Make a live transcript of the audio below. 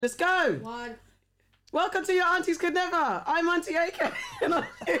Let's go. One. Welcome to Your Aunties Could Never. I'm Auntie AK.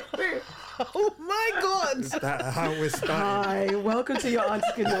 Oh my God. Is that how we're starting? Hi, welcome to Your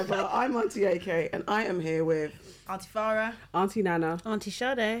Aunties Could Never. I'm Auntie AK and I am here with Auntie Farah. Auntie Nana. Auntie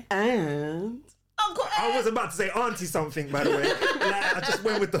Sade. and Uncle I was about to say auntie something, by the way. Like, I just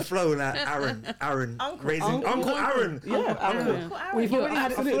went with the flow, like Aaron, Uncle. raising Uncle Aaron. yeah, Aaron. Uncle Aaron. We've already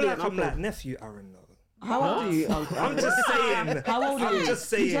had I feel like I'm Uncle. like nephew Aaron though. How old are you, Uncle? I'm just saying. How old are you? I'm just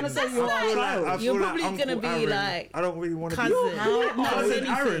saying. You're trying to say you're I feel child. I feel You're like probably Uncle gonna be Aaron. like I don't really want to cousin. be cousin anything.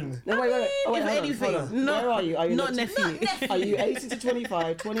 Aaron. No, wait. Oh, wait, If hold on, anything, hold on. not- Where are you? Are you not nephew. Are you 18 to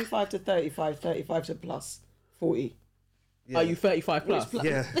 25, 25 to 35, 35 to plus 40? Yeah. Are you 35 plus?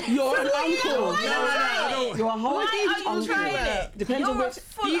 Yeah. You're an uncle. No. You're a whole Why are you uncle. trying it? Depends on You're which. a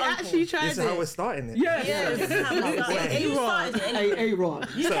full You uncle. actually tried This is how we're it. starting it. Yes. Yeah, this is how we started it. You started it anyway. Aaron.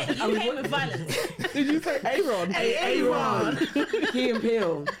 You came with violence. Did you say Aaron? Aaron. Key and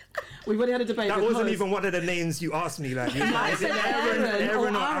Peele. We've already had a debate. That because- wasn't even one of the names you asked me. Like, you I is it said Aaron,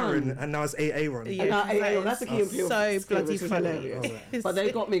 Aaron or or Aaron? Aaron? And now it's Aaron. Yeah. Aaron, that's the Key and Peele. So skit, bloody which was funny. hilarious. But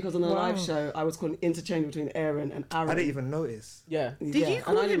they got me because on the live show, I was calling interchange between Aaron and Aaron. I didn't even notice. Yeah. Did you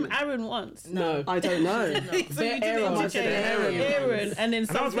call him Aaron once? No. I don't know. So you did Aaron. I said Aaron. Aaron, and then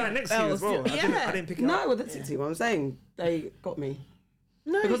And I was right next to you as well. I didn't pick it up. No, well, that's it. What I'm saying, they got me.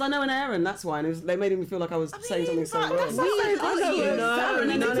 No, Because I know an Aaron, that's why. And they made me feel like I was saying something so wrong. that's not saying I know you. it. No, We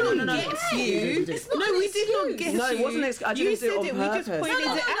did not get you. No, we did not get you. No, it wasn't. I You didn't do it said on it. We just purpose.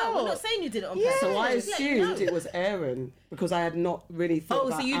 pointed it out. We're not saying you did it on Yeah. purpose. So I Just let you assumed know. it was Aaron because I had not really thought Oh,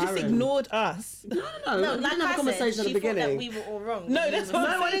 about so you just Aaron. ignored us? No, No, we like didn't have I a conversation said, at the she thought that beginning. we were all wrong. No, that's what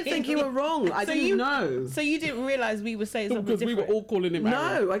No, I didn't think you were wrong. I So didn't you know. So you didn't realize we were saying something Because we different? were all calling him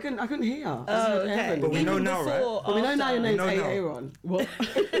Aaron. No, I couldn't hear. I Oh, said okay. Aaron. But we know now, right? But we know now your name's We know now. Aaron. What?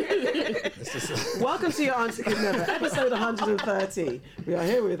 It's just, Welcome to Your Auntie Could Never, episode 130. We are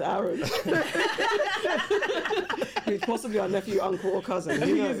here with Aaron. Who's possibly our nephew, uncle, or cousin.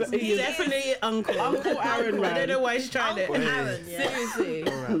 Who knows? He's definitely Uncle. Uncle Aaron, I don't man. know why he's trying Uncle it. Aaron, yeah. Seriously.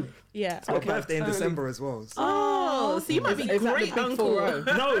 all right. Yeah. My birthday in December as well. So. Oh, so you might be Is that the great big uncle.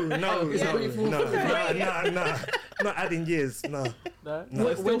 4-0? No. Not adding years. No. No.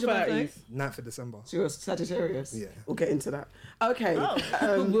 When's your Still birthday? 30s. 9th of December. So you're a Sagittarius? Yeah. We'll get into that. Okay.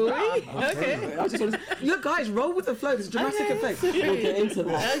 Will we? Okay. I just want to, you guys, roll with the flow. There's dramatic effect. We'll get into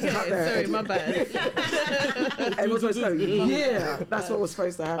that. Okay, sorry, my bad. Everyone's supposed to go, yeah, that's what was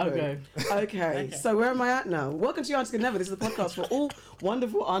supposed to happen. Okay. So where am I at now? Welcome to Your Aunties Could Never. This is a podcast for all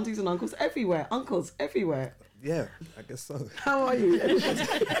wonderful aunties and uncles everywhere. Uncles everywhere. Yeah, I guess so. How are you,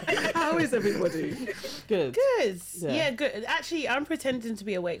 everybody? How is everybody? Good. Good. Yeah. Yeah, good. Actually, I'm pretending to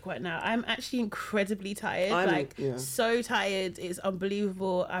be awake right now. I'm actually incredibly tired. Yeah. So tired. It's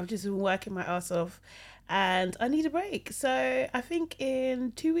unbelievable. I've just been working my ass off and I need a break. So I think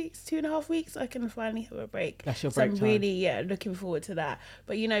in 2.5 weeks, I can finally have a break. That's your So break I'm time. really looking forward to that.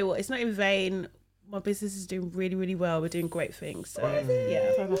 But you know what? It's not in vain. My business is doing really, really well. We're doing great things. So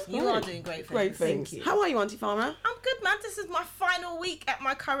yeah. You are doing great things. Great things. Thank you. How are you, Auntie Farmer? I'm good, man. This is my final week at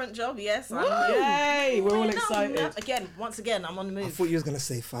my current job. Yes. Yay! We're all excited. Once again, I'm on the I move. thought you was going to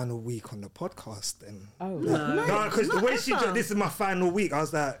say final week on the podcast then. Oh, No, because the way she ever. this is my final week, I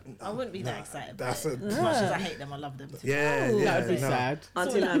was like, I wouldn't be that excited. that's As a, much as I hate them, I love them. yeah, that would be no. sad.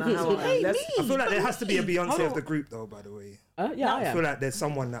 Auntie Nana, how are you? Let's- I feel like there has to be a Hold Beyonce on. of the group though, by the way. Yeah, I I am. feel like there's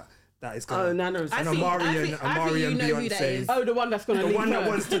someone that is going Oh, Nana's. and I think- Amari I and think- I think you know who that Beyonce. is. Oh, the one that's going to The leave one that first.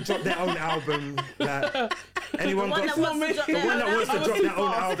 wants to drop their own album. Like, anyone The one got that wants to drop the their one that own wants to album. drop their own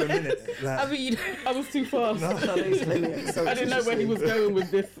I was album, innit? I Like, mean, I was too fast. I didn't know where he was going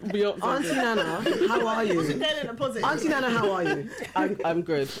with this Beyonce. Auntie Nana, how are you? Then in a positive. Auntie Nana, how are you? I'm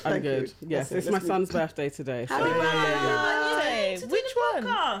good. I'm Thank good. you. Yes, Let's it's my move. son's birthday today. So, Happy birthday. Yay. Which one?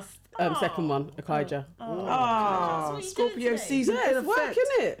 Podcast. second one, Akaija. Ah, what are you Scorpio doing today? season Yeah, in it's work, effect.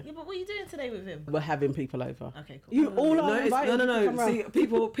 innit? Yeah, but what are you doing today with him? We're having people over. Okay, cool. You all No, are it's, invited. to come no. round. See,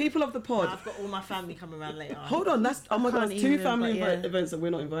 people of the pod. I've got all my family coming around later. Hold on, that's oh my god, can't that's two even, family but yeah. events that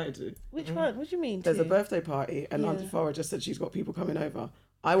we're not invited to. Which one? What do you mean? There's a two? birthday party, and Auntie Farah just said she's got people coming over.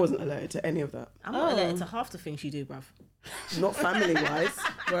 I wasn't alerted to any of that. I'm not related to half the things you do, bruv. Not family wise.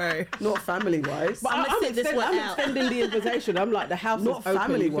 Bro. Not family wise. But I'm gonna sit this one I'm out. extending the invitation. I'm like, the house Not is open.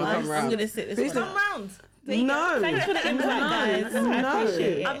 family You can wise. come I'm round. gonna sit this Please one Come out. round. No. Thanks for the invite, guys. I No.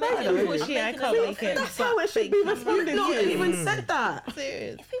 appreciate it. I'm making it. Unfortunately, I I'm can't making make it. it. That's how it should be responded Not to. even said that.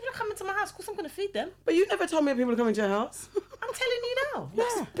 Serious. If people are coming to my house, of course I'm going to feed them. But you never told me people are coming to your house. I'm telling you now.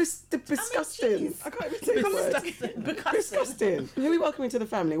 Disgusting. jeez. I can't even say the word. Disgusting. Disgusting. Who are we welcoming to the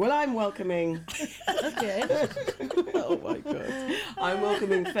family? Well, I'm welcoming. Okay. Oh my god. I'm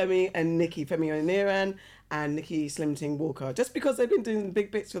welcoming Femi and Nikki, Femi Oniran, and Nikki Slim Ting Walker, just because they've been doing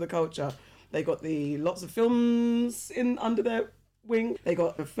big bits for the culture. They got lots of films under their wing. They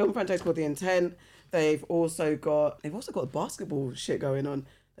got a film franchise called The Intent. They've also got basketball shit going on.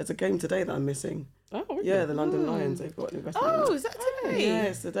 There's a game today that I'm missing. Oh, really? Yeah, the London Lions. They've got an investment. Oh, is that today? Yeah,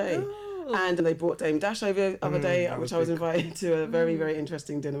 it's today. Oh. And they brought Dame Dash over the other day, that which was I was big. invited to a very, very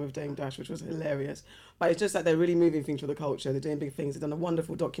interesting dinner with Dame Dash, which was hilarious. But it's just that they're really moving things for the culture. They're doing big things. They've done a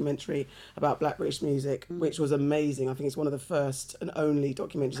wonderful documentary about Black British music, which was amazing. I think it's one of the first and only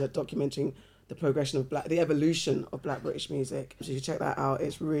documentaries that documenting the progression of the evolution of Black British music. So you should check that out.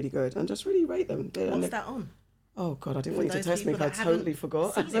 It's really good. And just really rate them. What's that on? Oh God, I didn't want you to those test me people because I that totally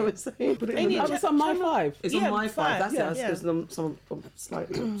forgot. As I was saying, put it in Amy, the Oh, it's on My Five. It's Yeah, on My Five. That's yeah, it. yeah. There's some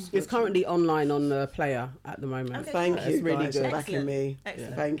slightly. It's currently online on the player at the moment. Okay. Thank It's you, really guys, good. for backing me.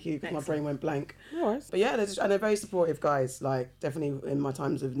 Excellent. Thank you, because my brain went blank. No worries. But yeah, they're very supportive guys. Like, definitely in my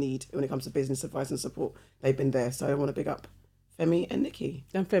times of need, when it comes to business advice and support, they've been there. So I want to big up Femi and Nikki.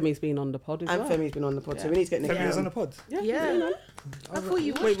 And Femi's been on the pod as And well. Femi's been on the pod, so we need to get Nikki Femi was on on. the pod. Yeah. I thought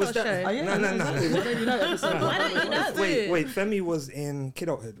you watched Wait, was our that- show. Oh, yeah, No, no, no. exactly. Why don't you know episode? Why don't you know? Wait, Femi was in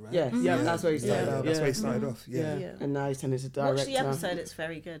Kidulthood, right? Yes, Yeah. that's where he started Yeah. out. That's where he started off. Yeah. Yeah. And now he's turned into Watch director. the episode, it's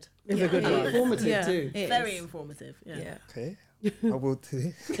very good. It's a good And one. informative Yeah, too. it Very is. informative. Yeah. Yeah. Okay. I will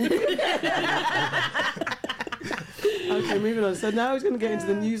too. Okay, moving on. So now he's going to get into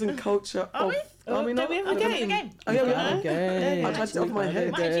the news and culture Are we? Are we Don't not? we have a Are we game? gonna- Oh, yeah, we are. Okay. I tried to get off my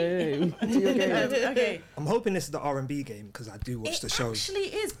head. Game. Do your game. Okay. I'm hoping this is the R&B game because I do watch It the show. actually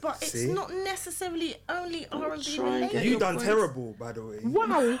is, but it's See? not necessarily only R&B try and related. get You your done points. terrible, by the way.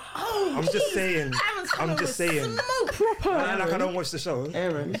 Wow. Oh, I'm just jeez. saying. Aaron's coming I'm just with saying. smoke. Proper. Like I don't watch the show.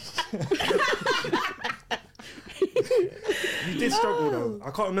 Aaron. You did struggle though.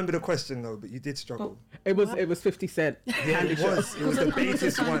 I can't remember the question though, but you did struggle. It was 50 Cent. Yeah, it was. It was the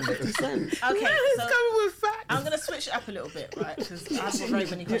biggest one. 50%. Okay, It's so coming with facts. I'm going to switch it up a little bit, right? Because I have got very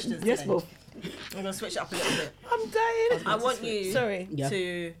many questions Yes, today. Bob. I'm going to switch it up a little bit. I'm dying. I want you Sorry. Yeah.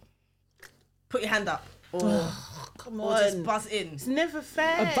 to put your hand up Come or just on. buzz in. It's never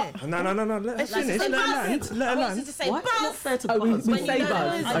fair. No. Let her finish. say Let her land. buzz. Let I her want you land. to say Why is it not buzz. fair to Oh, we buzz? say you know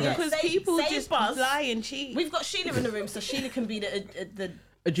buzz. that. Okay. Because Say- people say just buzz. lie and cheat. We've got Sheila in the room, so Sheila can be the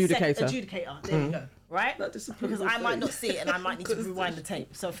Adjudicator. adjudicator. There you go. Right? That disapproves Because of I might face. not see it and I might need to rewind the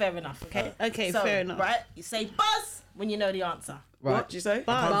tape. So fair enough. Okay. Okay, So, fair enough. Right? You say buzz when you know the answer. What Right. did you say?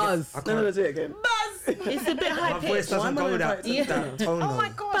 Buzz. I No, can't. do it again. Buzz. It's a bit high My voice pitched. doesn't Why am I go that invited to that tone. Oh my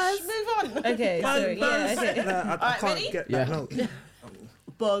though. gosh. Move on. Okay, sorry. Yeah, okay. I Alright, can't ready? get Yeah. that note.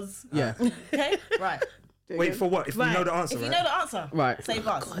 Buzz. Yeah. Okay. Right. Do it Wait again. for what? If you Right. know the answer, If you right? know the answer, Right. say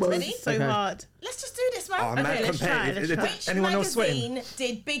buzz. Buzz. Ready? So Okay. hard. Let's just do this, man. Oh, man, Okay, let's try, competitive. let's try. Which Anyone else sweating? magazine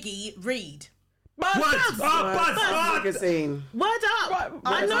did Biggie read? What? Buzz Buzz. magazine. Word up.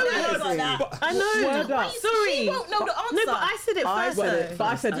 I know Buzz it. magazine. I know. Word up. Sorry. She won't know the answer. No, but I said it I first. said though. it But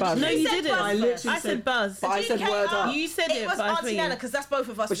I said buzz. No, you said didn't. buzz I first. literally I said buzz. But I said word up. You said it, was but I Auntie think- Nana because that's both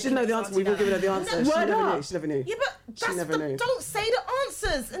of us. But she didn't know the answer. We were giving her the answer. Word She never up. knew. She never knew. Yeah, but that's never knew. don't say the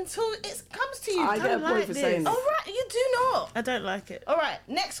answers until it comes to you. I get a don't point like for this. saying All that. right, you do not. I don't like it. All right,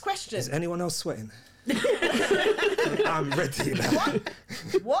 next question. Is anyone else sweating? I'm ready now.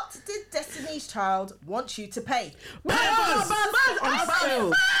 What did Destiny's Child want you to pay? Buzz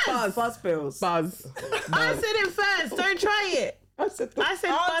bills. Buzz. I said it first. Don't try it. I said I said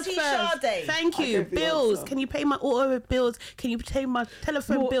buzz Auntie first. Sade. Thank I you. gave the Bills. answer. Can you pay my auto bills? Can you pay my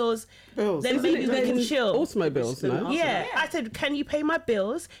telephone Well, bills? bills. Then Isn't maybe we can chill. Automobiles, no? Yeah. I said, can you pay my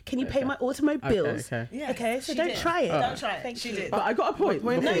bills? Can you pay my automobiles? Okay. Yeah, Okay, so she don't did. try it. Don't try it. Thank she you. did. But I got a point.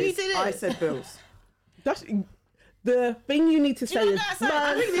 Point No, is, you didn't. I said bills. That's, the thing you need to say know is that sound-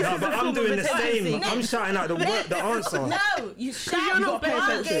 I think No, but I'm doing the same. I'm shouting out the answer. No, you shout. you're not paying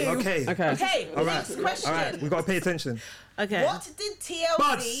buzz. attention. Okay. Okay. Okay, All right. next question. All right. We got to pay attention. Okay. What did TLC?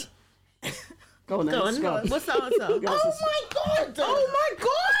 Buzz. Go on then. Go on. Scott. What's the answer? Oh my god! Oh my god!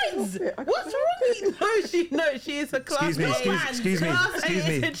 What's wrong with you? No, she is a class Excuse me. A. Excuse me. Class Excuse A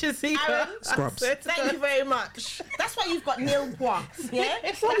me. literacy. Aaron, Scrubs. Thank you very much. That's why you've got nil points. Yeah,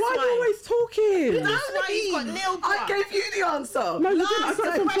 that's But why are you always talking? That's why you've got nil I points. gave you the answer. No, you didn't. I got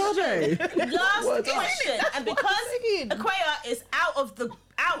it from Friday. Last Word up. question, and because Aquaya is out of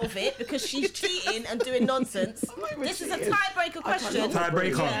it because she's cheating and doing nonsense. not even This is a cheating. tiebreaker question.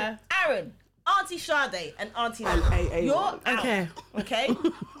 Tiebreaker. Yeah. Aaron, Auntie Sade, and Auntie And Nana. AA You're one. out. Okay. Okay.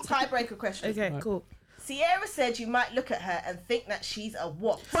 Tiebreaker question. Okay, cool. Sierra said you might look at her and think that she's a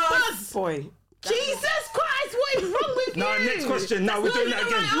what? Buzz! Boy. Jesus Christ, what is wrong with you? No, next question. No, we're doing that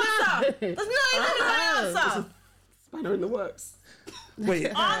again. Answer. There's not even the right answer. Spanner in the works. Wait.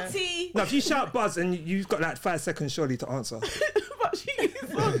 Auntie. No, if you shout buzz and you've got like 5 seconds surely to answer. But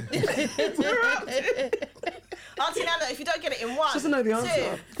she's on. Auntie Nana, if you don't get it in 1, She doesn't know the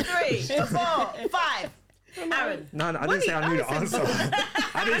answer. 2, 3, 4, 5. Aaron. No, I didn't say I knew the answer.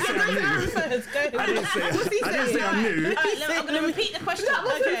 I didn't say I knew. I didn't say I knew. All right, I'm going to repeat the question.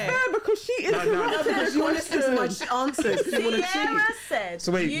 Okay. Fair because she interrupted Because you want to listen to my answers. You want to Sierra cheat. said,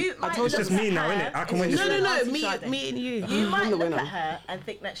 So wait, it's just me now, innit? I can win this. No, Auntie me Sade. and you. You might the look winner. at her and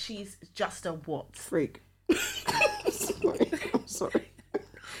think that she's just a what? Freak. I'm sorry.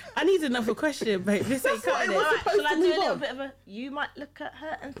 I need another question, babe. This ain't cutting it. All right, shall I do a move little on. bit of a... You might look at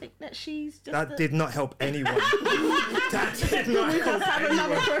her and think that she's just That a... did not help anyone. That did not help Have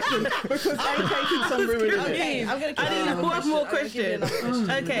another anyone. question because AK keeps on ruining it. Okay, I'm going to I need one more question.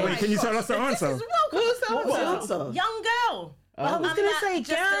 Okay. Wait, can you tell us the answer? What's the answer? Young girl. I was gonna say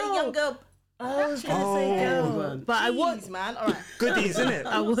Just a girl. young girl. I was gonna say girl, but I want. Jeez, man. All right. Goodies, innit?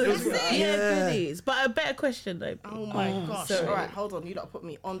 I was. it. Yeah, goodies. But a better question though. Oh my gosh. sorry. All right, hold on. You lot put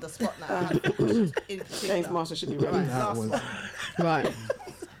me on the spot now. Games Master should be ready. Last one. Right.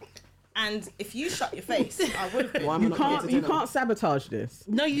 And if you shut your face, I would have been. Why am I not coming to You dinner? can't sabotage this.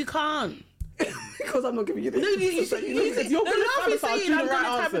 No, you can't. Because I'm not giving you this. No, you If you're no, going laugh to is sabotage, saying do I'm the right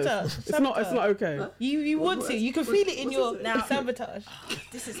gonna answers. sabotage. It's not okay. You want to. You can feel it in your Now- sabotage.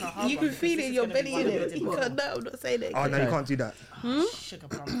 This is a hard You one can feel because it in this your is gonna belly be in one of it. the You difficult- can't. No, I'm not saying it. Oh, no, you can't do that. Sugar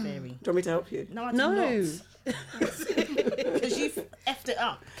plum fairy. Do you want me to help you? No, I No. do not. Because you've effed it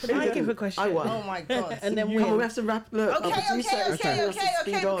up. Can I give a question? I won. Oh my god. And then Come on, we win. have to wrap. Look, Okay, our okay, producer is okay, telling us to okay,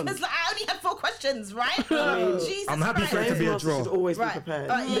 speed okay. on. Because I only had 4 questions, right? Jesus I'm happy for it to Christ. be a Games Master draw. should always be Right. prepared.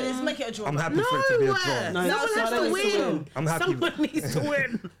 All right, yeah, let's make it a draw. I'm happy for it to be a draw. No, Someone has Saturday to needs to win. win. I'm happy. Someone needs to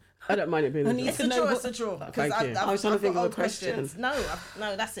win. I don't mind it being I a need draw. It's a to know draw, what- it's a draw. Because Thank you. I was trying to think of a old question. questions. No,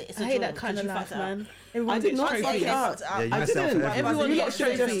 that's it. It's a I draw. hate that kind of because you life, fucked it up. man. I Everyone did gets not trophies. fuck it up. fucked it up. Yeah, you I messed up didn't. for Everyone everyone. You gets lot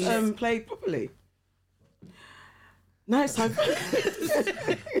should have just trophies. played properly. Now it's time for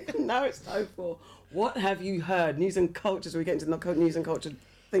now it's time for what have you heard? News and culture. So we get into the news and culture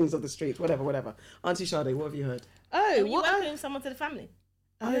things of the streets, whatever. Auntie Sade, what have you heard? Oh, You what? welcoming someone to the family.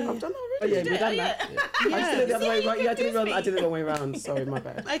 I've done that Oh, already. yeah, we've done that. I just did it the other way. Right? Yeah, I did it confused wrong. I did it the wrong way around. Sorry, my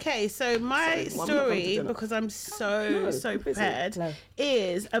bad. Okay, so my Sorry, why am I not coming to story, dinner? because I'm so I'm busy. prepared, No.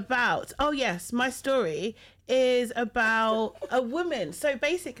 is about. Oh yes, my story is about a woman. So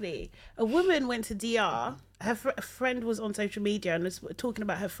basically, a woman went to DR. Her friend was on social media and was talking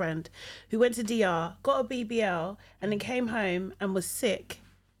about her friend who went to DR, got a BBL, and then came home and was sick.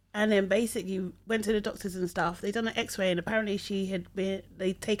 And then basically went to the doctors and stuff. They done an X-ray and apparently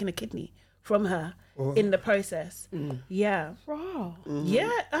they'd taken a kidney from her in the process. Yeah. Wow.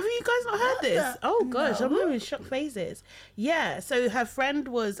 Yeah, have you guys not heard this? Oh gosh, I'm having shock phases. Yeah, so her friend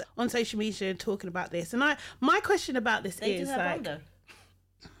was on social media talking about this, and my question about this They is do have like, Rondo.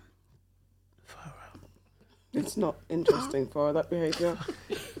 It's not interesting for that behaviour.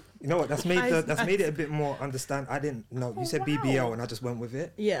 You know what? That's made it a bit more understand. I didn't know. You said wow. BBL and I just went with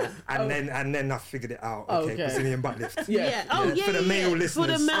it. yeah, And then I figured it out. Oh, Okay, okay. Brazilian butt lift. yeah, oh Yeah, yeah, for the male For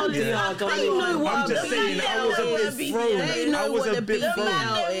the listeners. male Yeah. listeners, they know what I'm a just saying, I was a BBL bit is. thrown. They I know was what a bit BBL thrown.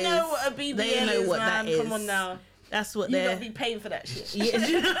 They is. know what a BBL They know is, what man. that is. Come on now. That's what You they're. don't be paying for that shit. Yeah.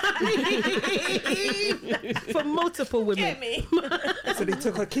 For multiple women. Get me? So they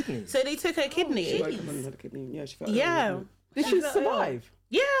took her kidney. So they took her kidney. Like, come on, had a kidney. Yeah, she felt Yeah. Did she survive?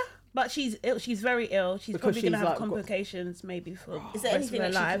 Yeah, but she's ill. She's very ill. She's Because probably gonna she's, have like, complications maybe for Is the there rest of anything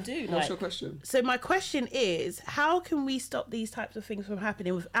her that life. she can do? What's Like, your question? So my question is, how can we stop these types of things from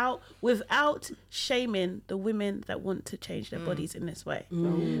happening without shaming the women that want to change their bodies in this way?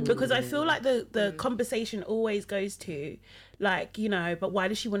 Because I feel like the conversation always goes to, like, you know, but why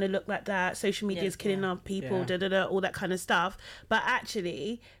does she want to look like that? Social media is killing our people, Yeah. all that kind of stuff. But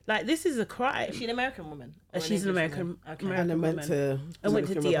actually, like, this is a crime. is she an American woman? Or She's an English American, woman? Okay. American And then went woman. to And went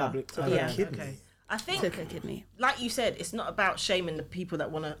to Dominican DR. Republic to Yeah. Kidney. Okay. I think, Took her kidney. like you said, it's not about shaming the people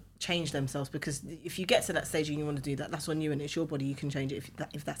that want to change themselves, because if you get to that stage and you want to do that, that's on you and it's your body. You can change it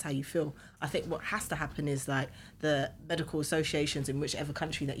if that's how you feel. I think what has to happen is, like, the medical associations in whichever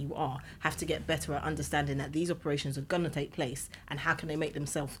country that you are have to get better at understanding that these operations are going to take place and how can they make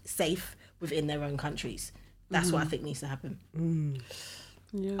themselves safe within their own countries. That's what I think needs to happen.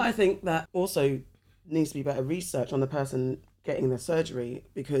 I think that also needs to be better research on the person getting the surgery,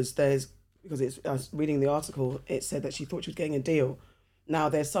 because it's I was reading the article, it said that she thought she was getting a deal. Now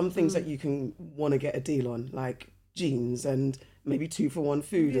there's some things that you can want to get a deal on, like jeans and maybe 2-for-1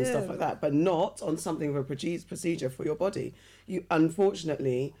 food and stuff like that, but not on something of a procedure for your body. You,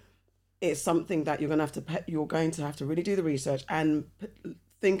 unfortunately, it's something that you're going to have to really do the research and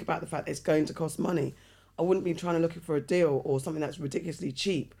think about the fact that it's going to cost money. I wouldn't be trying to look for a deal or something that's ridiculously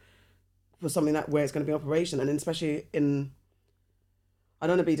cheap for something where it's going to be an operation, and especially in, I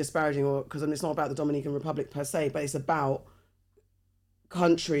don't want to be disparaging, or because it's not about the Dominican Republic per se, but it's about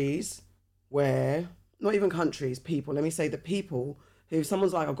countries where, not even countries, people, let me say the people who,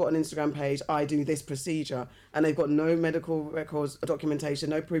 someone's like, I've got an Instagram page, I do this procedure, and they've got no medical records,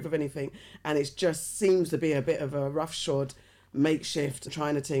 documentation, no proof of anything, and it just seems to be a bit of a roughshod, makeshift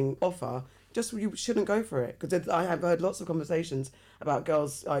China thing offer. Just, you shouldn't go for it. Because I have heard lots of conversations about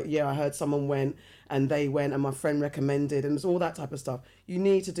girls, like, yeah, I heard someone went and they went and my friend recommended, and it's all that type of stuff. You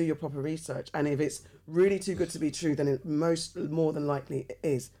need to do your proper research. And if it's really too good to be true, then it more than likely it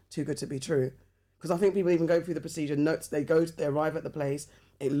is too good to be true. Because I think people even go through the procedure, notes, they arrive at the place,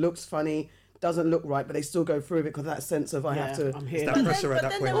 it looks funny, doesn't look right, but they still go through it because of that sense of, I have to... I'm here. That pressure at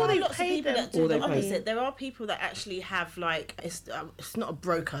that point. There are lots of people that do the pay. opposite. There are people that actually have, like, it's not a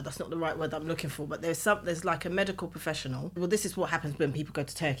broker, that's not the right word I'm looking for, but there's like a medical professional. Well, this is what happens when people go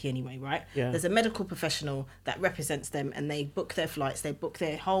to Turkey anyway, right? Yeah. There's a medical professional that represents them, and they book their flights, they book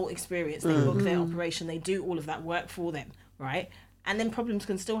their whole experience, they book their operation, they do all of that work for them, right? And then problems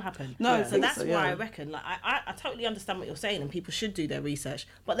can still happen. No, so that's why I reckon, like, I totally understand what you're saying, and people should do their research.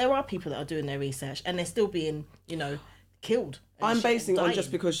 But there are people that are doing their research, and they're still being, killed. I'm basing on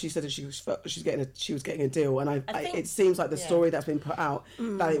just because she said that she was getting a deal, and it seems like the story that's been put out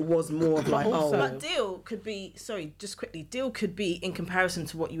that it was more of like, But deal could be deal could be in comparison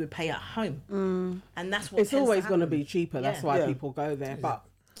to what you would pay at home, and that's what it's always going to be cheaper. That's why people go there, but.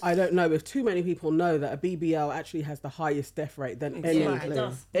 I don't know if too many people know that a BBL actually has the highest death rate than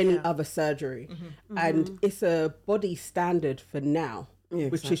any other surgery. And it's a body standard for now,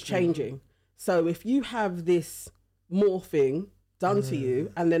 which is changing. So if you have this morphing done to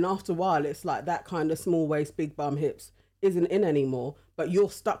you, and then after a while it's like that kind of small waist, big bum hips isn't in anymore, but you're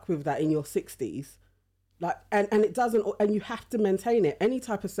stuck with that in your 60s, like, and it doesn't, and you have to maintain it. Any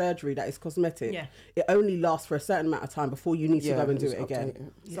type of surgery that is cosmetic, it only lasts for a certain amount of time before you need to go and do it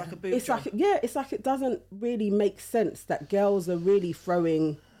again. It's like a boob job. It's like it doesn't really make sense that girls are really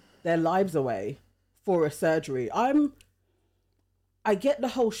throwing their lives away for a surgery. I get the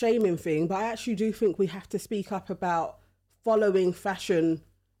whole shaming thing, but I actually do think we have to speak up about following fashion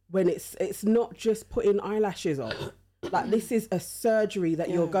when it's not just putting eyelashes on. Like, this is a surgery that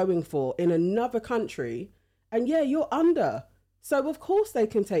you're going for in another country, and you're under. So of course they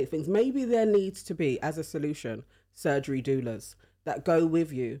can take things. Maybe there needs to be, as a solution, surgery doulas that go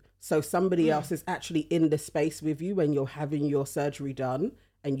with you. So somebody else is actually in the space with you when you're having your surgery done,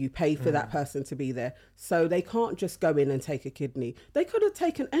 and you pay for that person to be there. So they can't just go in and take a kidney. They could have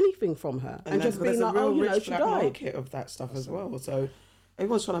taken anything from her and just been like, she died. Market of that stuff as well. So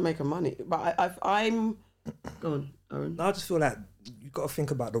everyone's trying to make a money. But I'm... Go on, Aaron. No, I just feel like you've got to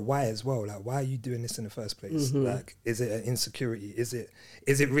think about the why as well. Like, why are you doing this in the first place? Like, is it an insecurity? Is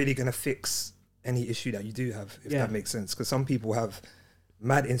it really going to fix any issue that you do have, if that makes sense? Because some people have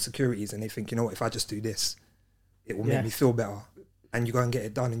mad insecurities and they think, you know what, if I just do this, it will make me feel better. And you go and get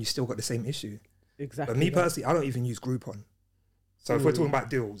it done and you still got the same issue. Exactly. But me personally, I don't even use Groupon. So if we're talking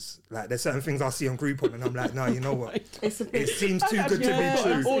about deals, like, there's certain things I see on Groupon and I'm like, no, you know what? It seems too good to be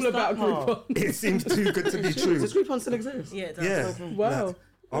true. It's all about Groupon. It seems too good to be true. Does Groupon still exist? Yeah, it does. Yeah. Okay. Wow. Like,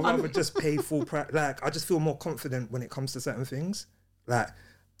 I'd rather just pay full price. Like, I just feel more confident when it comes to certain things. Like,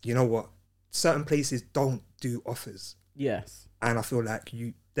 you know what? Certain places don't do offers. Yes. And I feel like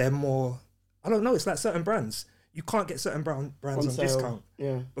they're more, I don't know, it's like certain brands. You can't get certain brands on discount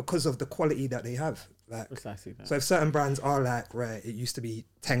because of the quality that they have. Like, precisely that. So if certain brands are like, right, it used to be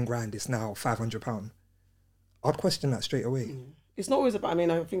 10 grand, it's now £500, I'd question that straight away. It's not always about, I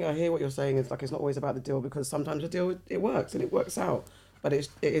mean, I think I hear what you're saying. It's like, it's not always about the deal, because sometimes the deal, it works and it works out, but it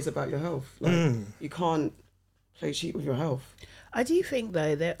is about your health. Like, you can't play cheat with your health. I do think,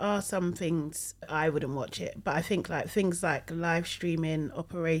 though, there are some things I wouldn't watch it, but I think like things like live streaming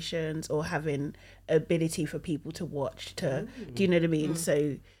operations or having ability for people to watch do you know what I mean?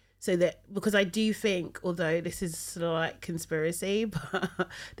 So that, because I do think, although this is slight conspiracy, but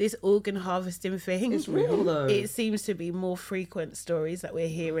this organ harvesting thing, it's real though. It seems to be more frequent stories that we're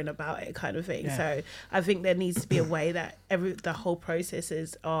hearing about it, kind of thing. So I think there needs to be a way that the whole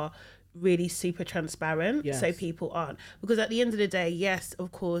processes are really super transparent, so people aren't, because at the end of the day, yes, of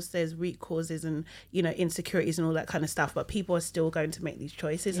course there's root causes and insecurities and all that kind of stuff, but people are still going to make these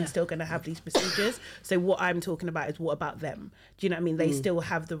choices and still going to have these procedures. So what I'm talking about is, what about them? Do you know what I mean? They still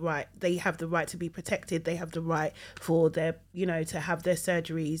have the right, to be protected, they have the right for their to have their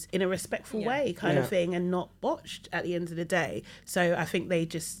surgeries in a respectful way, kind of thing, and not botched at the end of the day. So I think they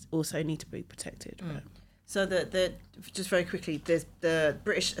just also need to be protected. So the just very quickly, there's the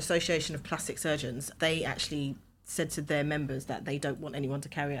British Association of Plastic Surgeons. They actually said to their members that they don't want anyone to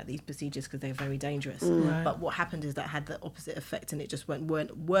carry out these procedures because they're very dangerous. Right. But what happened is that had the opposite effect, and it just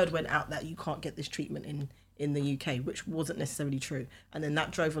word went out that you can't get this treatment in the UK, which wasn't necessarily true. And then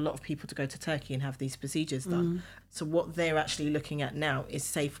that drove a lot of people to go to Turkey and have these procedures done. So what they're actually looking at now is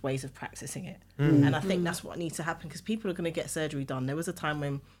safe ways of practicing it. And I think that's what needs to happen, because people are going to get surgery done. There was a time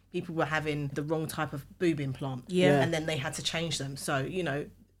when people were having the wrong type of boob implant, and then they had to change them. So, you know,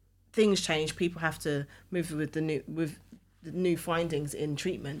 things change. People have to move with the new findings in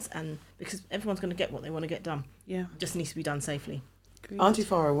treatments, and because everyone's going to get what they want to get done. Yeah. It just needs to be done safely. Auntie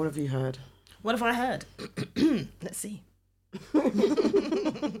Farah, what have you heard? What have I heard? Let's see.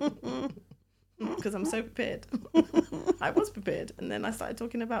 Because I'm so prepared. I was prepared, and then I started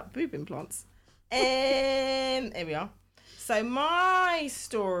talking about boob implants. And there we are. So my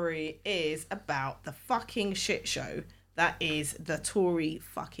story is about the fucking shit show that is the Tory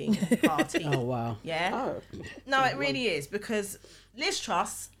fucking party. Oh, wow. Yeah? Oh. No, it really is, because Liz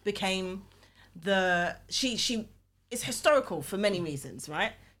Truss became she is historical for many reasons,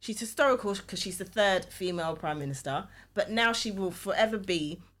 right? She's historical because she's the third female prime minister, but now she will forever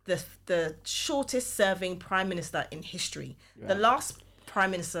be the shortest serving prime minister in history. Yeah. The last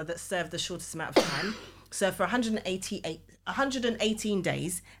prime minister that served the shortest amount of time served for 118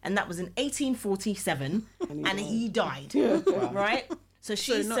 days, and that was in 1847, and he died. Yeah. Right? So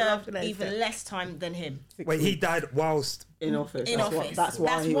she served even less time than him. Wait, he died whilst in office. That's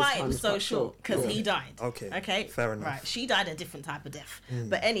why it was so short, because he died. Okay. Fair enough. Right. She died a different type of death.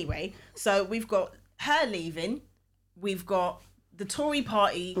 But anyway, so we've got her leaving. We've got the Tory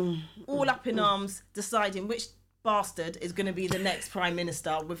party all up in arms, deciding which bastard is going to be the next prime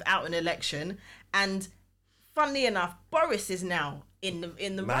minister without an election. And funnily enough, Boris is now in the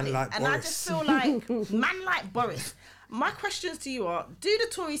running. Like and Boris. I just feel like man like Boris. My questions to you are: do the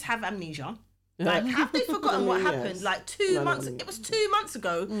Tories have amnesia? Like, have they forgotten what happened? Yes. Like 2 months. It was 2 months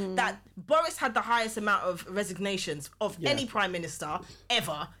ago that Boris had the highest amount of resignations of any prime minister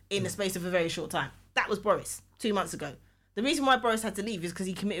ever in the space of a very short time. That was Boris 2 months ago. The reason why Boris had to leave is because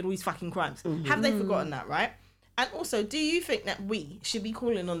he committed all these fucking crimes. Have they forgotten that, right? And also, do you think that we should be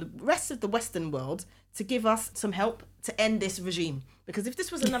calling on the rest of the Western world to give us some help to end this regime? Because if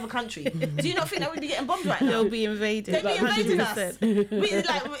this was another country, do you not think that we'd be getting bombed right now? They'll be invaded. They'd be invading us. 100%. It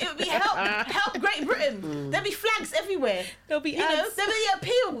would be help Great Britain. There'd be flags everywhere. There'll be ads. There'll be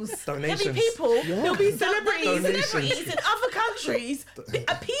appeals. Donations. There'll be people. There'll be celebrities. Celebrities in other countries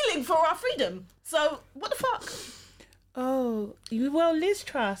appealing for our freedom. So what the fuck? Oh, well, Liz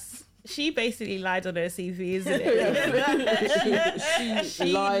Truss, she basically lied on her CV, isn't it?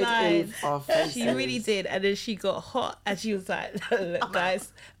 she lied in our faces. She really did. And then she got hot and she was like, look,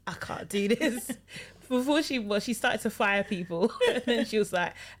 guys, I can't do this. Before she started to fire people. And then she was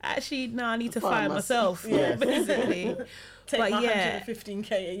like, actually, no, I need to fire myself. Yeah. Basically. Take but my yeah,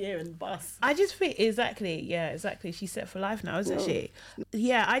 115k a year and bus. I just think exactly. She's set for life now, isn't she?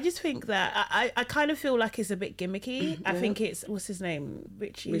 Yeah, I just think that I kind of feel like it's a bit gimmicky. I think it's, what's his name,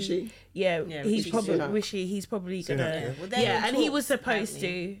 Rishi. Yeah, he's probably Rishi. He's probably gonna. And he was supposed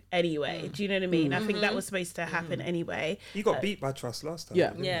to anyway. Do you know what I mean? I think that was supposed to happen anyway. He got beat by Truss last time.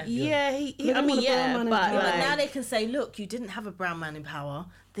 Yeah. But now they can say, look, you didn't have a brown man in power.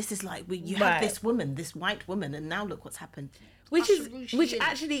 This is like you had this woman, this white woman, and now look what's happened. Which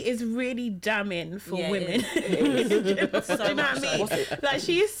actually is really damning for women. So you know what I mean? So. Like,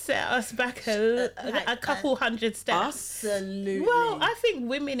 she has set us back a couple hundred steps. Absolutely. Well, I think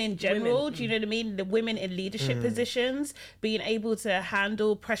women in general, do you know what I mean? The women in leadership positions, being able to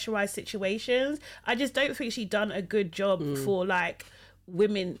handle pressurized situations. I just don't think she done a good job for like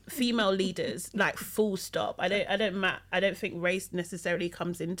female leaders, like full stop. I don't think race necessarily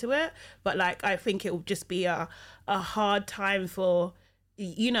comes into it, but like I think it will just be a hard time for,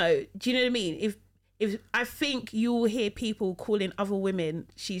 you know, do you know what I mean? If I think you'll hear people calling other women,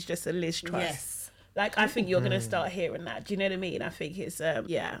 she's just a Liz Truss. Yes. Like, I think you're going to start hearing that. Do you know what I mean? I think it's, I don't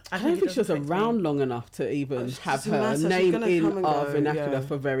think she was around long enough to even have her name in our vernacular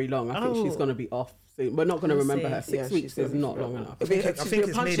for very long. I think she's going to be off soon. We're not going to remember her. 6 weeks is not long enough. I think it's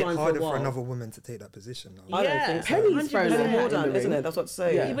made it harder for another woman to take that position now. I don't think so. Penny's thrown her more hat done, in the isn't ring. it? That's what to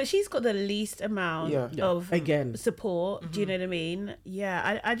say. Yeah, but she's got the least amount of Again. support. Do you know what I mean?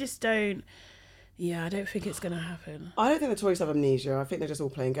 Yeah, I just don't. Yeah, I don't think it's going to happen. I don't think the Tories have amnesia. I think they're just all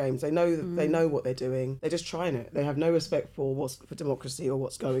playing games. They know they know what they're doing. They're just trying it. They have no respect for democracy or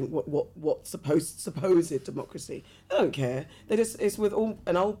what's supposed democracy. They don't care. It's with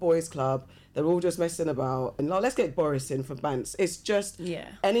an old boys club. They're all just messing about. And let's get Boris in for Bants. It's just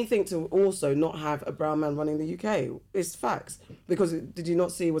anything to also not have a brown man running the UK. It's facts. Because did you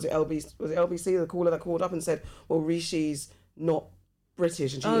not see? Was it LBC the caller that called up and said, "Well, Rishi's not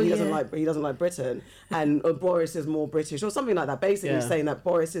British and he doesn't like Britain and Boris is more British," or something like that, basically saying that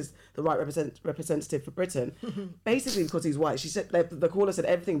Boris is the right representative for Britain, basically because he's white. She said the caller said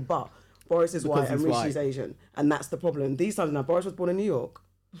everything but Boris is white and Rishi's Asian, and that's the problem. These times now, Boris was born in New York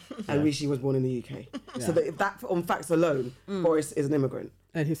and Rishi was born in the UK, so that on facts alone, Boris is an immigrant.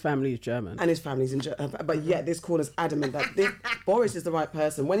 And his family is German. And his family's in German. But yet this corner's adamant that Boris is the right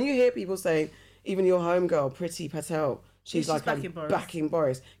person. When you hear people saying, even your homegirl, Priti Patel, she's like backing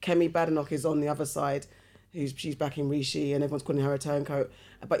Boris. Kemi Badenoch is on the other side. She's backing Rishi and everyone's calling her a turncoat.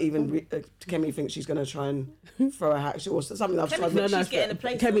 But even Kemi thinks she's going to try and throw a hat or something.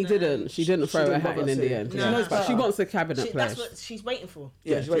 Kemi didn't. She didn't throw a hat in the end. But she wants a cabinet place. That's what she's waiting for.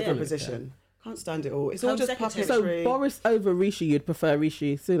 Yeah, she's waiting for a position. Can't stand it all. It's all just puppetry. So Boris over Rishi, you'd prefer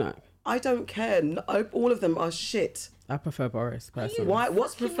Rishi Sunak? I don't care. All of them are shit. I prefer Boris personally. Why?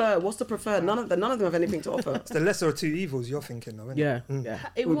 What's to prefer? None of them have anything to offer. It's the lesser of two evils you're thinking of, isn't it?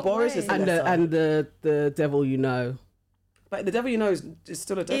 Yeah. With Boris is and the devil you know. But the devil you know is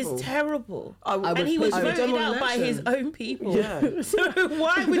still a devil. It's terrible. And he was voted out by his own people. Yeah. So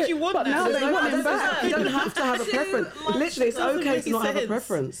why would you want that? Now they want him back. You don't have to have a preference. Literally, it's okay to not have a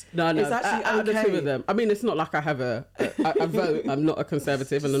preference. No. It's actually okay. The two of them. I mean, it's not like I have a vote. I'm not a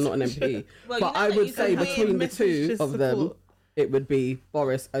Conservative and I'm not an MP. Well, but I would say between the two of them, it would be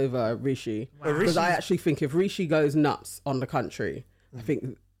Boris over Rishi. Because I actually think if Rishi goes nuts on the country, I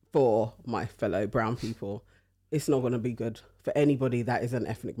think for my fellow brown people, it's not going to be good for anybody that is an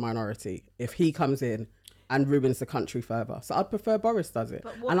ethnic minority if he comes in and ruins the country further. So I'd prefer Boris does it.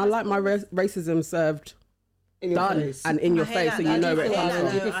 And I like my racism served done and in your face, so you know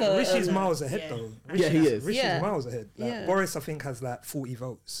it. Rishi's miles ahead though. Yeah, he is. Rishi's miles ahead. Boris, I think, has like 40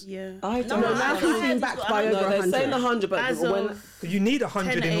 votes. Yeah. I don't know. Now he's been backed by over 100. They're saying 100, but when you need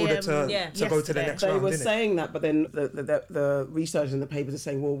 100 in order to go to the next round. They were saying that, but then the research in the papers are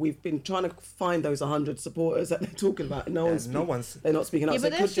saying, well, we've been trying to find those 100 supporters that they're talking about. They're not speaking up. Yeah,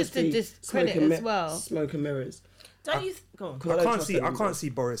 but that's just a discredit as well. Smoke and mirrors. Don't you? Go on. I can't see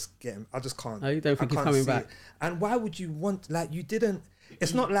Boris getting. I just can't. No, you don't think he's coming back? And why would you want? Like, you didn't.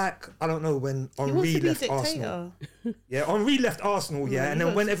 It's not like, I don't know, when Henri left Arsenal. Yeah, Henri left Arsenal. Yeah, and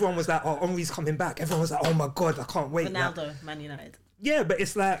then when everyone was like, "Oh, Henri's coming back," everyone was like, "Oh my god, I can't wait." Ronaldo, Man United. Yeah, but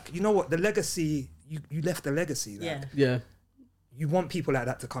it's like, you know what? The legacy. You left the legacy. Like, yeah. You want people like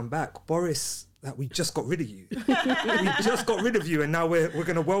that to come back. Boris, like, we just got rid of you. And now we're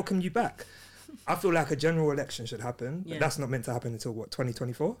going to welcome you back. I feel like a general election should happen, but that's not meant to happen until what,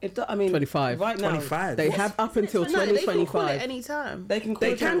 2024? I mean, 25. Right now, 25. They have up until 2025. They can call it any time. They can call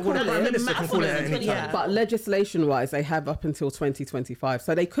it. The Prime Minister can call it at any time. But legislation-wise, they have up until 2025,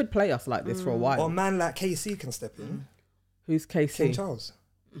 so they could play us like this for a while. Or a man like KC can step in. Who's KC? King Charles.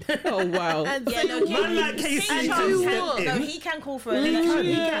 Oh wow! Man like KC he can call for an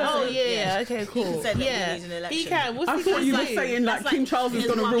election. Okay, cool. He can. What's I thought you were saying like King Charles is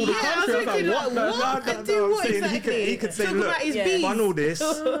going to rule the country. I was like, what? He could say, look, fund all this.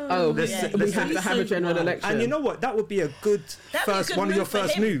 We have to have a general election. And you know what? That would be a good one of your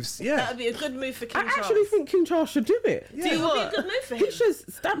first moves. Yeah, that would be a good move for King Charles. I actually think King Charles should do it. Do you want a good move for him? He should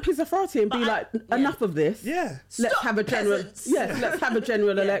stamp his authority and be like, enough of this. Yeah, let's have a general. Let's have a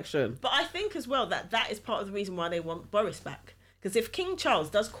general election. But I think as well that is part of the reason why they want Boris back. Because if King Charles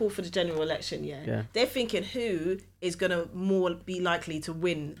does call for the general election, they're thinking who is going to more be likely to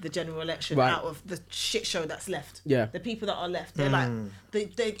win the general election out of the shit show that's left. Yeah. The people that are left. They're like,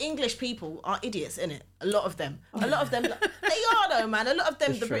 the English people are idiots, innit? A lot of them. They are though, man. A lot of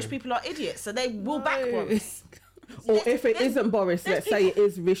them, the British people are idiots. So they will back Boris. Or if it isn't Boris, let's say it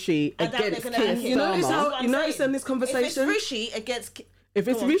is Rishi against Keir Starmer. You notice in this conversation? If it's Rishi against... If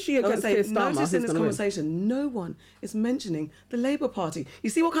it's Rishi against Keir Starmer, notice in this conversation, no one is mentioning the Labour Party. You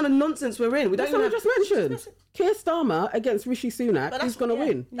see what kind of nonsense we're in? That's what I just mentioned. Keir Starmer against Rishi Sunak, who's going to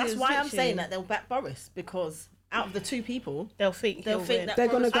win? That's why I'm saying that they'll back Boris, because out of the two people, they'll think that they're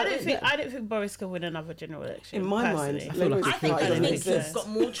going to go. I don't think Boris can win another general election. In my mind, I think they've got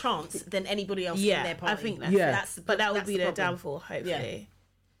more chance than anybody else in their party. I think that's but that would be their downfall, hopefully.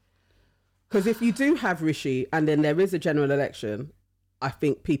 Because if you do have Rishi and then there is a general election, I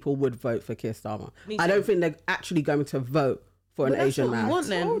think people would vote for Keir Starmer. I don't think they're actually going to vote for an Asian man.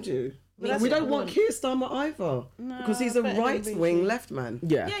 I told you. We don't want Keir Starmer either, because he's a better than right-wing Rishi. left man.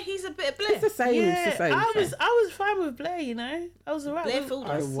 Yeah. Yeah, he's a bit of Blair. It's the same. Yeah, It's the same. I was fine with Blair. You know, I was alright. Blair We- fooled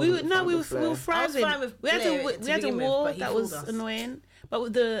I us. wasn't we were fine we with were Blair. thriving. fine with We had Blair a to we had a begin with, war but he that fooled was us. annoying.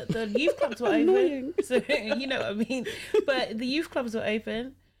 But the youth clubs were open, Annoying. so you know what I mean. But the youth clubs were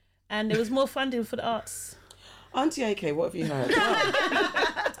open, and there was more funding for the arts. Auntie AK, what have you heard?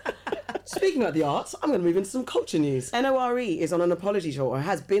 Speaking of the arts, I'm going to move into some culture news. NORE is on an apology tour, or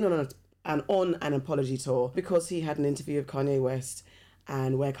has been on an apology tour, because he had an interview with Kanye West,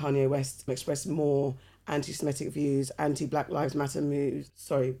 and where Kanye West expressed more anti-Semitic views, anti-Black Lives Matter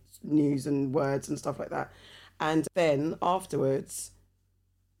news and words and stuff like that. And then afterwards,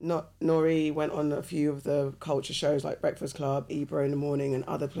 Nori went on a few of the culture shows like Breakfast Club, Ebro in the Morning, and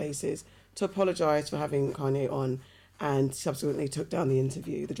other places to apologise for having Kanye on, and subsequently took down the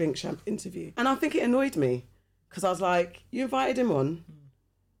interview, the Drink Champ interview. And I think it annoyed me, because I was like, you invited him on,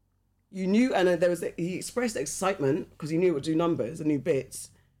 you knew, and he expressed excitement because he knew it would do numbers and new bits,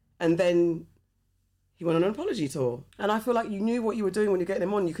 and then he went on an apology tour. And I feel like you knew what you were doing when you're getting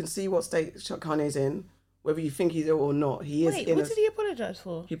him on. You can see what state Kanye's in, whether you think he's ill or not. He is Wait, in what did he apologise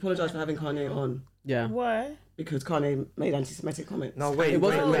for? He apologised for having Kanye on Yeah. Why? because Kanye made anti-Semitic comments. No, wait, It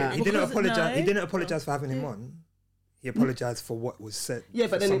wasn't wait. that. He didn't Because- apologize. no. He didn't apologize for having him on. He apologized for what was said. Yeah,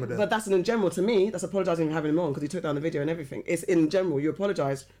 but for some of then the- but that's in general to me. That's apologising for having him on because he took down the video and everything. It's in general. You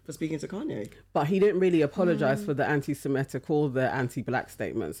apologise for speaking to Kanye. But he didn't really apologise for the anti-Semitic or the anti-black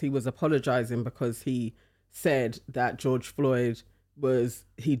statements. He was apologising because he said that George Floyd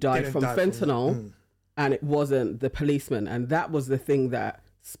he died Didn't from die from- fentanyl, and it wasn't the policeman. And that was the thing that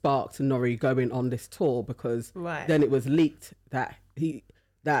sparked Nori going on this tour, because Right. then it was leaked that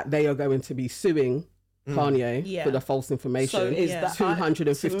they are going to be suing Kanye Yeah. for the false information. So is Yeah. that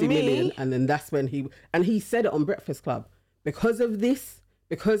 250 to me- million, and then that's when he said it on Breakfast Club, because of this,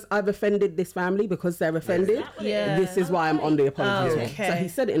 because I've offended this family, because they're offended, Yeah. this is why I'm on the apology tour. Okay. So he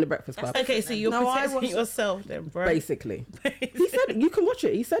said it in the Breakfast Club, Okay, so you're No, I protecting was- yourself then, bro. basically. He said it. You can watch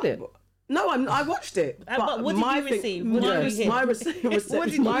it. He said it. No, I watched it. But what did you receive? What did you hear? My What did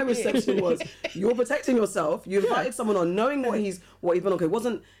you reception hear? was you're protecting yourself. You invited someone on, knowing what he's been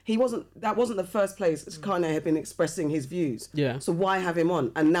on. That wasn't the first place Kanye had been expressing his views. Yeah. So why have him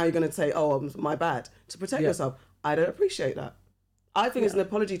on? And now you're going to say, "Oh, my bad," to protect Yeah. yourself. I don't appreciate that. I think it's an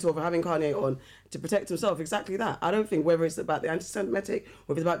apology tour for having Kanye on to protect himself. Exactly that. I don't think whether it's about the anti-Semitic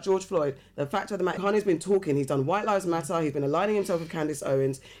or if it's about George Floyd, the fact of the matter, Kanye's been talking. He's done White Lives Matter. He's been aligning himself with Candace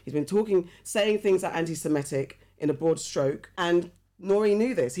Owens. He's been saying things that are anti-Semitic in a broad stroke. And Nori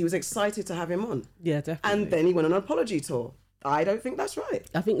knew this. He was excited to have him on. Yeah, definitely. And then he went on an apology tour. I don't think that's right.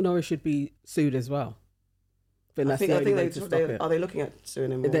 I think Nori should be sued as well. I think the only way to stop it. are they looking at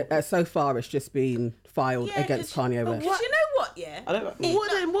suing him? More? So far, it's just been filed Yeah, against 'cause- Kanye but West. you know what? Yeah. I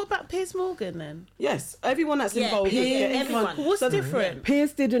don't. What about Piers Morgan then? Yes, everyone that's Yeah, involved. yeah, in getting everyone. Kanye- What's So- different?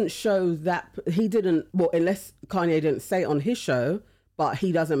 Piers didn't show that he didn't. Well, unless Kanye didn't say it on his show, but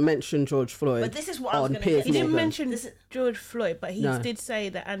he doesn't mention George Floyd. But this is what I was on gonna Piers say. He didn't Morgan. mention This is- George Floyd, but he No. did say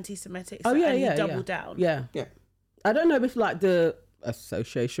that anti-Semitic. Oh yeah, and yeah, he doubled yeah. down. Yeah, Yeah. I don't know if like the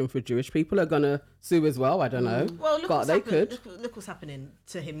Association for Jewish People are gonna sue as well. I don't know. Well, look but what's they happened. could. Look what's happening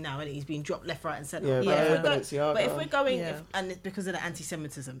to him now, and he's being dropped left, right, and centre. Yeah, Yeah. Balenciaga. But if we're going, Yeah. and it's because of the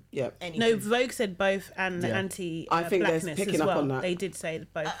anti-Semitism. Yeah. No, Vogue said both and Yeah. anti I think they're blackness picking as up well. on that. They did say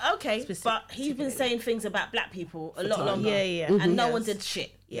both. Okay, but he's been saying things about black people a lot time. longer. Yeah, yeah. And no Yes. one did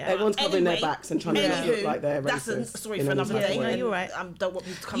shit. Yeah. Everyone's covering their Anyway, backs and trying to anywho, look like they're that's a racist story in for any another type of day. way. No, and you're right. I don't want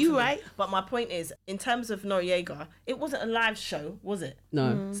people to come You for me. right. But my point is, in terms of Noriega, it wasn't a live show, was it?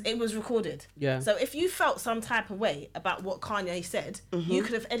 No. It was recorded. Yeah. So if you felt some type of way about what Kanye said, you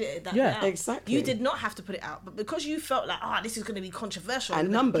could have edited that Yeah, bit out. exactly. You did not have to put it out, but because you felt like, this is going to be controversial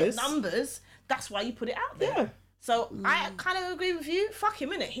And I'm gonna get numbers. numbers, that's why you put it out there. Yeah. So I kind of agree with you. Fuck him,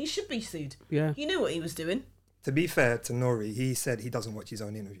 innit? He should be sued. Yeah. He knew what he was doing. To be fair to Nori, he said he doesn't watch his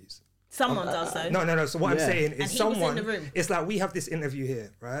own interviews. Someone does though. No. So what Yeah. I'm saying And is he was in someone. the room. It's like we have this interview here,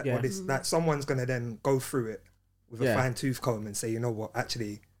 right? Yeah. Or this that someone's gonna then go through it with Yeah. a fine tooth comb and say, you know what,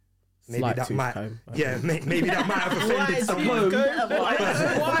 actually, maybe Slight that tooth might, comb. yeah, maybe that might have offended someone.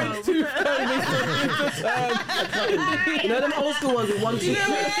 You know them old school ones with one tooth,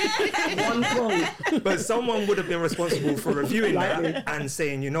 one prong. But someone would have been responsible for reviewing that and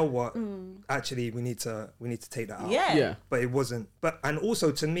saying, you know what, actually, we need to take that out. Yeah. Yeah. But it wasn't. But and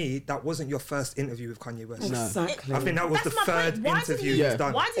also to me, that wasn't your first interview with Kanye West. Exactly. I think that was That's the my third point. Why did interview he- he's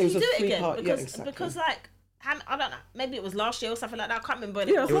done. Why It did was he a do it again? three-part- yeah, Because exactly. because like I don't know, maybe it was last year or something like that. I can't remember when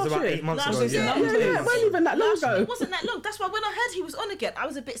Yeah, it It was was. about Last 8 months Last ago. year. Yeah, it wasn't even that long Last year, ago. it wasn't that long. That's why when I heard he was on again, I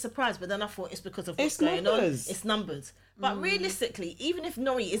was a bit surprised. But then I thought it's because of what's It's going numbers. on. It's numbers. But realistically, even if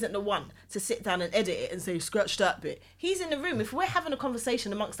Nori isn't the one to sit down and edit it and say scratch that bit, he's in the room. If we're having a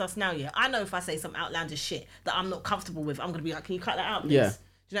conversation amongst us now, yeah, I know if I say some outlandish shit that I'm not comfortable with, I'm gonna be like, can you cut that out, please? Yeah.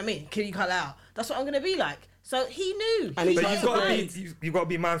 Do you know what I mean? Can you cut that out? That's what I'm gonna be like. So he knew. And He's he's But not you've got to surprised. you've got to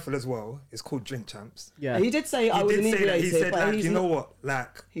be mindful as well. It's called Drink Champs. Yeah. He did say I He was did say that. inebriated, He said, but like, he's you know not- what,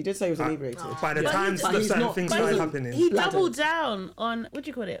 like, He did say he was inebriated. by the But time he's certain not- things but started he's- happening, He Bladder. doubled down on what do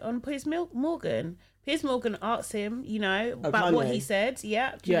you call it? On Piers Morgan. Piers Morgan asked him, you know, about what Kanye. he said.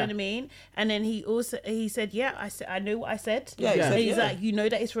 Yeah, do you know Yeah. what I mean? And then he said, yeah, I knew what I said. Yeah, he Yeah. said, And he's yeah. like, you know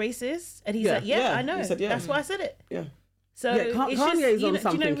that it's racist, and he's Yeah. like, yeah, Yeah. I know. He said, yeah. That's why I said it. Yeah. So Yeah, it's just, Kanye's you on know, do you know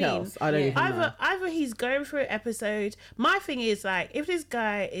something what I mean? else. I don't even know. Either he's going through an episode. My thing is like, if this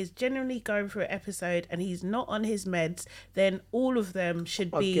guy is genuinely going through an episode and he's not on his meds, then all of them should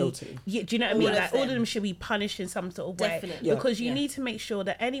Are be guilty. Yeah, do you know what I All mean? of Like all of them. them should be punished in some sort of way. Definitely. Yeah. Because you Yeah. need to make sure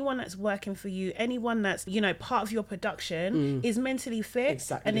that anyone that's working for you, anyone that's, you know, part of your production is mentally fit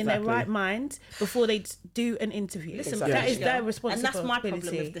Exactly, and in their exactly. right mind before they do an interview. Listen, Exactly. that is yeah. their And responsibility. that's my problem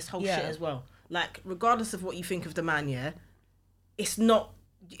with this whole Yeah. shit as well. Like, regardless of what you think of the man, yeah,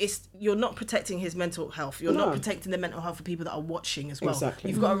 you're not protecting his mental health. You're not No. protecting the mental health of people that are watching as well. Exactly.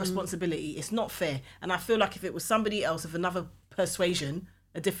 You've got a responsibility. It's not fair. And I feel like if it was somebody else of another persuasion,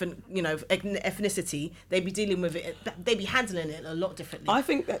 a different, you know, ethnicity, they'd be dealing with it. They'd be handling it a lot differently. I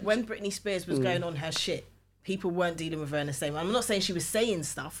think that when Britney Spears was going on her shit, people weren't dealing with her in the same way. I'm not saying she was saying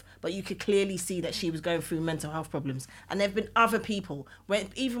stuff, but you could clearly see that she was going through mental health problems. And there have been other people,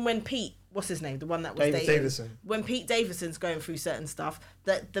 even when Pete, what's his name, the one that was dating, Davison. when Pete Davidson's going through certain stuff,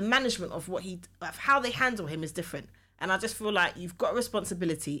 that the management of of how they handle him is different. And I just feel like you've got a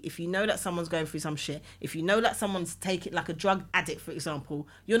responsibility. If you know that someone's going through some shit, if you know that someone's taking, like a drug addict, for example,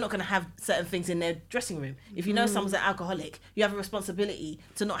 you're not going to have certain things in their dressing room. If you know someone's an alcoholic, you have a responsibility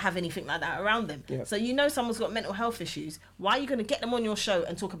to not have anything like that around them. Yeah. So you know someone's got mental health issues. Why are you going to get them on your show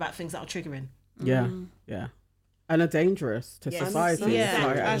and talk about things that are triggering? Yeah, yeah, and are dangerous to Yes. society. Yeah,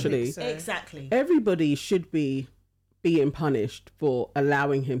 Like, I actually, think so. Exactly. everybody should be being punished for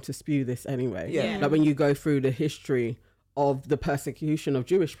allowing him to spew this anyway. Yeah. Like when you go through the history of the persecution of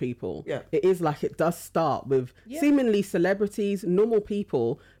Jewish people, Yeah. it is like it does start with seemingly celebrities, normal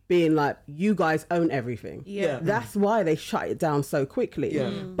people being like, you guys own everything. Yeah. That's why they shut it down so quickly.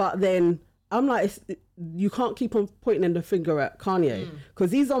 Yeah. But then I'm like, you can't keep on pointing the finger at Kanye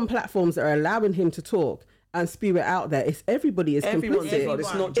because he's on platforms that are allowing him to talk and spew it out there. It's everybody is everyone's complicit. involved.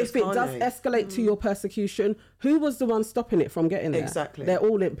 It's not just If it does Kanye. escalate to your persecution, who was the one stopping it from getting there? Exactly. They're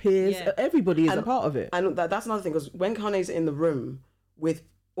all in peers. Yeah. Everybody is a part of it. And that's another thing, because when Kanye's in the room with,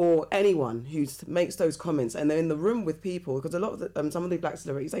 or anyone who makes those comments, and they're in the room with people, because a lot of the, some of the black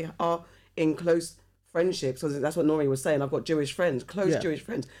celebrities, they are in close friendships, because that's what Nori was saying. I've got Jewish friends, close Yeah. Jewish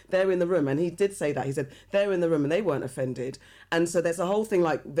friends. They're in the room, and he did say that. He said they're in the room and they weren't offended. And so there's a whole thing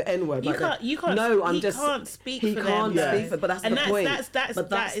like the N word. You like can't. that. You can't. No, I'm he just. can't speak He for can't them. speak for. But that's And the point. That's but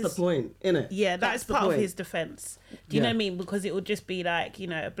that's the point, innit? Yeah, that's the part point. of his defense. Do you know Yeah. what I mean? Because it would just be like, you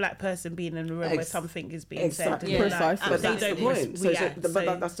know, a black person being in the room where something is being Exactly. said. and Yeah. they're like, Precisely. But they that's the don't point. react.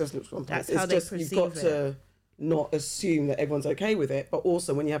 But that's just one point. that's It's how they just you've got perceive to not assume that everyone's okay with it. But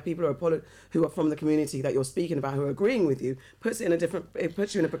also, when you have people who are from the community that you're speaking about who are agreeing with you, it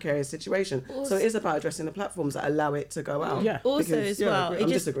puts you in a precarious situation. So it is about addressing the platforms that allow it to go out. Yeah. Also, Because, as yeah, well, I'm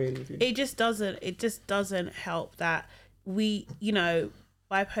disagreeing with you. It just doesn't help that we, you know,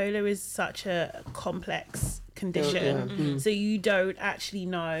 bipolar is such a complex condition. So you don't actually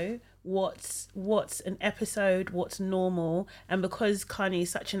know what's an episode, what's normal, and because Kanye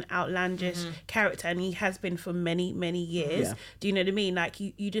is such an outlandish character, and he has been for many years, Yeah. do you know what I mean? Like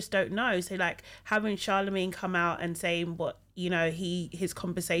you just don't know. So like having Charlemagne come out and saying what, you know, his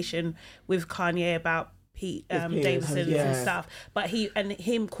conversation with Kanye about Pete penis, Davidson and yeah. stuff, but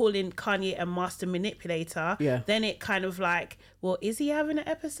him calling Kanye a master manipulator, Yeah. then it kind of like, well, is he having an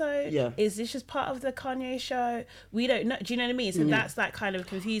episode? Yeah. Is this just part of the Kanye show? We don't know. Do you know what I mean? So that's like kind of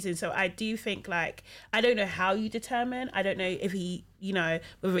confusing. So I do think like, I don't know how you determine. I don't know if he, you know,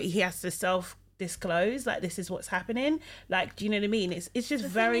 whether he has to self-disclose, like this is what's happening. Like, do you know what I mean? It's just The thing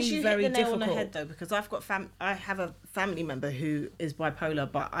very, is, you very hit the nail difficult. on the head though, because I have a family member who is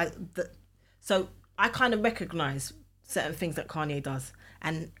bipolar, but so I kind of recognize certain things that Kanye does,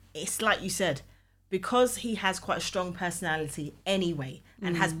 and it's like you said, because he has quite a strong personality anyway,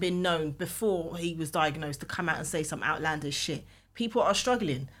 and has been known before he was diagnosed to come out and say some outlandish shit. People are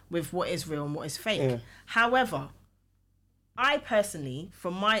struggling with what is real and what is fake. Yeah. However, I personally,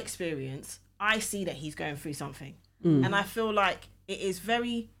 from my experience, I see that he's going through something. And I feel like it's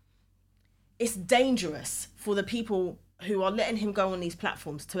dangerous for the people who are letting him go on these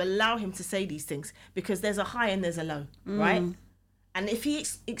platforms to allow him to say these things, because there's a high and there's a low, right? And if he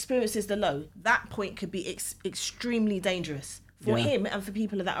experiences the low, that point could be extremely dangerous for him and for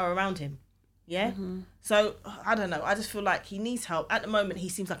people that are around him. Yeah. So I don't know. I just feel like he needs help. At the moment, he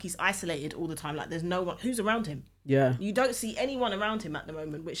seems like he's isolated all the time. Like there's no one who's around him. Yeah. You don't see anyone around him at the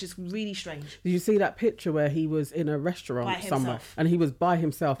moment, which is really strange. Did you see that picture where he was in a restaurant somewhere and he was by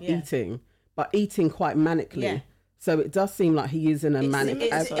himself eating, but eating quite manically? Yeah. So it does seem like he is in a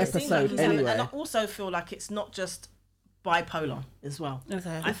manic episode anyway. And I also feel like it's not just bipolar as well.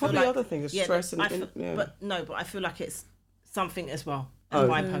 Okay. I feel Probably like, other things, stress and but I feel like it's something as well as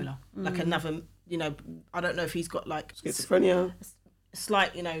bipolar. Like another, I don't know if he's got like schizophrenia,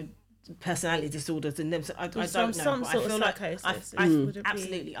 slight, personality disorders in them. So I don't know. Some But sort I feel of like psychosis.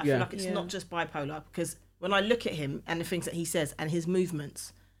 absolutely. I feel like it's not just bipolar, because when I look at him and the things that he says and his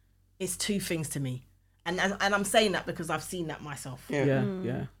movements, it's two things to me. And I'm saying that because I've seen that myself.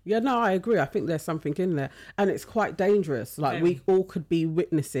 Yeah. No, I agree. I think there's something in there, and it's quite dangerous. Like we all could be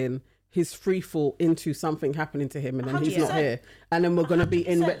witnessing his free fall into something happening to him, and then he's not 100%. here, and then we're going to be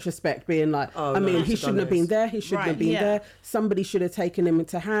in retrospect being like, he shouldn't have been there. He shouldn't have been there. Somebody should have taken him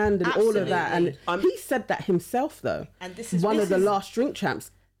into hand, and all of that. And he said that himself, though. And this is one of the last Drink Champs,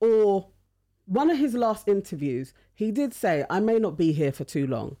 or one of his last interviews. He did say, "I may not be here for too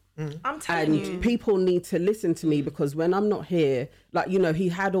long." I'm telling you. And people need to listen to me, because when I'm not here, like, he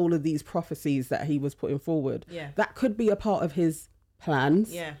had all of these prophecies that he was putting forward. Yeah. That could be a part of his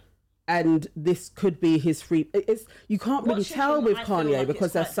plans. Yeah. And this could be his free. You can't really tell with Kanye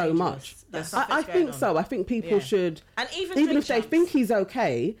because there's so much. I think so. I think people should, and even if they think he's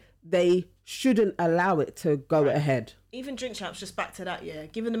okay, they shouldn't allow it to go ahead. Even Drink Champs, just back to that,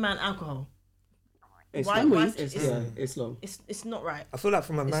 giving the man alcohol. it's long. It's not right. I feel like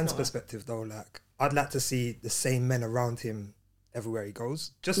from a man's perspective though, like I'd like to see the same men around him everywhere he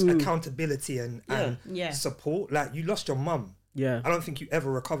goes. Just accountability and support. Like, you lost your mum. Yeah. I don't think you ever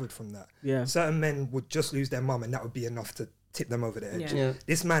recovered from that. Yeah. Certain men would just lose their mum and that would be enough to tip them over the edge. Yeah.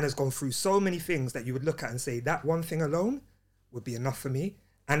 This man has gone through so many things that you would look at and say, that one thing alone would be enough for me.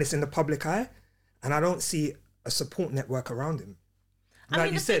 And it's in the public eye. And I don't see a support network around him.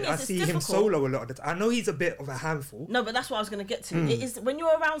 Like you said, I see him solo a lot of the time. I know he's a bit of a handful. No, but that's what I was going to get to. It is when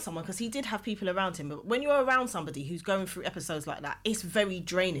you're around someone, because he did have people around him, but when you're around somebody who's going through episodes like that, it's very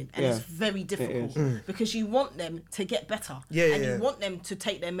draining and it's very difficult because you want them to get better. You want them to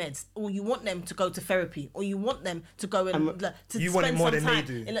take their meds, or you want them to go to therapy, or you want them to go and to you spend want it more some than time.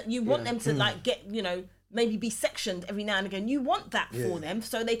 they do. You want them to like get, maybe be sectioned every now and again. You want that for them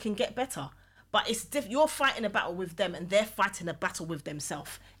so they can get better. But it's you're fighting a battle with them and they're fighting a battle with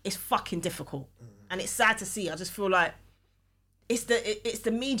themselves. It's fucking difficult. And it's sad to see. I just feel like it's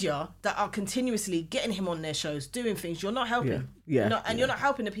the media that are continuously getting him on their shows, doing things. You're not helping. You're not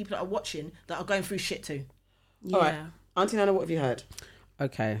helping the people that are watching that are going through shit too. All right. Auntie Nana, what have you heard?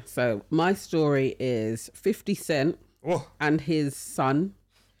 Okay, so my story is 50 Cent and his son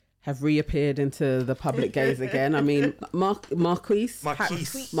have reappeared into the public gaze again. I mean, Marquise.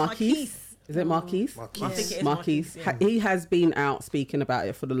 Is it Marquise? I think it is Marquise. He has been out speaking about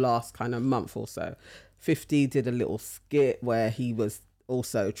it for the last kind of month or so. 50 did a little skit where he was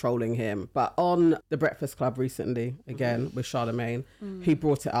also trolling him. But on The Breakfast Club recently, again, with Charlemagne, he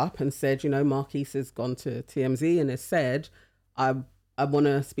brought it up and said, Marquise has gone to TMZ and has said, I want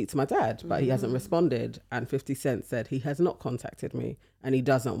to speak to my dad, but he hasn't responded. And 50 Cent said he has not contacted me and he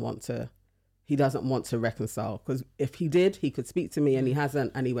doesn't want to reconcile, because if he did, he could speak to me, and he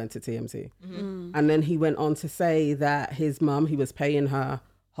hasn't, and he went to TMZ. And then he went on to say that his mum, he was paying her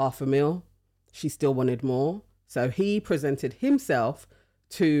 $500,000, she still wanted more, so he presented himself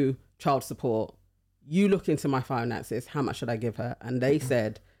to child support. You look into my finances, how much should I give her? And they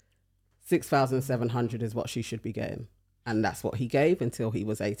said 6,700 is what she should be getting, and that's what he gave until he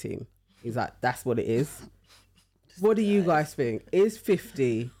was 18. He's like, that's what it is. What do you guys think? Is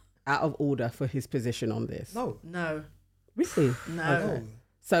 50 out of order for his position on this? No. Really? No. Okay.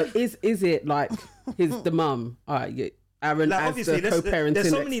 So is it like the mum? All right, Aaron, like, as the co-parenting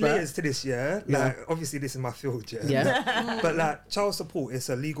there's so many expert. layers to this, Like, obviously this is my field, but like, child support is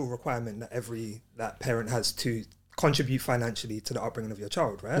a legal requirement that every parent has to contribute financially to the upbringing of your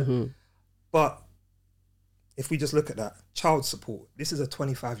child, right? But if we just look at that, child support, this is a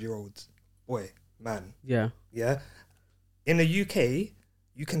 25-year-old man. Yeah. In the UK,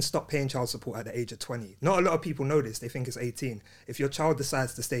 you can stop paying child support at the age of 20. Not a lot of people know this. They think it's 18. If your child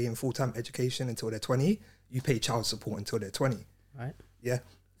decides to stay in full-time education until they're 20, you pay child support until they're 20. Right. Yeah.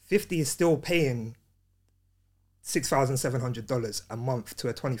 50 is still paying $6,700 a month to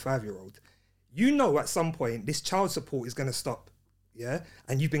a 25-year-old. You know at some point this child support is going to stop, yeah?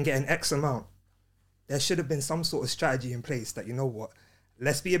 And you've been getting X amount. There should have been some sort of strategy in place that, you know what,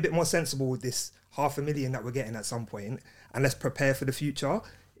 let's be a bit more sensible with this $500,000 that we're getting at some point, and let's prepare for the future.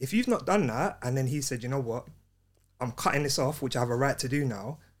 If you've not done that, and then he said, you know what, I'm cutting this off, which I have a right to do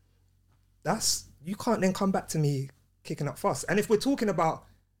now, you can't then come back to me kicking up fuss. And if we're talking about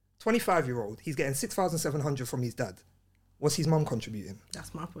 25-year-old, he's getting $6,700 from his dad. What's his mum contributing?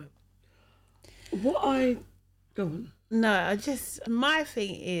 That's my point. Go on. No, my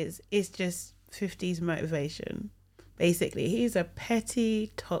thing is, it's just 50's motivation. Basically, he's a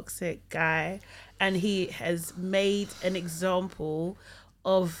petty, toxic guy, and he has made an example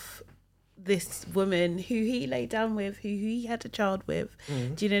of this woman who he laid down with, who he had a child with.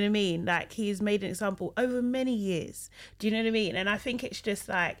 Do you know what I mean? Like, he's made an example over many years. Do you know what I mean? And I think it's just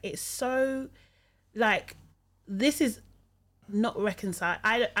like, it's so, like, this is not reconcile.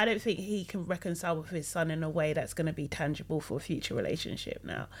 I don't think he can reconcile with his son in a way that's going to be tangible for a future relationship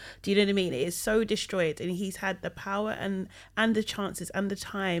now. Do you know what I mean? It is so destroyed, and he's had the power and the chances and the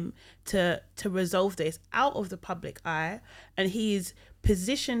time to resolve this out of the public eye, and he's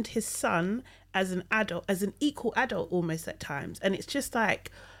positioned his son as an adult, as an equal adult almost at times. And it's just like,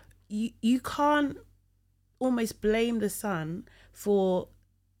 you can't almost blame the son for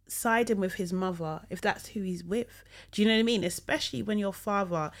siding with his mother if that's who he's with. Do you know what I mean? Especially when your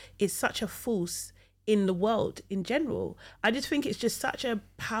father is such a force in the world in general. I just think it's just such a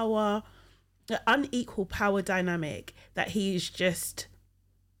unequal power dynamic that he's just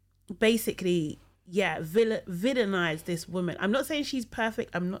basically villainize this woman. I'm not saying she's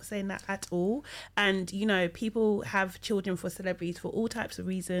perfect. I'm not saying that at all. And, you know, people have children for celebrities for all types of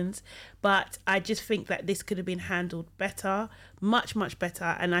reasons. But I just think that this could have been handled better, much, much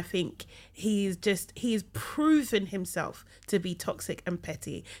better. And I think he's proven himself to be toxic and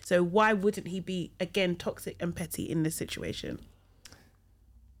petty. So why wouldn't he be, again, toxic and petty in this situation?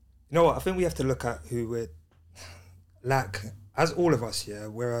 You know what? I think we have to look at who we're, like, as all of us, yeah,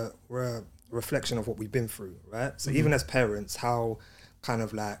 we're a reflection of what we've been through, right? So even as parents, how kind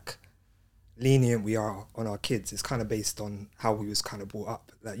of like lenient we are on our kids is kind of based on how we was kind of brought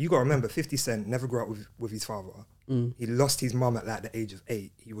up. Like, you got to remember, 50 Cent never grew up with his father. He lost his mum at like the age of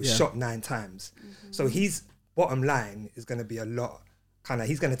 8. He was shot 9 times. So his bottom line is going to be a lot kind of,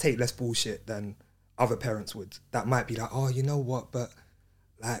 he's going to take less bullshit than other parents would. That might be like, oh, you know what, but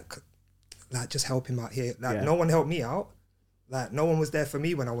like just help him out here. Like, no one helped me out. Like, no one was there for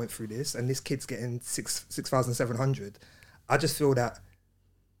me when I went through this, and this kid's getting 6,700. I just feel that,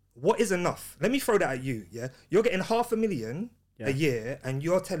 what is enough? Let me throw that at you, yeah? You're getting $500,000 a year, and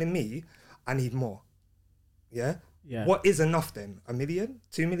you're telling me I need more, yeah? What is enough then? $1 million?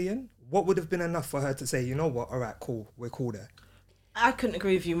 $2 million? What would have been enough for her to say, you know what, all right, cool, we're cool there? I couldn't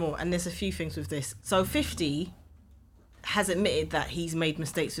agree with you more, and there's a few things with this. So 50 has admitted that he's made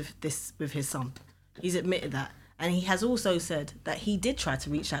mistakes with his son. He's admitted that. And he has also said that he did try to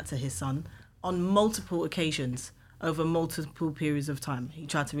reach out to his son on multiple occasions over multiple periods of time. He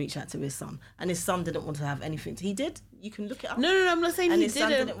tried to reach out to his son, and his son didn't want to have anything. He did. You can look it up. No, I'm not saying and he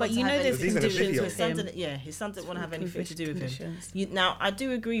didn't, but you know there's conditions with him. His son didn't want to have anything to do with him. Now, I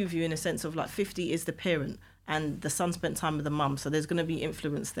do agree with you in a sense of like 50 is the parent, and the son spent time with the mum, so there's going to be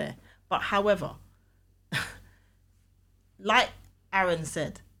influence there. But however, like Aaron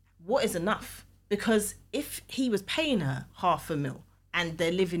said, what is enough? Because if he was paying her $500,000 and they're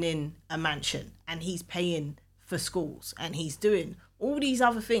living in a mansion and he's paying for schools and he's doing all these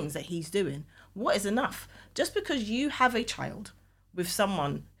other things that he's doing, what is enough? Just because you have a child with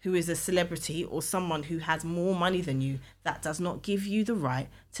someone who is a celebrity or someone who has more money than you, that does not give you the right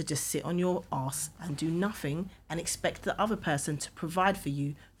to just sit on your ass and do nothing and expect the other person to provide for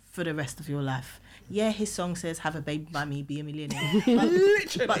you for the rest of your life. Yeah, his song says, have a baby by me, be a millionaire.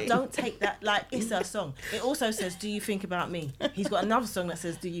 But don't take that like it's a song. It also says, do you think about me? He's got another song that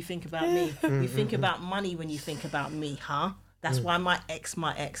says, do you think about me? You think about money when you think about me, huh? That's why my ex,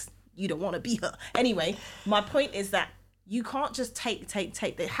 you don't want to be her. Anyway, my point is that you can't just take.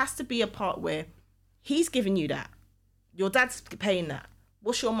 There has to be a part where he's giving you that. Your dad's paying that.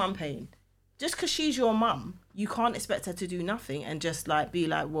 What's your mum paying? Just because she's your mum, you can't expect her to do nothing and just like be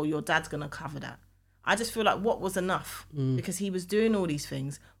like, well, your dad's going to cover that. I just feel like what was enough? Because he was doing all these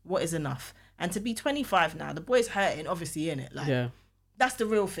things. What is enough? And to be 25 now, the boy's hurting, obviously, innit? Like, that's the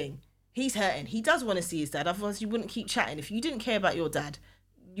real thing. He's hurting. He does want to see his dad. Otherwise, you wouldn't keep chatting. If you didn't care about your dad,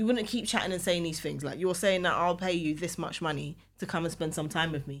 you wouldn't keep chatting and saying these things. Like, you're saying that I'll pay you this much money to come and spend some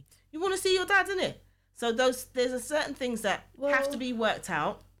time with me. You want to see your dad, innit? So there's a certain things that have to be worked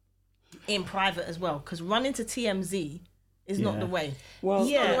out. in private as well, because running to TMZ is not the way. Well,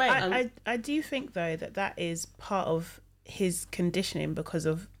 yeah, I do think though that is part of his conditioning because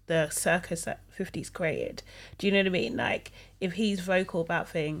of the circus that 50's created. Do you know what I mean? Like, if he's vocal about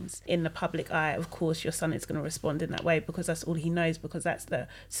things in the public eye, of course your son is going to respond in that way because that's all he knows, because that's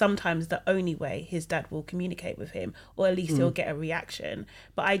sometimes the only way his dad will communicate with him, or at least he'll get a reaction.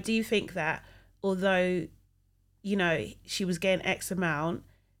 But I do think that although, you know, she was getting X amount,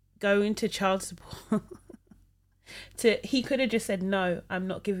 going to child support he could have just said, no, I'm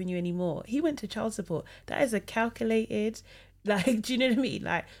not giving you any more. He went to child support. That is a calculated, like, do you know what I mean?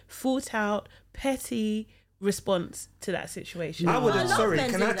 Like, thought out, petty response to that situation. I would have. Sorry,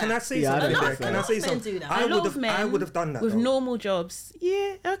 can I say something there? Can I say something? I would have done that with normal jobs.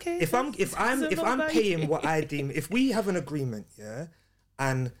 Yeah, okay. If I'm paying what I deem, if we have an agreement, yeah,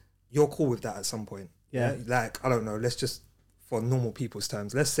 and you're cool with that at some point, yeah, like, I don't know, let's just, for normal people's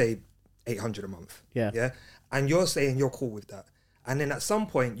terms, let's say 800 a month, yeah, and you're saying you're cool with that, and then at some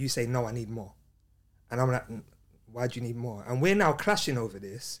point you say, no, I need more, and I'm like, why do you need more? And we're now clashing over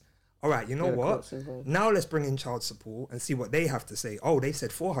this. All right, you know what? Now let's bring in child support and see what they have to say. Oh, they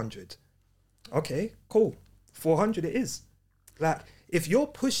said 400. Okay, cool. 400 it is. Like, if you're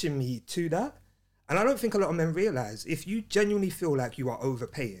pushing me to that, and I don't think a lot of men realize, if you genuinely feel like you are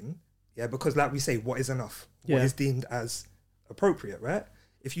overpaying, yeah, because like we say, what is enough? What is deemed as appropriate, right?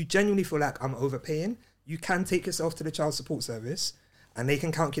 If you genuinely feel like I'm overpaying, you can take yourself to the child support service and they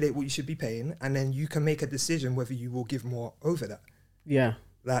can calculate what you should be paying, and then you can make a decision whether you will give more over that. Yeah.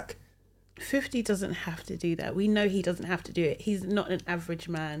 Like, 50 doesn't have to do that. We know he doesn't have to do it. He's not an average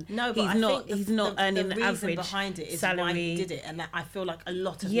man. No, but he's not earning the average behind it is salary. Why he did it, and that, I feel like a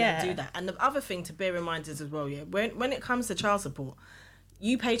lot of men do that. And the other thing to bear in mind is as well, when it comes to child support,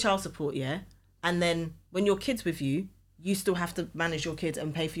 you pay child support, and then when your kid's with you, you still have to manage your kid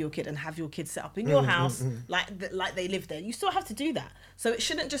and pay for your kid and have your kid set up in your house like they live there. You still have to do that. So it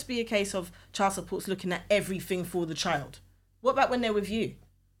shouldn't just be a case of child support's looking at everything for the child. What about when they're with you?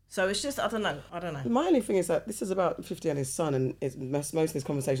 So it's just, I don't know. My only thing is that this is about 50 and his son, and most of this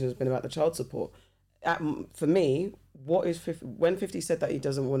conversation has been about the child support. For me, what is 50, when 50 said that he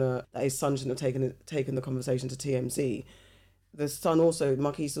doesn't want to, that his son shouldn't have taken the conversation to TMZ, the son also,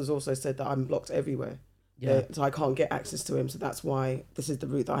 Marquise has also said that I'm blocked everywhere. Yeah. So I can't get access to him. So that's why this is the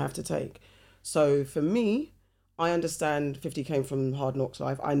route that I have to take. So for me, I understand 50 came from Hard Knocks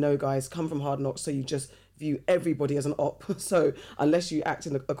life. I know guys come from Hard Knocks, so you just view everybody as an op. So unless you act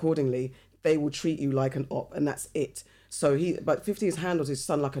accordingly, they will treat you like an op, and that's it. So but 50 has handled his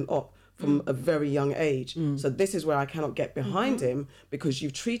son like an op from a very young age. So this is where I cannot get behind him, because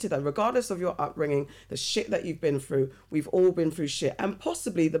you've treated that, regardless of your upbringing, the shit that you've been through, we've all been through shit. And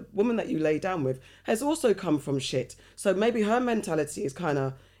possibly the woman that you lay down with has also come from shit. So maybe her mentality is kind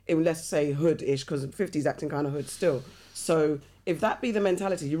of, let's say, hood-ish, because 50's acting kind of hood still. So if that be the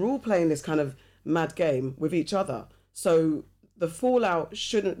mentality, you're all playing this kind of mad game with each other. So the fallout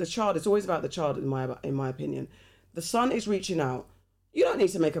the child, it's always about the child in my opinion. The son is reaching out. You don't need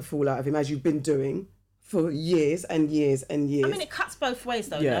to make a fool out of him, as you've been doing for years and years and years. I mean, it cuts both ways,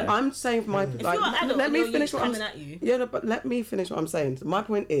 though. Yeah. No? I'm saying my... If you're an adult, let me finish what I'm coming at you. Yeah, no, but let me finish what I'm saying. So my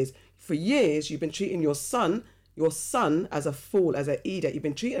point is, for years, you've been treating your son as a fool, as an idiot. You've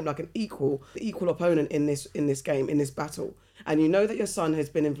been treating him like an equal opponent in this game, in this battle. And you know that your son has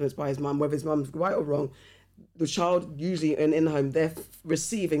been influenced by his mum, whether his mum's right or wrong. The child usually in the home, they're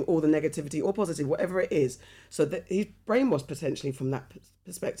receiving all the negativity or positive, whatever it is. So that he's brainwashed potentially from that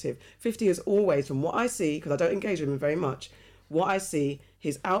perspective. 50 is always, from what I see, because I don't engage with him very much, what I see,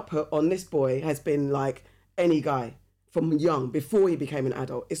 his output on this boy has been like any guy from young, before he became an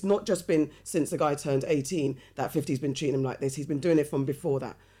adult. It's not just been since the guy turned 18 that 50's been treating him like this. He's been doing it from before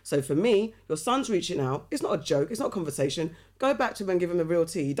that. So for me, your son's reaching out. It's not a joke. It's not a conversation. Go back to him and give him a real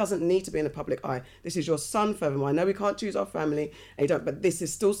tea. He doesn't need to be in the public eye. This is your son, furthermore. I know we can't choose our family, and you don't, but this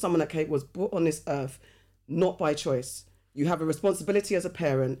is still someone that was brought on this earth, not by choice. You have a responsibility as a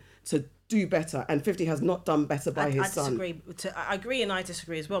parent to do better, and 50 has not done better by his son. I agree and I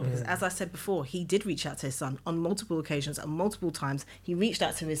disagree as well, because as I said before, he did reach out to his son on multiple occasions and multiple times. He reached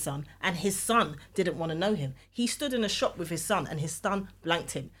out to his son, and his son didn't want to know him. He stood in a shop with his son, and his son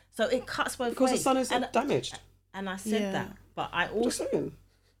blanked him. So it cuts both ways. Because the son is damaged. And I said that, but I also...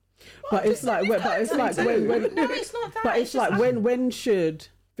 But it's like, when, no, it's not that. But it's like, when should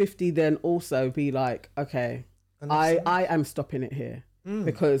 50 then also be like, okay, I am stopping it here.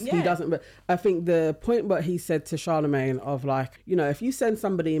 Because he doesn't, but I think the point what he said to Charlemagne of like, you know, if you send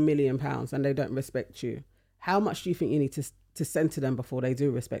somebody £1 million and they don't respect you, how much do you think you need to send to them before they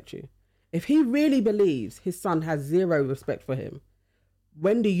do respect you? If he really believes his son has zero respect for him,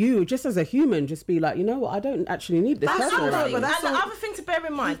 when do you, just as a human, just be like, you know what, I don't actually need this That's person all around right, me. but that's and the all- other thing to bear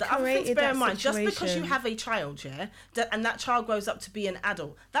in mind, just because you have a child, and that child grows up to be an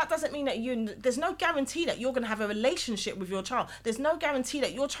adult, that doesn't mean that there's no guarantee that you're going to have a relationship with your child. There's no guarantee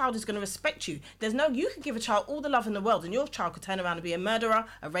that your child is going to respect you. You could give a child all the love in the world, and your child could turn around and be a murderer,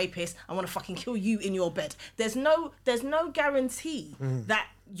 a rapist, and want to fucking kill you in your bed. There's no guarantee that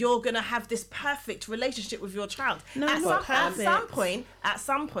you're gonna have this perfect relationship with your child. No, At not perfect.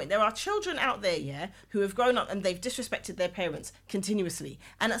 some point, there are children out there, who have grown up and they've disrespected their parents continuously.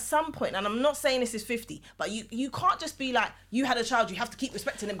 And at some point, and I'm not saying this is 50, but you can't just be like, you had a child, you have to keep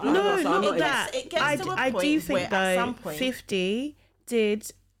respecting them. No, I'm not not that. It gets to a I point do where think at though, some point, 50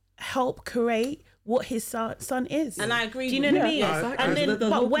 did help create what his son is. And I agree Do you know with what I you. mean? Yeah, exactly. And then, The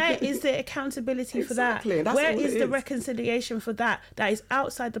but whole where is the accountability for that? Exactly, that's Where all is it the is. reconciliation for that? That is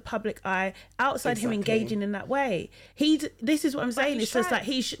outside the public eye, outside him Exactly. engaging in that way. This is what I'm saying. he It's just tried. that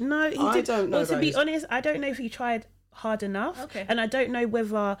he should. No, he I did. don't know Well, to be those. honest, I don't know if he tried hard enough. Okay. And I don't know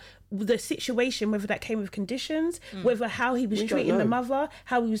whether the situation, whether that came with conditions, whether how he was We don't treating the know. mother,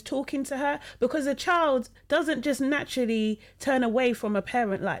 how he was talking to her, because a child doesn't just naturally turn away from a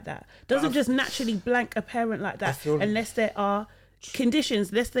parent like that. Doesn't just naturally blank a parent like that feel- unless there are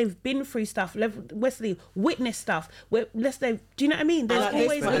conditions, unless they've been through stuff, unless they witnessed stuff, unless they, do you know what I mean? There's And at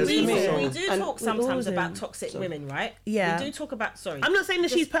always this a point, we reason. do And talk with sometimes all about them. toxic women, right? Yeah. We do talk about, sorry. I'm not saying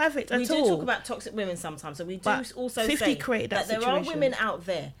that she's perfect we at do all. talk about toxic women sometimes, and we do But also 50 say created that there are situation. women out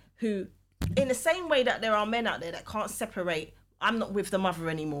there who, in the same way that there are men out there that can't separate, I'm not with the mother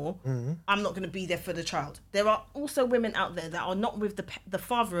anymore, I'm not going to be there for the child. There are also women out there that are not with the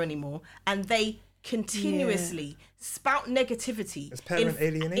father anymore, and they continuously spout negativity It's parent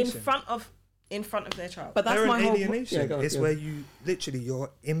alienation. in front of their child. But that's Parent my whole alienation. Yeah, go on, it's yeah. where you literally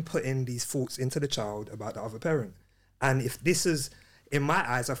you're inputting these thoughts into the child about the other parent. And if this is, in my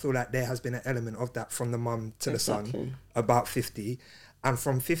eyes, I feel like there has been an element of that from the mum to the son Exactly. about 50. And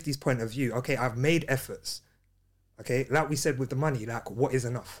from 50's point of view, okay, I've made efforts. Okay, like we said with the money, like what is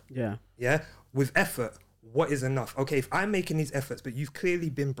enough? Yeah. Yeah, with effort, what is enough? Okay, if I'm making these efforts, but you've clearly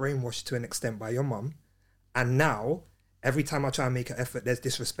been brainwashed to an extent by your mum, and now every time I try and make an effort, there's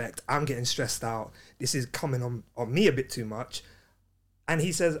disrespect. I'm getting stressed out. This is coming on me a bit too much. And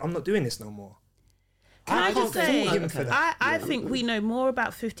he says, I'm not doing this no more. Can I just can't say, fault him for that. I think we know more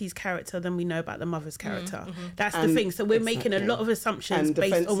about 50's character than we know about the mother's character. That's the And- thing. So we're making a lot of assumptions And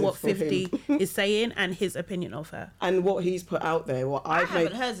based on what defensive for 50 is saying and his opinion of her. And what he's put out there, what I I've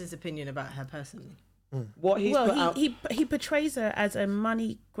haven't made, heard his opinion about her personally. what he's put Well, out. he portrays her as a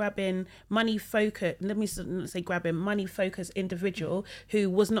money grabbing, money focused. Let me not say grabbing, money focused individual who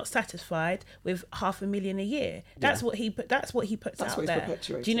was not satisfied with $500,000 a year. That's what he put. That's what he puts That's out what he's there.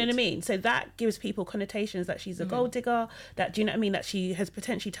 perpetuated. Do you know what I mean? So that gives people connotations that she's a gold digger. That, do you know what I mean? That she has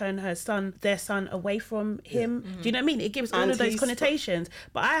potentially turned their son away from him. Do you know what I mean? It gives all And of those he's- connotations.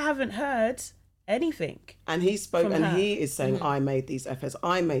 But I haven't heard anything. And he spoke, from and her. he is saying, "I made these efforts.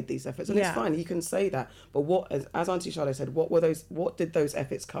 I made these efforts," and Yeah. it's fine. He can say that. But what, as Auntie Charlotte said, what were those? What did those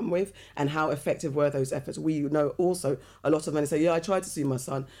efforts come with, and how effective were those efforts? We know also a lot of men say, "Yeah, I tried to see my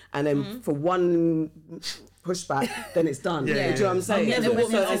son," and then for one pushback, then it's done. Yeah, Do you know what I'm saying? never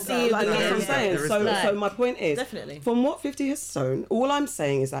want So to it's see him like, that's what I'm again. saying. There is So, that. so my point is, Definitely. from what 50 has sown, all I'm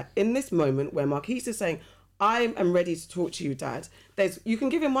saying is that in this moment where Marquise is saying, I am ready to talk to you, Dad. You can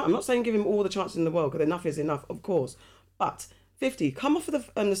give him one. I'm not saying give him all the chances in the world, because enough is enough, of course. But 50, come off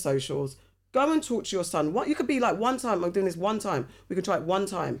of the socials. Go and talk to your son. What you could be like, one time, I'm doing this one time. We can try it one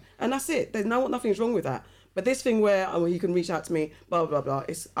time, and that's it. There's nothing's wrong with that. But this thing where you can reach out to me, blah blah blah.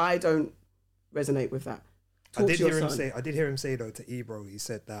 I don't resonate with that. I Talk did to your hear him son. say. I did hear him say though to Ebro. He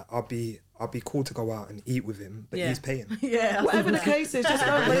said that I'll be cool to go out and eat with him, but Yeah. he's paying. Yeah. Whatever the case is, just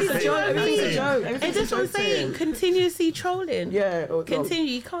go. It's a joke. Everything's a joke. And Everything's that's a what I'm joke to saying. him. Continuously trolling. Yeah.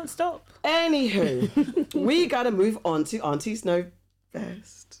 Continue. You can't stop. Anywho, we gotta move on to Aunties Know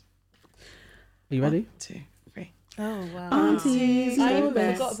Best. Are you ready? 2, 3. Oh wow. Aunties I know even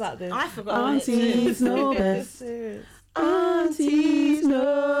best. forgot about this. I forgot about it too. Aunties know best. Aunties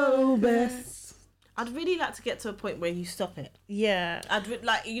know best. I'd really like to get to a point where you stop it. Yeah.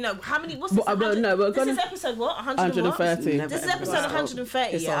 Like, how many, what's this? Well, no, we're this gonna- is episode what? 130. Never, This is ever episode stop.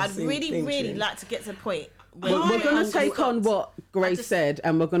 130. It's Yeah, our I'd thing really tune. like to get to a point where We're going to take on what Grace just- said,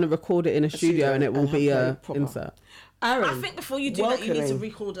 and we're going to record it in a studio, and it will and be have a it proper. insert. Aaron, I think before you do that, you need to welcoming.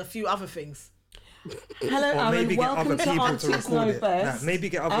 record a few other things. Hello, Or Aaron. maybe get Welcome other to people to Aunties record Know it. Best. Nah, maybe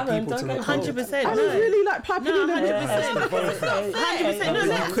get other Aaron, people don't to go record cold. 100%. I No. was really like piping No, in there. 100%. That's the both of them. 100%. No, You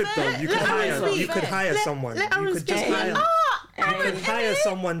let- could though. You could let Aaron hire. speak. You could hire Let- someone. let You Aaron could just speak. hire. can hire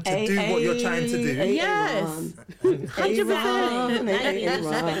someone to do what you're trying to do. Yes.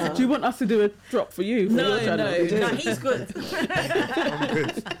 100%. Do you want us to do a drop for you? No, No, he's good. I'm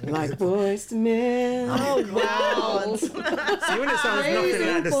good. Like Boys to Men. Oh, wow. See, when it sounds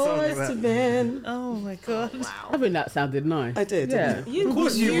nothing like the Boys song, to but Men. Oh, my God. I think that sounded nice. I did. Yeah. of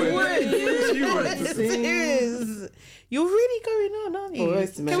course you would. Of course you would. Serious. You're really going on, aren't you?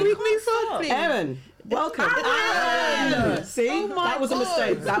 Boys to Men. Can we move on, please? Aaron, welcome. Aaron! See, that was a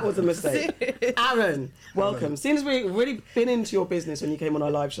mistake. That was a mistake. Aaron, welcome. Seeing as we've really been into your business when you came on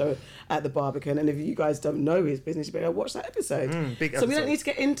our live show at the Barbican, and if you guys don't know his business, you better watch that episode. Big So we don't episode. need to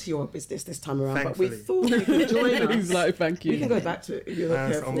get into your business this time around, Thankfully. but we thought you could join us. He's like, thank you. We can go back to it if you're not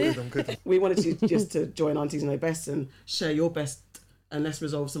I'm careful. good. I'm good. We wanted you just to join Aunties Know Best and share your best, and let's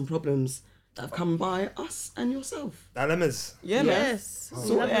resolve some problems that have come by us and yourself. Dilemmas. Yeah, man. Yes.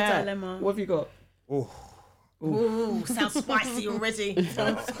 So, Love yeah. a dilemma. What have you got? Oh, Ooh, sounds spicy already.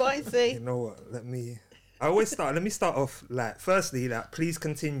 Spicy. you know what? Let me start off like, firstly, like, please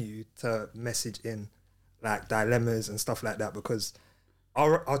continue to message in like dilemmas and stuff like that, because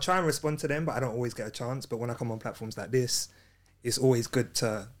I'll try and respond to them, but I don't always get a chance. But when I come on platforms like this, it's always good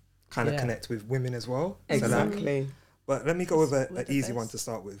to kind of connect with women as well. So, like, Exactly. but let me go with an the easy best. one to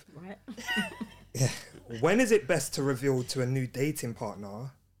start with. Right. When is it best to reveal to a new dating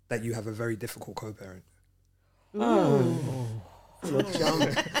partner that you have a very difficult co-parent? From the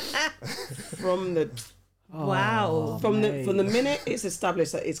jump. From the Wow. from the minute it's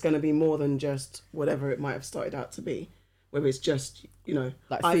established that it's going to be more than just whatever it might have started out to be, where it's just, you know,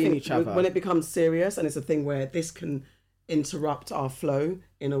 Like I seeing think each other. when it becomes serious and it's a thing where this can interrupt our flow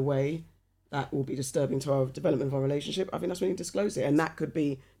in a way that will be disturbing to our development of our relationship, I think that's when you disclose it, and that could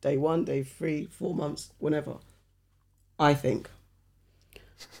be day 1, day 3, 4 months, whenever. I think.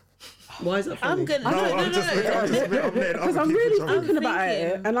 Why is that funny? I'm gonna. I'm just Because I'm really thinking about it,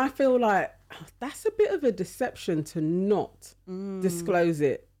 thinking. and I feel like that's a bit of a deception to not disclose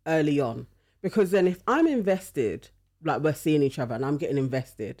it early on. Because then if I'm invested, like we're seeing each other and I'm getting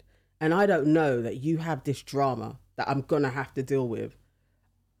invested, and I don't know that you have this drama that I'm going to have to deal with,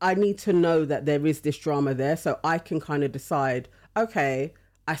 I need to know that there is this drama there so I can kind of decide, okay,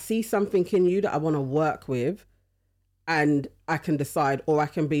 I see something in you that I want to work with, and I can decide, or I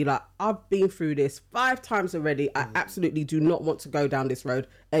can be like, I've been through this 5 times already. I absolutely do not want to go down this road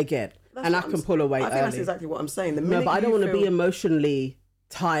again. That's And I what can I'm- pull away I think early. that's exactly what I'm saying. The No, minute but I don't you want to be feel- emotionally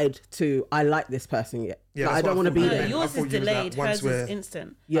tied to, I like this person yet. Yeah, Like, that's I don't what want I to be thought. No, there. I yours thought is you was like, delayed. once Hers we're- is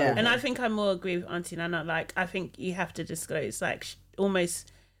instant. Yeah. And I think I more agree with Auntie Nana. Like, I think you have to disclose, like,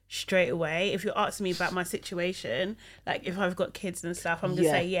 almost straight away. If you're asking me about my situation, like, if I've got kids and stuff, I'm gonna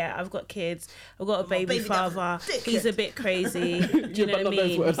Yeah. say, yeah, I've got kids. I've got a baby baby dad's a father. dickhead. He's a bit crazy. Do you know but what I not those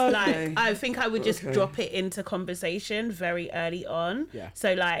mean? words. Like, Okay. I think I would just Okay. drop it into conversation very early on. Yeah.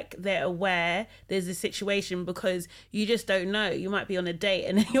 So, like, they're aware there's a situation, because you just don't know. You might be on a date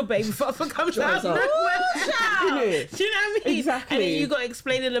and then your baby father comes out. Drives up. Do you know what I mean? Exactly. And then you got to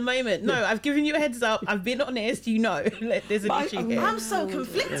explain in a moment. No, I've given you a heads up. I've been honest. You know, like, there's an But issue here. I'm so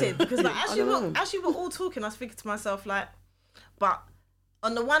conflicted because like I don't know. as you were all talking, I was thinking to myself like, but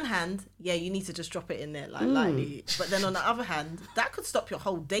on the one hand, yeah, you need to just drop it in there like lightly. But then on the other hand, that could stop your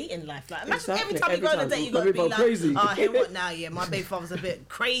whole dating life. Like imagine every Exactly, time you every go on a time. date, you got to Baby be father like, crazy. oh, hey, what now? Yeah, my baby father's a bit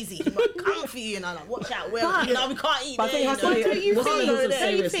crazy. He might come for you, and I'm like, watch out. Well, no, we can't eat But I there. think it has to you be- know. What do you What's the think? levels of What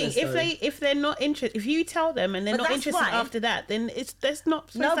do you think? seriousness, If they're not interested, if you tell them and they're But not that's interested why- after that, then that's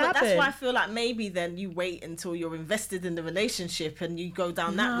not supposed No, to but happen. that's why I feel like maybe then you wait until you're invested in the relationship and you go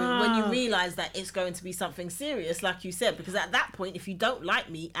down that route when you realise that it's going to be something serious, like you said. Because at that point, if you don't like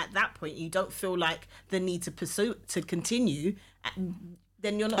me, at that point you don't feel like the need to pursue to continue.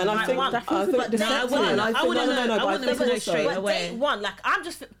 Then you're not And the I right think one. that- I think But the date second one, one, I I think- wouldn't no, know. no, I but I wouldn't think know also- straight but away. date one, like I'm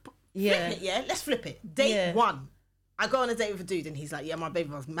just flip Yeah. it, yeah. Let's flip it. Date Yeah. one. I go on a date with a dude and he's like, yeah, my baby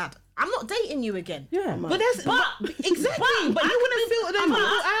was mad. I'm not dating you again. Yeah. But that's exactly. But you wouldn't filter them people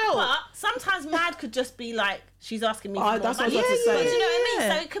out. But sometimes mad could just be like, she's asking me for more That's what I money. was about to say. Do you know what I mean?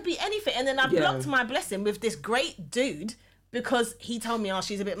 Yeah. So it could be anything. And then I Yeah. blocked my blessing with this great dude because he told me, oh,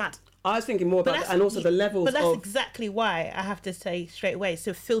 she's a bit mad. I was thinking more about that's- that, and also the levels But that's of. exactly why I have to say straight away.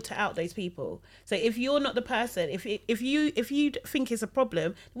 So filter out those people. So if you're not the person, if you think it's a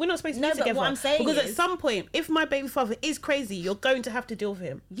problem, we're not supposed to No, be but together. what I'm saying because at is- some point, if my baby father is crazy, you're going to have to deal with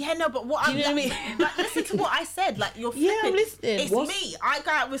him. Yeah, no, but what Do you know what I mean? Like, listen to what I said. Like, you're Yeah, flipping. I'm listening. It's What's- me. I go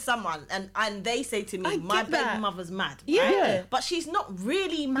out with someone and they say to me, I my get baby that. mother's mad. Yeah. right? But she's not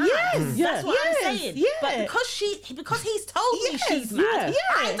really mad. Yes, That's what yes, I'm saying. yeah. But because he's told me Yes, she's mad,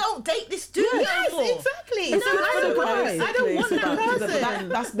 yeah. I don't date this dude. Yes, anymore. exactly. It's No, not I for the don't guy. want- I don't want that person.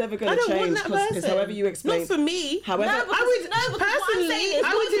 That's never I going to don't want change that because it's person. however you explain. Not for me. However, No, because- I would no, because what I'm personally, saying is I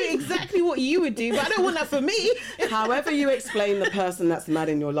would what do exactly what you would do, but I don't want that for me. however you explain the person that's mad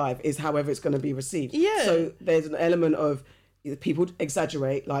in your life is however it's going to be received. Yeah. So there's an element of people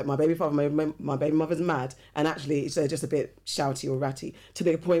exaggerate, like my baby father, my baby mother's mad, and actually they're just a bit shouty or ratty to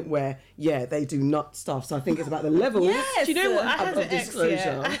the point where, yeah, they do nut stuff. So I think it's about the levels. Yes. Do you know what? I had of an ex, disclosure.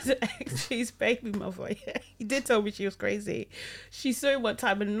 yeah. I had an ex, she's baby mother. Yeah. He did tell me she was crazy. She saw him one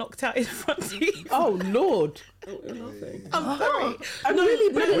time and knocked out his front teeth. Oh Lord. I'm sorry. I'm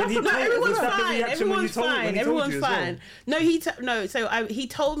really bad. When he told- everyone's was that the fine. reaction when you Everyone's told- when fine. he told Everyone's you as well? fine. No, so he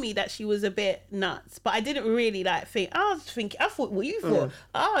told me that she was a bit nuts, but I didn't really like think. I thought what you thought.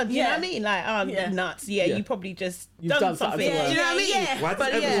 Oh, do you know what I mean? Like, nuts. Yeah, you probably just You've done something something. to her. Do you know what I mean? Yeah. Why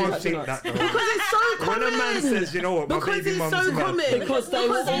But does yeah. everyone think that though? Because it's so common. When a man says, you know what, my Because baby it's mum's so mad. common. Because they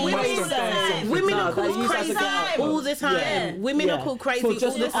Because will women always must have done something. women No, are they called use that to crazy get out. all the time. Yeah. Women Yeah. are called crazy For just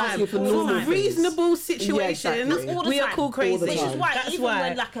all the asking time. for normal things. reasonable situations, exactly. All the we are time. called All crazy. the Which is time. why That's even why.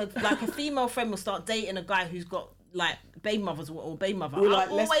 when like a female friend will start dating a guy who's got like baby mothers or baby mother, We're I'll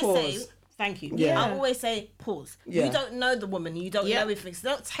like, let's always say pause. thank you. Yeah. I'll always say pause. Yeah. You don't know the woman. You don't Yeah. know everything. So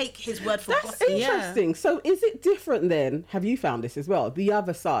don't take his word for That's gospel. interesting. So is it different then? Have you found this as well? The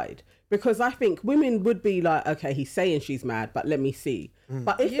other side? Because I think women would be like, okay, he's saying she's mad, but let me see.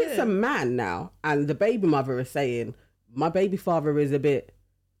 But if it's a man now and the baby mother is saying, my baby father is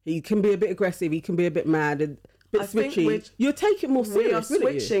he can be a bit aggressive, he can be a bit mad and a bit I think switchy, you'll take it more We are serious,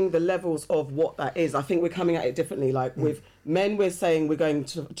 wouldn't you? switching the levels of what that is. I think we're coming at it differently. Like with men, we're saying we're going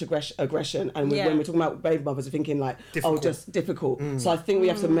to aggression, and Yeah. when we're talking about baby mothers, we're thinking like, Difficult. just difficult. So I think we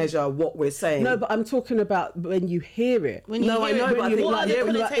have to measure what we're saying. No, but I'm talking about when you hear it. When you No, I hear know, it, but I when think what are the yeah,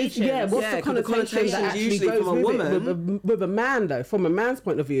 like, connotations? Yeah, what's Yeah, the 'cause the connotation that connotations actually usually goes from a with woman- it? With a man though, from a man's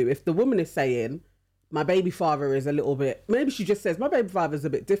point of view, if the woman is saying, my baby father is a little bit, maybe she just says, my baby father is a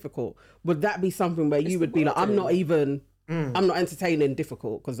bit difficult, would that be something where you would be like, I'm not even, I'm not entertaining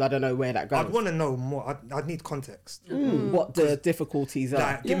difficult because I don't know where that goes. I'd want to know more. I'd need context. What the difficulties are.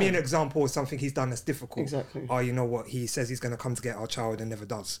 Like, give me an example of something he's done that's difficult. Exactly. Oh, you know what? He says he's going to come to get our child and never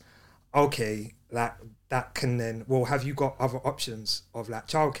does. Okay, like that can then. Well, have you got other options of like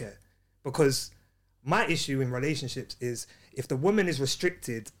childcare? Because my issue in relationships is if the woman is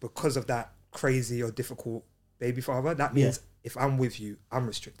restricted because of that crazy or difficult baby father, that means if I'm with you, I'm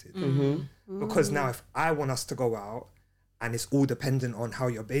restricted. Because now if I want us to go out and it's all dependent on how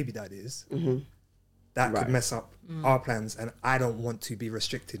your baby dad is, that could mess up our plans, and I don't want to be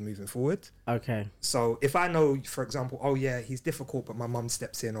restricted moving forward. Okay. So if I know, for example, oh yeah, he's difficult, but my mum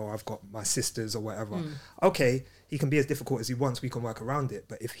steps in, or I've got my sisters or whatever. Okay, he can be as difficult as he wants. We can work around it.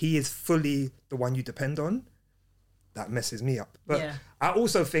 But if he is fully the one you depend on, that messes me up. But Yeah. I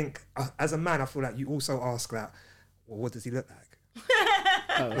also think, as a man, I feel like you also ask that, well, what does he look like?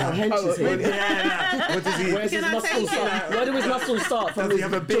 Hence is it. Yeah, what does he? Where's his Can I muscles take start? Where do his muscles start? From Does his he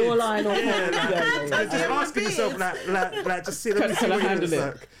have a beard? jawline or Yeah, just asking yourself, like, just see, let me see Can I what he handle looks it?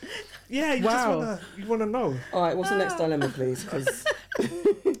 like. Yeah, you Wow. just wanna know. All right, what's the next dilemma, please? Because is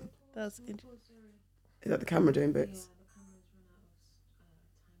That's interesting. that the camera doing bits?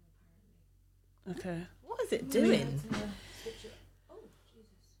 Okay. What is it doing?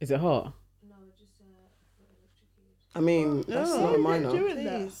 Is it hot? I mean, that's not a minor.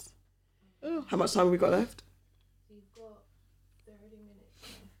 Please. How much time have we got left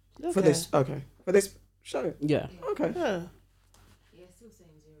Okay. for this? Okay, for this show. Yeah. Okay. Yeah.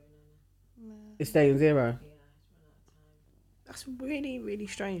 It's staying 0. That's really, really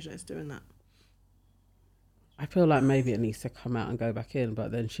strange that it's doing that. I feel like maybe it needs to come out and go back in,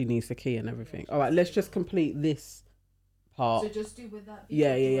 but then she needs the key and everything. All right, let's just complete this part. So just do with that.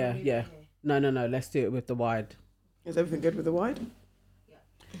 Yeah. No. Let's do it with the wide. Is everything good with the wide? Yeah.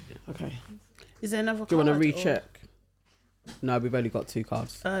 Okay. Is there another Do you want to card, or- recheck? No, we've only got 2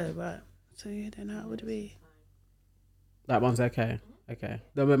 cards. Oh, right. So yeah, then how would it be? That one's okay. Okay.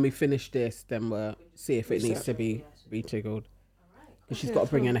 Then when we finish this, then we'll see if it needs to be rejiggled. Because she's got to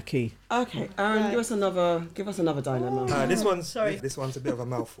bring in a key. Okay, Aaron, give us another dilemma. This one's a bit of a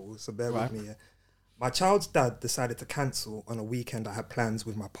mouthful, so bear with me. Yeah. My child's dad decided to cancel on a weekend I had plans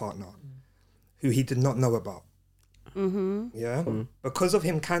with my partner, who he did not know about. Yeah. Because of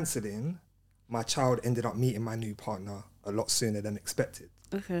him cancelling, my child ended up meeting my new partner a lot sooner than expected.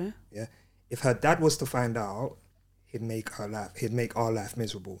 Okay. Yeah. If her dad was to find out, he'd make our life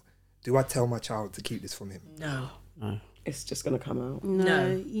miserable. Do I tell my child to keep this from him? No. It's just gonna come out.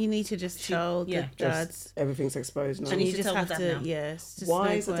 No, you need to just tell the yeah, dads. Everything's exposed now. And You you should just tell have the dad to, now. yes.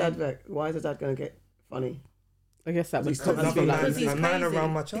 Why is the dad gonna get funny? I guess that would He's got probably be another like. Because he's a man crazy.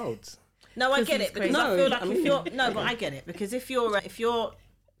 around my child. No, I Because get he's it because crazy. I feel like No, I if mean- you're no, but I get it because if you're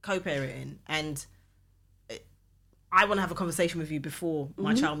co-parenting and I want to have a conversation with you before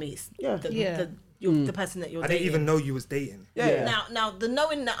my child meets Yeah. the person that you're I dating. didn't even know you was dating. Yeah. Now the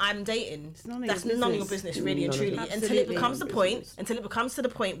knowing that I'm dating, none of that's your none of your business. business really and None of truly your until it Absolutely. becomes the None of your point business. until it becomes to the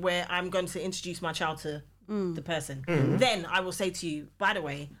point where I'm going to introduce my child to the person. Mm-hmm. Then I will say to you, by the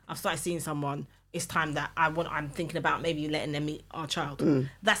way, I've started seeing someone. It's time that I'm thinking about maybe letting them meet our child. Mm.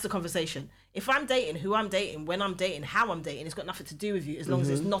 That's the conversation. If I'm dating, who I'm dating, when I'm dating, how I'm dating, it's got nothing to do with you as long as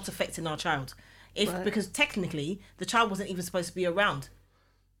Mm-hmm. it's not affecting our child. Because technically the child wasn't even supposed to be around.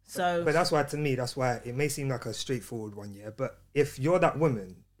 So But that's why it may seem like a straightforward one, yeah. But if you're that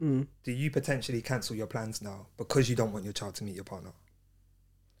woman, do you potentially cancel your plans now because you don't want your child to meet your partner?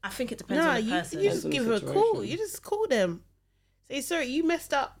 I think it depends No, on the you person. just on the give her a call. situation. You just call them. Say, sorry, you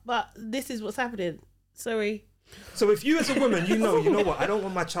messed up, but this is what's happening. Sorry. So if you as a woman, you know what, I don't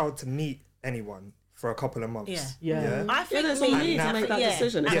want my child to meet anyone for a couple of months. Yeah. I Yeah, think that's on me to now- make that yeah,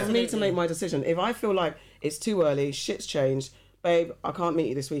 decision. It's on me to absolutely. make my decision. If I feel like it's too early, shit's changed, babe, I can't meet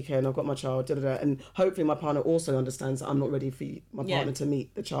you this weekend. I've got my child, and hopefully my partner also understands that I'm not ready for my Yeah. partner to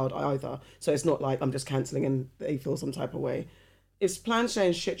meet the child either. So it's not like I'm just cancelling and they feel some type of way. If plans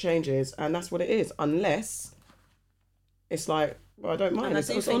change, shit changes, and that's what it is. Unless it's like, well, I don't mind. And I It's,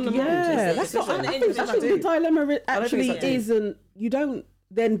 do it's think on the you- mind. Yeah, It's- that's it's what I on the think. I individual. think the dilemma think actually it's that deep. isn't. You don't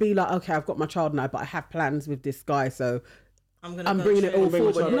then be like, okay, I've got my child now, but I have plans with this guy, so I'm gonna I'm go bringing it through all bring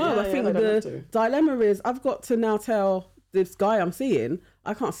my forward. child. No, Yeah, I yeah, think they don't have the to. dilemma is I've got to now tell this guy I'm seeing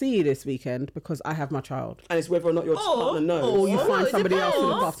I can't see you this weekend because I have my child. And it's whether or not your partner knows. Or you Or find it somebody else to look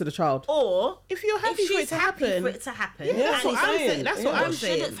depends. after the child. Or If you're happy for it she's to happy happen. for it to happen, Yeah, that's and what it's- I'm saying. That's Yeah. what I'm what should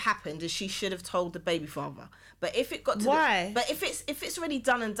saying. have happened is she should have told the baby father. But if it got to Why? but if it's already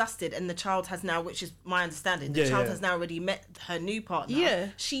done and dusted, and the child has now, which is my understanding, the Yeah, child yeah. has now already met her new partner. Yeah.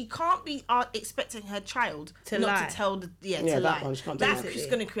 she can't be expecting her child To not lie. to tell the Yeah, to that lie. one, she can't do That's that.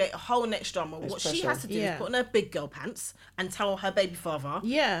 just going to create a whole next drama. What she pressure. has to do Yeah. is put on her big girl pants and tell her baby father.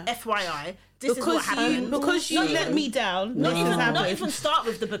 Yeah. FYI, this is what Because happened. you Not let even- me down. Not this even, has not happened. even start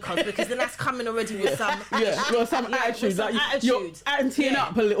with the because then that's coming already with some Yeah, well, some Yeah, attitude, with some like you're attitude. anteing Yeah.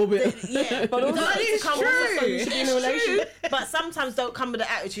 up a little bit. Yeah, But also, Don't need to it's come true. with some- You should be in it's a relationship. true, but sometimes don't come with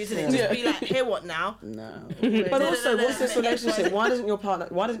the attitude, and it just be like, here what now? No. But also, what's this no, no. relationship? Why doesn't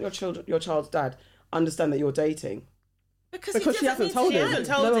your child's dad understand that you're dating? Because Because she hasn't told She him. hasn't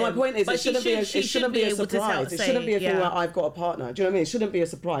told No, but him. my point is, But it shouldn't be a she should be able to surprise. It shouldn't be a thing where I've got a partner. Do you know what I mean? It shouldn't be a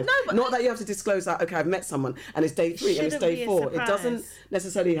surprise. No, but Not that you have to disclose that. Okay, I've met someone, and it's day 3 and it's Shouldn't day be a 4. It doesn't surprise.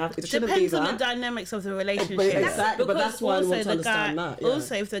 necessarily have. It shouldn't be Depends on the that. dynamics of the relationship. Exactly, but Because that's why I also want to the understand guy, that, yeah.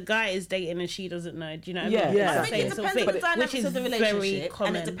 Also, if the guy is dating and she doesn't know, do you know what Yeah, I mean? yeah. It's I the think same It sort of depends thing, on the dynamics which is of the very relationship, and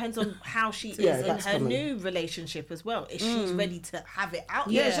common. it depends on how she is Yeah, in that's her common. new relationship as well. If she's ready to have it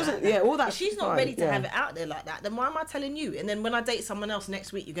out Yeah, there, it doesn't. like that. Yeah, all that. If she's not ready to have it out there like that, then why am I telling you? And then when I date someone else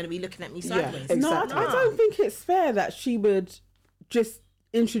next week, you're going to be looking at me sideways. Yeah, No, exactly. I don't think it's fair that she would just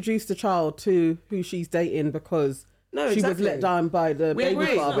introduce the child to who she's dating because No, she exactly. was let down by the We baby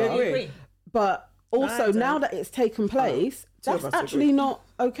agree, father. we No, you agree. But also, don't. now that it's taken place, two of that's us actually agree. not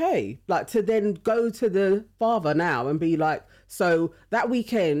okay. Like to then go to the father now and be like, so that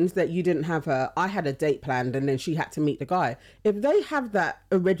weekend that you didn't have her, I had a date planned and then she had to meet the guy. If they have that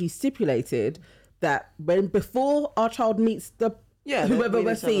already stipulated, that before our child meets the Yeah, whoever we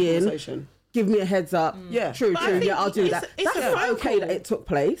we're need to have a seeing, conversation. give me a heads up. Yeah. True, But I true. think Yeah, I'll do it's- that. it's a That's phone okay call. that it took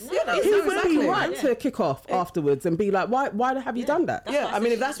place. Yeah, that's He would exactly be right. right to kick off afterwards and be like, why have you done that? Yeah, I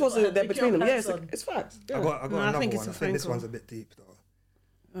mean, if that's what's She's got there her between them, big yeah, girl pants it's facts. I Yeah. got No, I another think it's one. a I think this phone one's call. a bit deep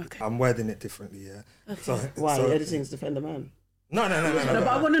though. Okay. I'm wording it differently, yeah. So, Why so- editing's defend the man? No. No, but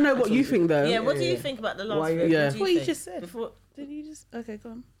I want to know what you think though. Yeah, what do you think about the last? Why you- one? Yeah. What do What you think? just said. Before, Did you just? Okay,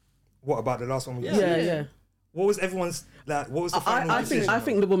 go on. What about the last one? We Yeah, just yeah. said? What was everyone's like? What was the final I decision?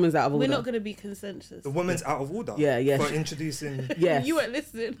 think the woman's out of order. We're not going to be consensus. the woman's out of order. Yeah, yeah. For introducing, Yes. You weren't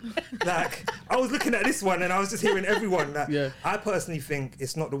listening. like, I was looking at this one and I was just hearing everyone. That Yeah. I personally think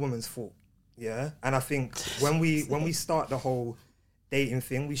it's not the woman's fault. Yeah, and I think when we start the whole dating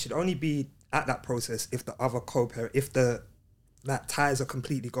thing, we should only be at that process if the other co-parent, if the like ties are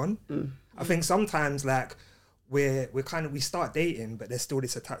completely gone. I think sometimes like we start dating, but there's still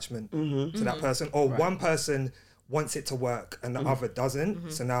this attachment to that person, or one person wants it to work and the other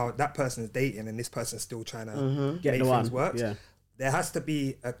doesn't. So now that person's dating and this person's still trying to Get make the things one, work. yeah. There has to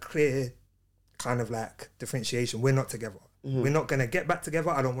be a clear kind of like differentiation. We're not together. We're not gonna get back together.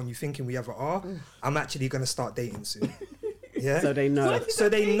 I don't want you thinking we ever are. I'm actually gonna start dating soon. Yeah. So they know. So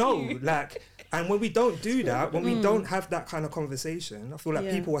they know, like, and when we don't do that, when we don't have that kind of conversation, I feel like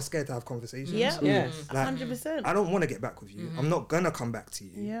Yeah. people are scared to have conversations. Yeah. Yes. Like, 100%. I don't want to get back with you. I'm not gonna come back to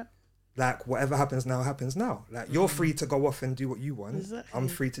you. Yeah. Like, whatever happens now happens now. Like, you're free to go off and do what you want. Exactly. I'm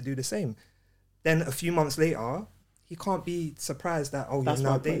free to do the same. Then a few months later, he can't be surprised that That's you're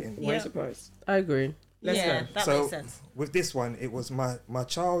now my point. dating. Why are you Yeah. surprised? I agree. Let's yeah, go. that So makes sense. with this one, it was my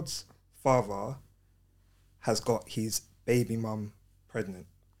child's father has got his baby mum pregnant.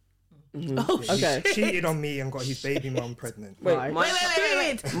 Oh, He Okay. cheated on me and got his baby mum pregnant. Wait, Right. my,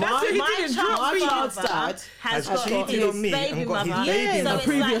 Wait. my child's child's father dad has has got cheated his on me baby and got his mother. baby So mother. it's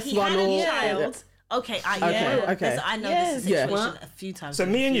Previous like he one had a or- child. Okay, I Okay, know. okay. This, I know Yes. this Yeah. situation a few times. So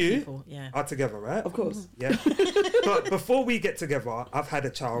with me a and few you people. Yeah. are together, right? of course. Yeah. But before we get together, I've had a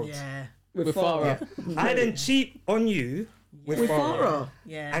child. Yeah. With Farah. I then cheat on you with Farah Farah.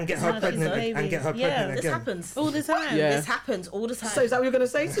 Yeah. and get This her happens, pregnant baby. and get her Yeah, pregnant This again. happens. All the time. Yeah. This happens all the time. So is that what you're going to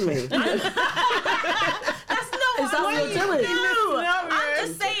say to me? That's not Is that what you're doing? No, I'm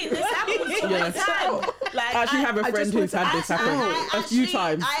just saying this happens all Yeah. the time. Like, I actually have a I friend just who's want had to this ask- happen a few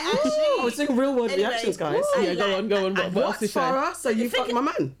times. I Oh, it's actually. like real world Anyway, reactions, guys. I Yeah, go on. What else What, is there? Farah? So you fucked my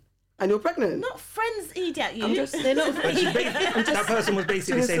man, and you're pregnant. Not friends, idiot. You. I'm just. They're not But that person was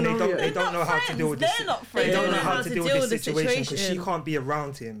basically Doing saying they scenario. don't know how to deal with this. They're not They friends. don't know how to deal with this situation because she situation. can't be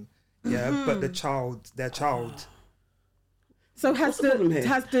around him. Yeah, but their child. So What's the problem here?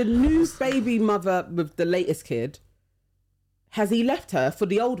 has the new baby mother with the latest kid, has he left her for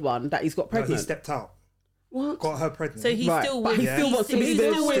the old one that he's got No, he pregnant? stepped out, What? got her pregnant. So he's Right, still but with he her. still wants to be He's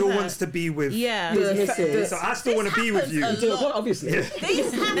there. still with still her. wants to be with. Yeah. The missus. So I still want to be with you. happens You do it, well, obviously.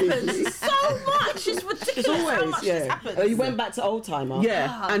 This happens so much. It's ridiculous It's how always, much this yeah. happens. You went back to old timer.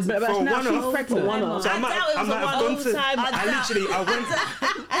 Yeah, and but For now one she's off. pregnant. For one off. So I I might doubt it was have a gone to. one-time.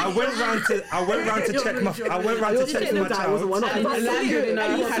 I went round to check my. I went round to check for my child. And it landed in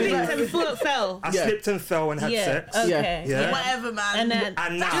And you her slipped hand. and fell. I Yeah. slipped and fell and had Yeah. sex. Okay. Yeah. Whatever, man. And then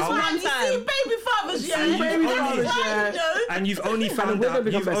And That's now, why you see time. baby fathers, yeah. And you've Baby only- fathers, yeah. You know? and you've only found we're gonna out.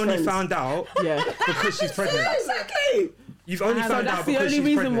 become You've best only friends. found out Yeah. because she's pregnant. Exactly. You've only So found out that's the because only she's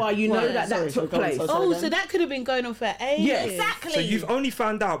reason pregnant. why you know Right, that sorry, that took go on, place. sorry. Oh, so that could have been going on for ages. Yeah. Exactly. So you've only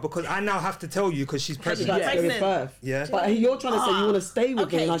found out because I now have to tell you because she's She's pregnant. like Yeah. to give Pregnant. birth. Yeah. But you're trying to say you want to stay with me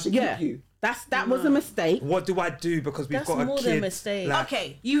Okay. and I should Yeah. keep you. That was a mistake. What do I do because we've That's got a more kid? than a mistake. Like,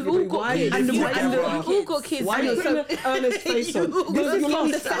 Okay. You've Yeah, all but got why kids. live You've together? all got kids. Why are you So- putting an earnest face on? This is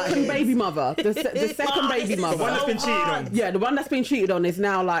from the second baby mother. The second baby the one mother. that's been cheated on. Yeah, the one that's been cheated on is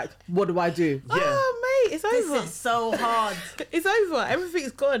now like, what do I do? Yeah. Oh, mate, it's This over. is so hard. It's over.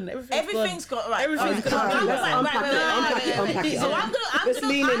 Everything's gone. Everything's got right. Everything's Okay, gone. let's unpack it, unpack it. So I'm Let's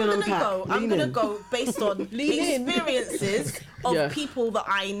lean in and gonna unpack. go. I'm Lean gonna in. go based on Lean in. experiences of Yeah. people that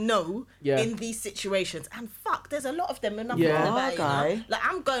I know Yeah. in these situations. And fuck, there's a lot of them. And I'm Yeah. talking about it, Okay. you know? Like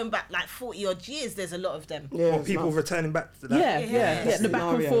I'm going back like 40 odd years. There's a lot of them. Yeah, Or it's people nuts. returning back to that. Yeah, the back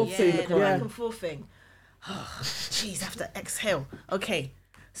and Scenario. forth Yeah, scene. the Yeah. back and forth thing. Jeez, I have to exhale. Okay,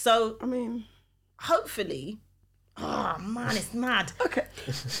 so I mean, hopefully, oh man, it's mad. okay.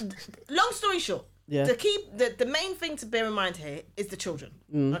 Long story short, Yeah. the main thing to bear in mind here is the children.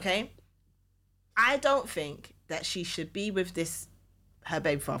 Okay, I don't think that she should be with her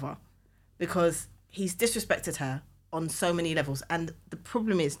baby father because he's disrespected her on so many levels, and the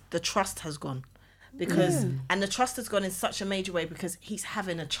problem is the trust has gone because and the trust has gone in such a major way because he's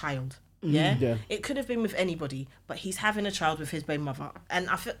having a child. Yeah? Yeah. It could have been with anybody, but he's having a child with his baby mother, and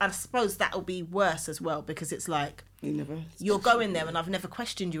I suppose that'll be worse as well because it's like You never. you're going there and I've never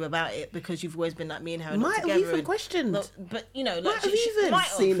questioned you about it because you've always been like me and her are not Might have together. even and- questioned. But you know, like Might have even might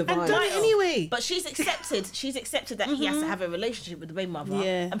have. seen the And vibe. done Might it have. anyway. But she's accepted that he has to have a relationship with the baby mother,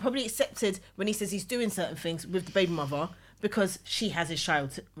 Yeah. and probably accepted when he says he's doing certain things with the baby mother because she has his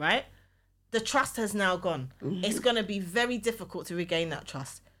child, right? The trust has now gone. It's going to be very difficult to regain that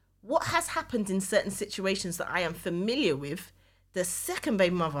trust. What has happened in certain situations that I am familiar with, the second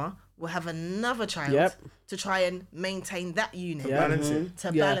baby mother will have another child Yep. to try and maintain that unit. Balance it.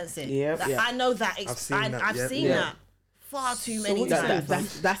 To Yeah. balance it. Yep. That- Yeah. I know that. I've seen that, I've yeah. seen Yeah. that far too many what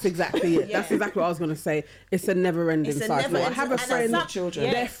times. That's exactly it. That's Yeah. exactly what I was going to say. It's a never-ending It's a cycle. never I have a ending- and friend. some-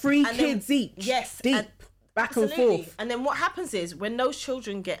 children. They're 3 And then- kids each. Yes, deep, and- back and Absolutely. forth. And then what happens is when those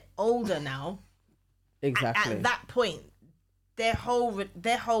children get older now, Exactly. at that point, their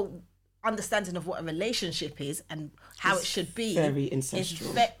whole understanding of what a relationship is and how it should be very is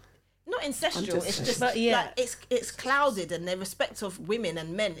ancestral. not ancestral. It's just But yeah. like it's clouded, and their respect of women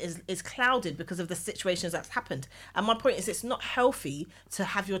and men is clouded because of the situations that's happened. And my point is, it's not healthy to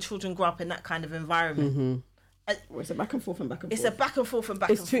have your children grow up in that kind of environment. Well, it's a back and forth and back and It's forth. a back and forth and back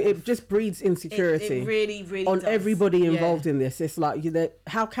It's and too, forth. it just breeds insecurity. It really, really on does. everybody involved in this. It's like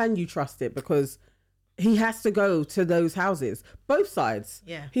how can you trust it? Because he has to go to those houses, both sides.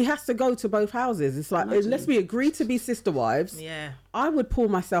 Yeah. He has to go to both houses. It's like unless we agree to be sister wives, Yeah. I would pull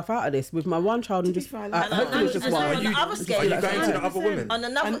myself out of this with my one child and be just fair, hopefully it's just and one. on the other scale Are you of going it- to the other woman? on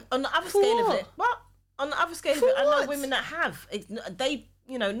the other scale of it, what? On the other scale of it, I know what? women that have. They,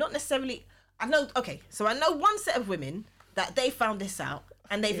 not necessarily. I know. Okay, so I know one set of women that they found this out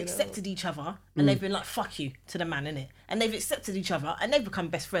and they've accepted each other and they've been like, "Fuck you" to the man, innit? And they've accepted each other and they've become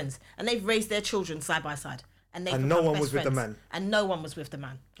best friends and they've raised their children side by side. And no become one best was with the friends. man. And no one was with the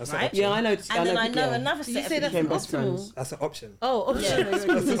man. That's an right? option. Yeah, I know. And then I know yeah. another You set say of that's became people. best friends. optimal. That's an option. Oh, option.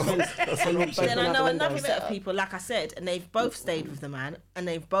 Then I know another windows. set of people, like I said, and they've both stayed with the man, and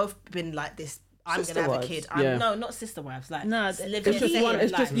they've both been like this. I'm Sister gonna have wives. a kid. Yeah. No, not sister wives. Like No, living It's just a one.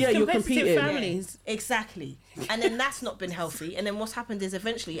 It's life. just you're Competitive competing. families. Exactly. And then that's not been healthy. And then what's happened is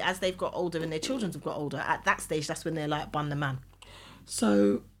eventually, as they've got older and their children have got older, at that stage, that's when they're like, bun the man.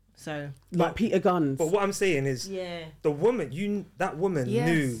 So So Like Peter Guns. But what I'm saying is, yeah. the woman, that woman Yes.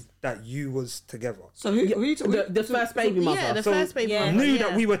 knew that you was together. who you the first baby mother. Yeah, the So first baby. Yeah. mama, Knew yeah.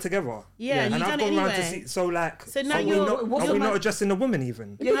 that we were together. Yeah, and you I've done gone it round to anyway. see. So like, So now are we you're- not, what's are your we man- not addressing the woman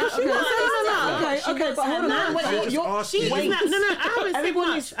even? Yeah, okay, was okay, but hold on. I just asked She's you. now, no, I haven't Everyone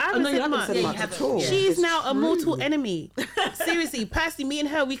said is. much. I haven't no, you said haven't much. said Yeah, much you at haven't. all. Yeah. She's It's now a true. mortal enemy. Seriously, personally, me and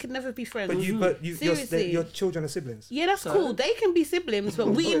her, we could never be friends. But Seriously. your children are siblings. Yeah, that's cool. They can be siblings, but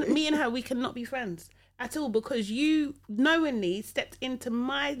me and her, we cannot be friends at all because you knowingly stepped into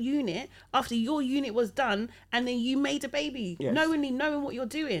my unit after your unit was done, and then you made a baby, Yes. knowing what you're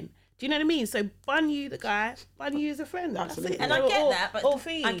doing. Do you know what I mean? So bun you the guy, bun you as a friend. That's Absolutely. it. And I get that, but or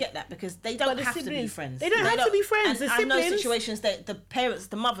fiend. I get that because they don't But the have to be siblings- friends. they don't have to be friends. And The I know siblings- situations that the parents,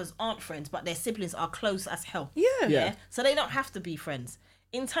 the mothers aren't friends, but their siblings are close as hell. Yeah. Yeah. So they don't have to be friends.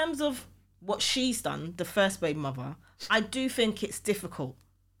 In terms of what she's done, the first baby mother, I do think it's difficult.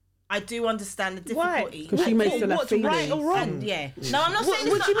 I do understand the Why? difficulty. 'Cause she may still have What's right feelings. or wrong? And yeah. No, I'm not saying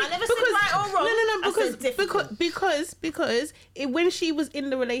What it's do not. you I mean? never said right or wrong. No, I said difficult. because when she was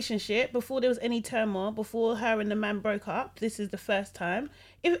in the relationship, before there was any turmoil, before her and the man broke up, this is the first time.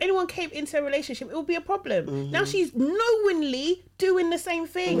 If anyone came into a relationship, it would be a problem. Now she's knowingly doing the same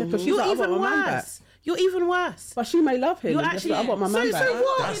thing. 'cause she's You're like, I even want my man back. worse. You're even worse. But she may love him. You're and just actually. like, I want my man back. So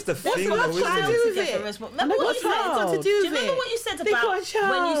what? That's the What's thing, got though, to isn't do it? with Together it? as well. Remember what you got said? child. Got to do Do you with remember it? what you said They got about a when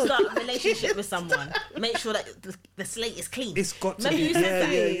child. you start a relationship with someone, make sure that the slate is clean? It's got to Remember be. you said Yeah,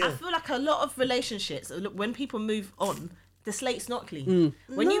 that? yeah, yeah. I feel like a lot of relationships, look, when people move on, the slate's not clean.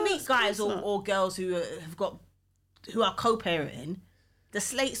 When you No, meet of guys course not. or girls who are co-parenting, the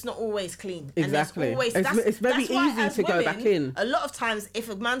slate's not always clean. Exactly. And there's always, It's very that's why easy as to go back in. A lot of times, if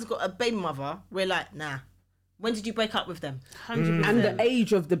a man's got a baby mother, we're like, nah. When did you break up with them? 100%. And the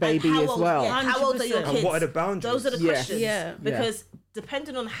age of the baby And how as old- well. yeah, how old are your 100%. kids? And what are the boundaries? Those are the Yes. questions. Yeah. Because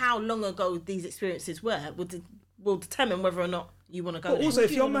depending on how long ago these experiences were, will determine whether or not you want to go But there. also,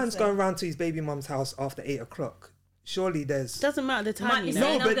 if you your wanna man's say? going round to his baby mum's house after 8 o'clock, surely there's. Doesn't matter the time. might be You No, know?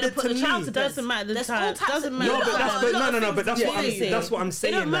 saying but I'm going to to put the me- child to bed. Doesn't matter the There's all time. types Doesn't of- matter No, the but time. that's a but lot of no, things but that's you what do. that's what I'm It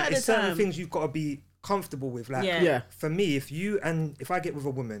saying. don't Like, matter it's the certain time. things you've got to be comfortable with. Like, Yeah. Yeah. for me, if I get with a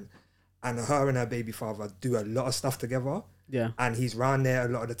woman and her and her baby father do a lot of stuff together, Yeah. and he's round there a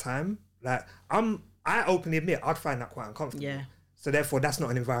lot of the time, like I openly admit I'd find that quite uncomfortable. Yeah. So therefore, that's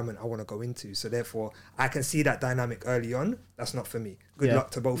not an environment I want to go into. So therefore, I can see that dynamic early on. That's not for me. Good Yeah. luck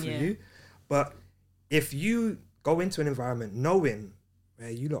to both Yeah. of you. But if you go into an environment knowing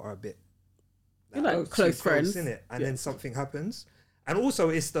where you lot are a bit You're like too close friends. in it, and then something happens, and also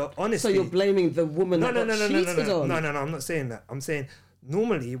it's the honesty. So you're blaming the woman no, that no, got no, no, no, cheated no, on? no, no, no. I'm not saying that. I'm saying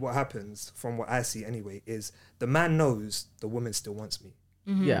normally what happens, from what I see anyway, is the man knows the woman still wants me,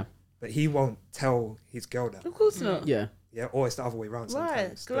 Yeah. but he won't tell his girl that. Of course not. Yeah. Yeah, or it's the other way around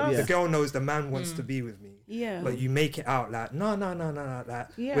Right, sometimes. glass. The girl knows the man wants to be with me. Yeah. But you make it out like, no, like,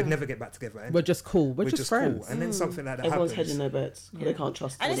 Yeah. we'd never get back together. And We're just cool. We're just friends. cool. And then something like that Everyone's happens. hedging their bets. They can't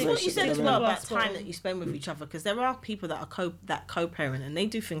trust. And the it's what you relationship said as they're well in. about time that you spend with each other, because there are people that are co-parent and they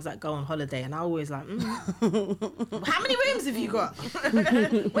do things like go on holiday, and I always like, how many rooms have you got?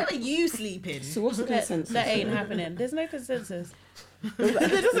 Where are you sleeping? So what's the consensus? That ain't happening. There's no consensus. There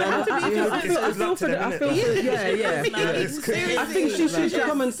doesn't have to be. I feel good luck to for the. them, I innit? feel. Yeah. Seriously. I think she should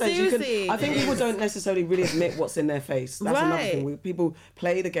common sense. You Seriously. can, I think people don't necessarily really admit what's in their face. That's another Right. thing. People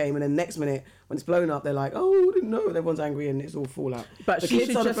play the game, and then next minute when it's blown up, they're like, "Oh, I didn't know." Everyone's angry, and it's all fallout. But The she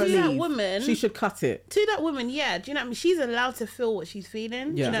kids should are the just first- See that leave. woman? She should cut it. To that woman, yeah. Do you know what I mean? She's allowed to feel what she's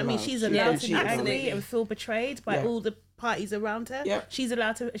feeling. Do Yeah. you know what I mean? Allowed. She's She allowed can to be cheat on angry it. and feel betrayed by Yeah. all the parties around her. Yeah. She's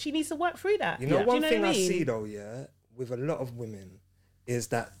allowed to. She needs to work through that. You know, Do one know thing what I mean? see though, yeah, with a lot of women is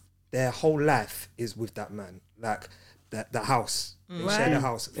that their whole life is with that man. Like the house. They share the Right.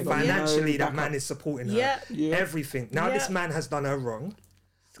 house. got Financially, no that backup. man is supporting her. Yeah. Yeah. Everything. Now, Yeah. this man has done her wrong.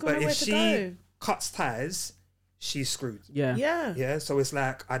 It's got But nowhere if to she go. cuts ties, she's screwed. Yeah. Yeah. Yeah. So it's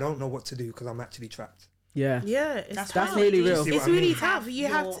like, I don't know what to do because I'm actually trapped. Yeah. Yeah, it's That's tough. really real. See It's what I really mean? tough. You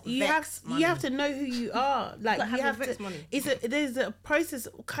have Your to, you have vex you have money. to know who you are. Like gotta you have have your vex to. money. There's a process,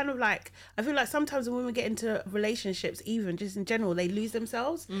 kind of like I feel like sometimes when women get into relationships, even just in general, they lose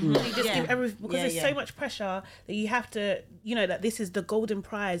themselves. They just Yeah. give everything because Yeah, there's yeah. so much pressure that you have to, that this is the golden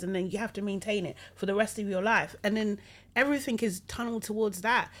prize, and then you have to maintain it for the rest of your life, and then everything is tunneled towards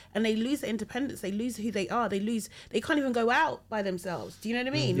that, and they lose their independence, they lose who they are, they can't even go out by themselves. Do you know what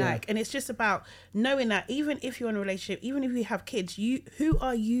I mean? Like, and it's just about knowing that even if you're in a relationship, even if you have kids, who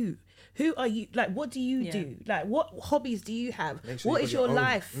are you? Who are you? Like, what do you do? Like, what hobbies do you have? Make sure What you is got your your own.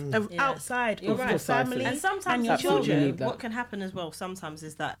 life Yeah. outside You're of right. your family And sometimes your as Absolutely children? need that. what can happen as well sometimes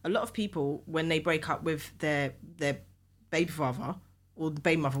is that a lot of people, when they break up with their baby father or the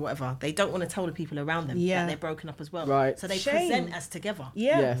baby mother, whatever, they don't want to tell the people around them Yeah. that they're broken up as well. Right. So they Shame. present as together.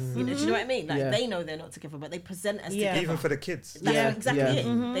 Yeah. Yes. You know, do you know what I mean? Like, Yeah. they know they're not together, but they present as Yeah. together. Even for the kids. That's Yeah. exactly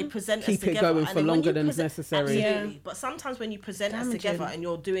Yeah. it. They present Keep as it together. going and for then when longer you than present- necessary. Absolutely. Yeah. But sometimes when you present as Damaging. together and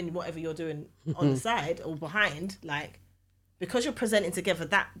you're doing whatever you're doing on the side or behind, like, because you're presenting together,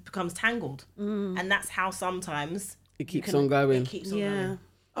 that becomes tangled. And that's how sometimes It you keeps on going. It keeps on Yeah. going.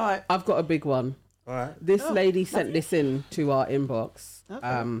 All right. I've got a big one. All right. This lady sent this in to our inbox. Okay.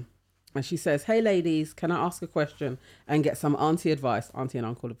 And she says, "Hey ladies, can I ask a question and get some auntie and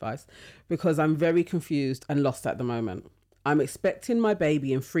uncle advice? Because I'm very confused and lost at the moment. I'm expecting my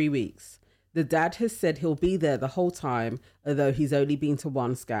baby in 3 weeks. The dad has said he'll be there the whole time, although he's only been to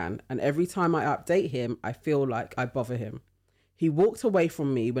one scan. And every time I update him, I feel like I bother him. He walked away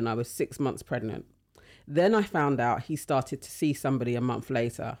from me when I was 6 months pregnant. Then I found out he started to see somebody a month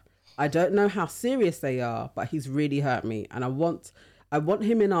later. I don't know how serious they are, but he's really hurt me, and I want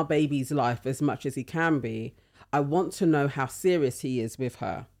him in our baby's life as much as he can be. I want to know how serious he is with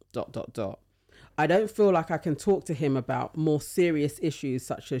her. ... I don't feel like I can talk to him about more serious issues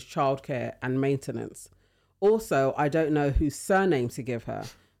such as childcare and maintenance. Also, I don't know whose surname to give her.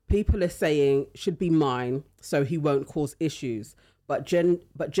 People are saying should be mine so he won't cause issues, but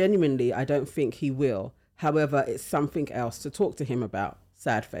genuinely I don't think he will. However, it's something else to talk to him about.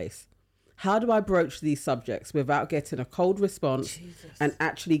 Sad face. How do I broach these subjects without getting a cold response and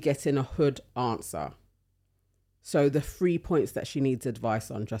actually getting a hood answer? So the 3 points that she needs advice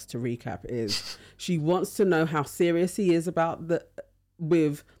on, just to recap, is she wants to know how serious he is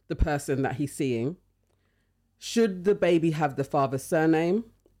with the person that he's seeing. Should the baby have the father's surname?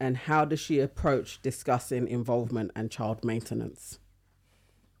 And how does she approach discussing involvement and child maintenance?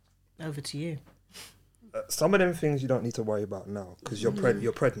 Over to you. Some of them things you don't need to worry about now because you're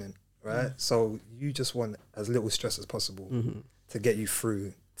pregnant, right? So you just want as little stress as possible to get you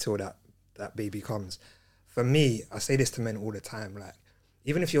through till that baby comes. For me, I say this to men all the time, like,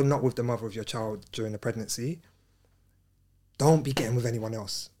 even if you're not with the mother of your child during the pregnancy, don't be getting with anyone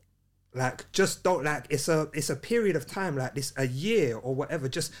else. Like, just don't, like, it's a period of time, like this, a year or whatever.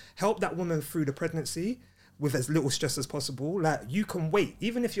 Just help that woman through the pregnancy with as little stress as possible. Like, you can wait,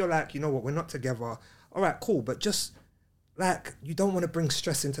 even if you're like, you know what, we're not together. All right, cool. But just, like, you don't want to bring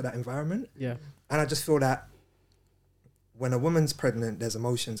stress into that environment. Yeah. And I just feel that when a woman's pregnant, there's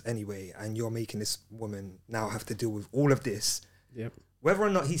emotions anyway, and you're making this woman now have to deal with all of this. Yep. Whether or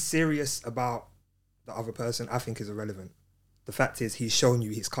not he's serious about the other person, I think is irrelevant. The fact is, he's shown you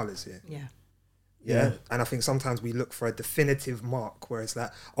his colours here. Yeah. Yeah. And I think sometimes we look for a definitive mark where it's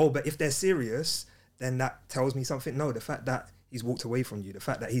like, oh, but if they're serious, then that tells me something. No, the fact that he's walked away from you, the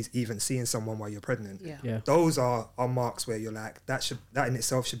fact that he's even seeing someone while you're pregnant, Yeah. those are marks where you're like, that in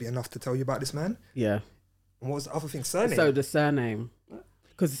itself should be enough to tell you about this man. Yeah. And what was the other thing? Surname. So the surname.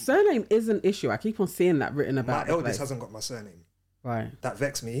 Because the surname is an issue. I keep on seeing that written my about the eldest place. hasn't got my surname. Right. That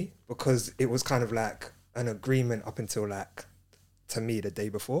vexed me because it was kind of like an agreement up until like, to me, the day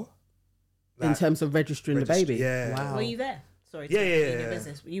before. In Like, terms of registering the baby. yeah. Wow. Were you there? Sorry. Yeah, to yeah, be in yeah, your yeah.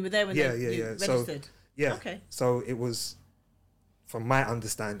 business. You were there when Yeah, you yeah. So, registered. yeah. Okay. So it was, from my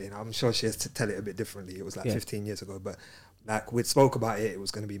understanding, I'm sure she has to tell it a bit differently. It was like Yeah. 15 years ago, but like we'd spoke about it, it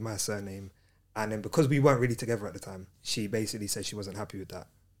was going to be my surname. And then because we weren't really together at the time, she basically said she wasn't happy with that.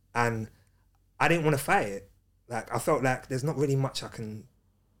 And I didn't want to fight it. Like, I felt like there's not really much I can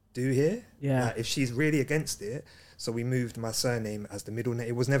do here. Yeah. Like, if she's really against it. So we moved my surname as the middle name.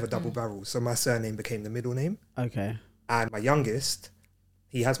 It was never double barrel. So my surname became the middle name. Okay. And my youngest,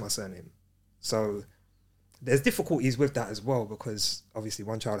 he has my surname. So there's difficulties with that as well, because obviously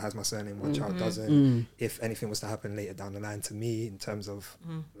one child has my surname, one child doesn't. If anything was to happen later down the line to me in terms of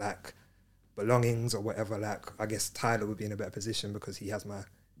like belongings or whatever, like I guess Tyler would be in a better position because he has my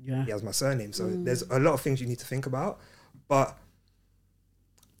surname. So there's a lot of things you need to think about, but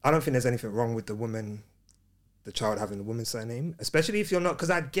I don't think there's anything wrong with the child having the woman's surname, especially if you're not, because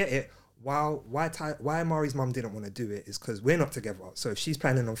I get it. Why Mari's mum didn't want to do it is because we're not together. So if she's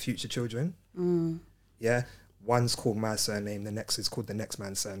planning on future children, yeah, one's called my surname, the next is called the next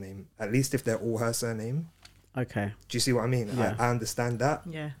man's surname. At least if they're all her surname. Okay. Do you see what I mean? Yeah. I understand that.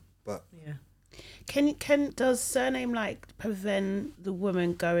 Yeah. But yeah. Does surname like prevent the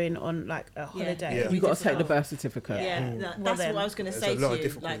woman going on like a holiday? Yeah. You got to take the birth certificate. Yeah, that's what I was going to say a lot to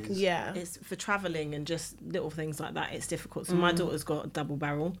of you. Like, difficulties. it's for traveling and just little things like that. It's difficult. So my daughter's got a double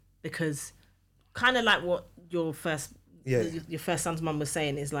barrel because, kind of like what your first son's mum was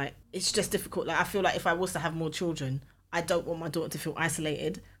saying, is like it's just difficult. Like I feel like if I was to have more children, I don't want my daughter to feel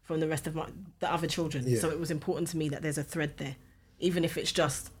isolated from the rest of the other children. Yeah. So it was important to me that there's a thread there, even if it's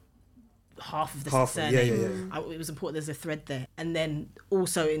just half of the surname. It was important there's a thread there. And then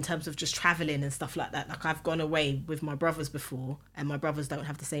also in terms of just traveling and stuff like that, like I've gone away with my brothers before, and my brothers don't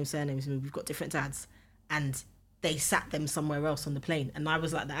have the same surnames. We've got different dads, and they sat them somewhere else on the plane, and I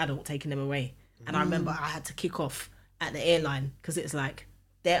was like the adult taking them away. And I remember I had to kick off at the airline because it's like,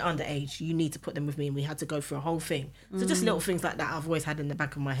 they're underage, you need to put them with me, and we had to go through a whole thing. So just little things like that I've always had in the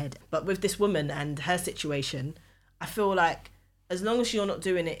back of my head. But with this woman and her situation, I feel like as long as you're not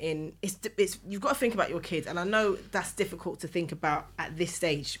doing it it's you've got to think about your kids. And I know that's difficult to think about at this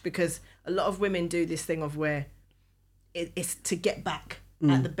stage, because a lot of women do this thing of where it's to get back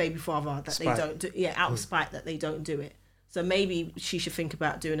at the baby father that Spite. they don't do, out of spite that they don't do it. So maybe she should think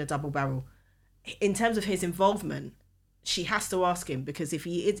about doing a double barrel. In terms of his involvement, she has to ask him, because if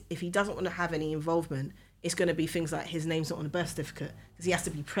he doesn't want to have any involvement, it's going to be things like his name's not on the birth certificate, because he has to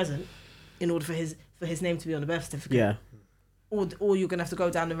be present in order for his name to be on the birth certificate. Yeah. Or you're going to have to go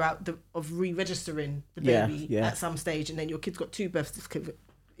down the route of re-registering the baby at some stage, and then your kid's got two birth certificates.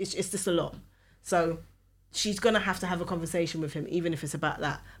 It's just a lot. So she's going to have a conversation with him, even if it's about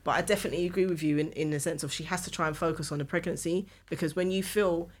that. But I definitely agree with you in the sense of she has to try and focus on the pregnancy, because when you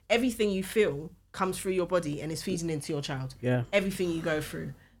feel, everything you feel comes through your body and is feeding into your child. Yeah. Everything you go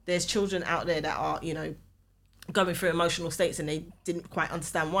through. There's children out there that are, going through emotional states and they didn't quite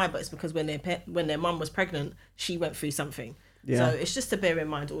understand why, but it's because when their mum was pregnant, she went through something. Yeah. So it's just to bear in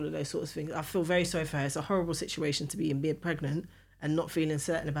mind all of those sorts of things. I feel very sorry for her. It's a horrible situation to be in, being pregnant and not feeling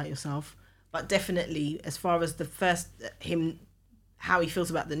certain about yourself. But definitely, as far as the first, how he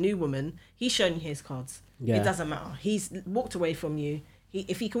feels about the new woman, he's shown you his cards. Yeah. It doesn't matter. He's walked away from you.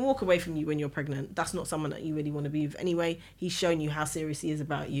 If he can walk away from you when you're pregnant, that's not someone that you really want to be with anyway. He's shown you how serious he is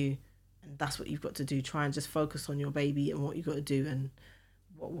about you. And that's what you've got to do. Try and just focus on your baby and what you've got to do, and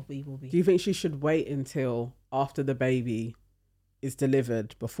what will be, will be. Do you think she should wait until after the baby is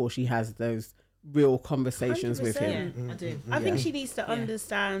delivered before she has those real conversations 100%. With him? Yeah, I do. I think she needs to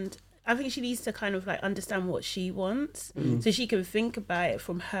understand. I think she needs to kind of like understand what she wants, so she can think about it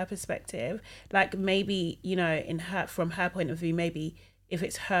from her perspective. Like maybe, from her point of view, maybe if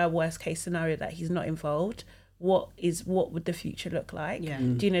it's her worst case scenario that he's not involved, what would the future look like? Yeah.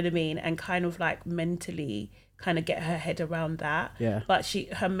 Do you know what I mean? And kind of like mentally kind of get her head around that. Yeah. But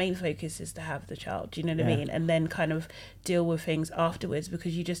her main focus is to have the child. Do you know what I mean? And then kind of deal with things afterwards,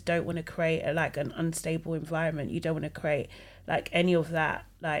 because you just don't want to create an unstable environment. You don't want to create like any of that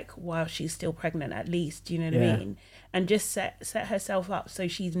like while she's still pregnant, at least. Do you know what I mean? And just set herself up so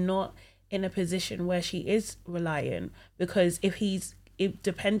she's not in a position where she is reliant, because if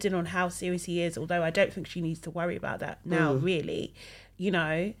depending on how serious he is, although I don't think she needs to worry about that now, really,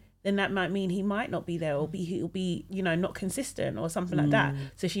 then that might mean he might not be there, or he'll be, not consistent or something like that.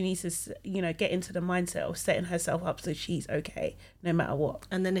 So she needs to, get into the mindset of setting herself up so she's okay, no matter what.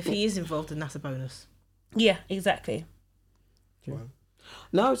 And then if he is involved, then that's a bonus. Yeah, exactly.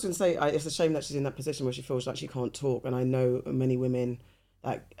 No, I was going to say, it's a shame that she's in that position where she feels like she can't talk. And I know many women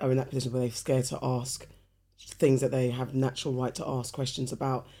like are in that position where they're scared to ask things that they have natural right to ask questions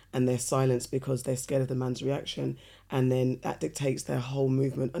about, and they're silenced because they're scared of the man's reaction, and then that dictates their whole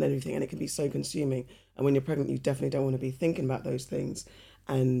movement and everything, and it can be so consuming. And when you're pregnant, you definitely don't want to be thinking about those things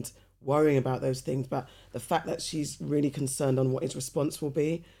and worrying about those things. But the fact that she's really concerned on what his response will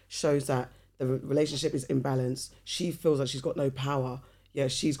be shows that the relationship is imbalanced. She feels like she's got no power. Yeah,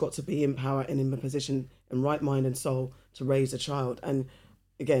 she's got to be in power and in a position in right mind and soul to raise a child. And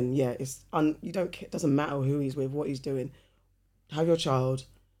again, yeah, it doesn't matter who he's with, what he's doing. Have your child.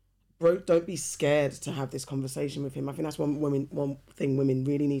 Bro, don't be scared to have this conversation with him. I think that's one thing women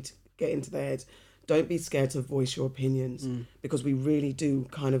really need to get into their heads. don't be scared to voice your opinions, because we really do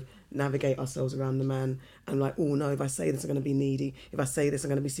kind of navigate ourselves around the man and like, oh no, if I say this I'm going to be needy, if I say this I'm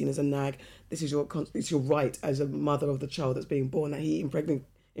going to be seen as a nag. This is it's your right as a mother of the child that's being born, that he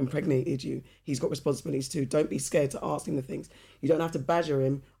impregnated you. He's got responsibilities too. Don't be scared to ask him the things. You don't have to badger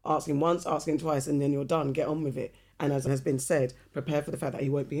him. Ask him once, ask him twice, and then you're done. Get on with it. And as has been said, prepare for the fact that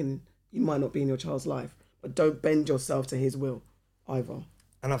you might not be in your child's life, but don't bend yourself to his will either.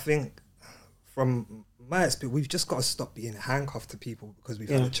 And I think from my experience, we've just got to stop being handcuffed to people because we've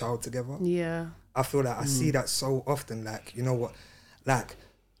had a child together. Yeah. I feel like I see that so often. Like, you know what? Like,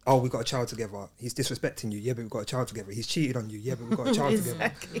 oh, we got a child together. He's disrespecting you. Yeah, but we've got a child together. He's cheated on you. Yeah, but we've got a child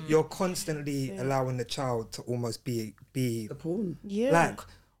together. You're constantly allowing the child to almost be The pawn. Yeah.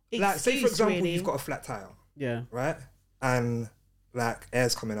 Like say for example, really. you've got a flat tire. Yeah. Right? And like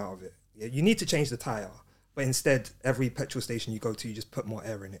air's coming out of it. Yeah, you need to change the tire. But instead, every petrol station you go to, you just put more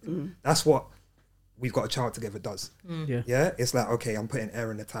air in it. That's what we've got a child together does. Yeah, it's like, okay, I'm putting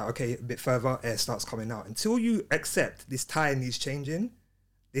air in the tire. Okay, a bit further, air starts coming out. Until you accept this tire needs changing,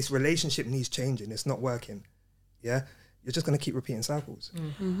 this relationship needs changing, it's not working. Yeah, you're just going to keep repeating cycles.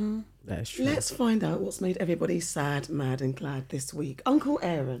 That's true. Let's find out what's made everybody sad, mad and glad this week. Uncle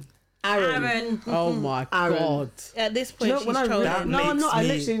Aaron. Oh my Aaron. God. At this point, she's when I trolling. read- No, I'm not. I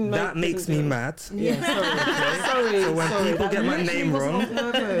literally that makes me mad. Yeah, sorry. So when people That get my literally name was wrong,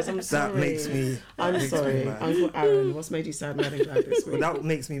 on purpose. I'm that sorry. makes me sorry. mad. Uncle Aaron, what's made you sad, mad and glad this week? That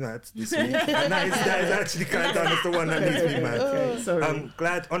makes me mad this week. And that is actually kind of done as the one that makes me mad. Okay, sorry. I'm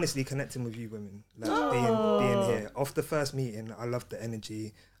glad, honestly, connecting with you women. Like being here. Off the first meeting, I loved the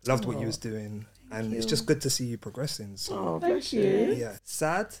energy, loved what you was doing. And it's just good to see you progressing. So Oh, bless you. yeah.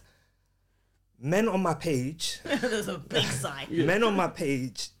 Sad. Men on my page. There's a big sign. Men on my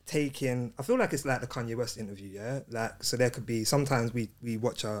page taking, I feel like it's like the Kanye West interview, yeah? Like, so there could be, sometimes we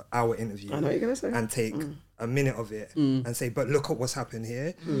watch a hour interview I know what you're going to say. and take a minute of it and say, but look at what's happened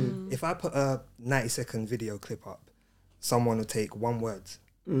here. If I put a 90-second video clip up, someone will take one word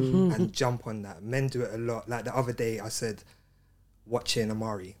and jump on that. Men do it a lot. Like the other day I said, watching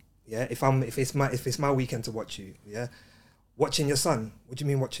Amari, yeah? If it's my weekend to watch you, yeah? Watching your son. What do you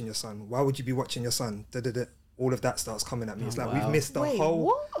mean watching your son? Why would you be watching your son? All of that starts coming at me. It's like we've missed the whole.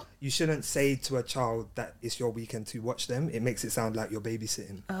 what? You shouldn't say to a child that it's your weekend to watch them. It makes it sound like you're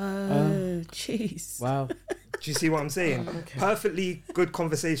babysitting. Oh, jeez. Wow. Do you see what I'm saying? Perfectly good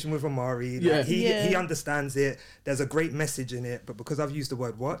conversation with Amari. Like, he understands it. There's a great message in it, but because I've used the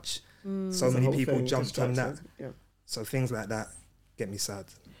word watch, so many people jumped on that. Yeah. So things like that get me sad.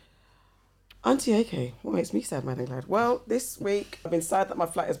 Auntie AK, what makes me sad, mad and glad? Well, this week I've been sad that my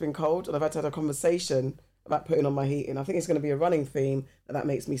flat has been cold and I've had to have a conversation about putting on my heating. I think it's going to be a running theme that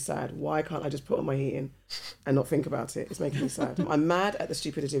makes me sad. Why can't I just put on my heating and not think about it? It's making me sad. I'm mad at the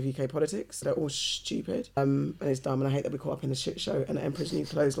stupidity of UK politics. They're all stupid and it's dumb, and I hate that we're caught up in the shit show and the Emperor's New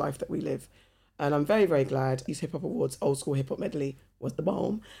Clothes life that we live. And I'm very, very glad these hip hop awards, Old School Hip Hop Medley was the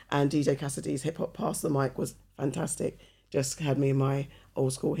bomb, and DJ Cassidy's Hip Hop Pass the Mic was fantastic. Just had me in my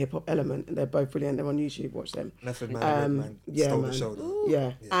old school hip hop element, and they're both brilliant. They're on YouTube. Watch them. Method Man, stole the show.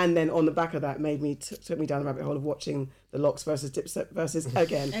 Yeah, and then on the back of that, made me took me down the rabbit hole of watching the Lox versus Dipset versus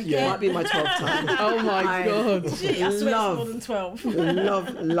again. Might be my 12th time. Oh my God. I swear it's more than 12. love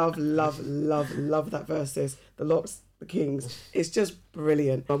that versus the Lox, the Kings. It's just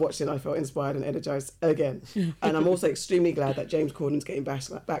brilliant. I watched it and I felt inspired and energized again. And I'm also extremely glad that James Corden's getting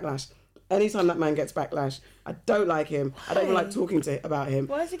backlash. Anytime that man gets backlash, I don't like him. I don't even like talking about him.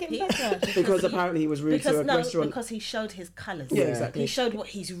 Why is he getting backlash? Because apparently he was rude to a restaurant. Because he showed his colours. Yeah, exactly. He showed what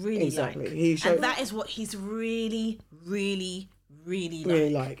he's really like. And that is what he's really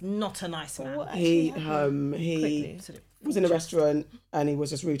like. Not a nice man. He was in a restaurant and he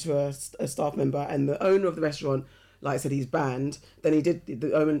was just rude to a staff member, and the owner of the restaurant, like I said, he's banned. Then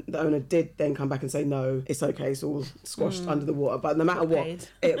the owner did then come back and say, no, it's okay, it's all squashed under the water. But no matter what,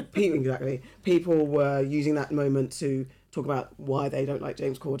 people were using that moment to talk about why they don't like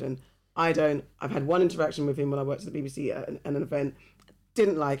James Corden. I don't. I've had one interaction with him when I worked at the BBC at an event.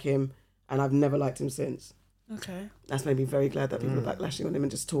 Didn't like him, and I've never liked him since. Okay. That's made me very glad that people are backlashing on him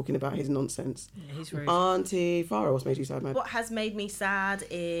and just talking about his nonsense. Yeah, he's rude. Auntie Farah, what's made you sad, man? What has made me sad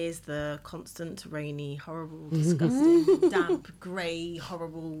is the constant rainy, horrible, disgusting, damp, grey,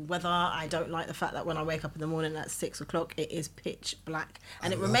 horrible weather. I don't like the fact that when I wake up in the morning at 6 o'clock, it is pitch black.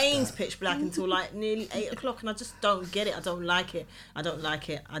 And it remains pitch black until like nearly 8 o'clock. And I just don't get it. I don't like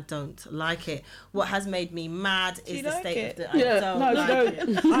it. What has made me mad is the state of the... I don't like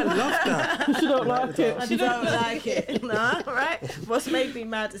it. I love that. She don't like it. I don't don't like it. Nah, right? What's made me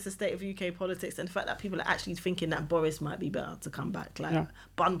mad is the state of UK politics and the fact that people are actually thinking that Boris might be better to come back. Like,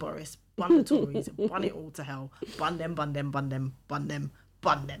 bun Boris, bun the Tories, bun it all to hell. Bun them, bun them, bun them, bun them,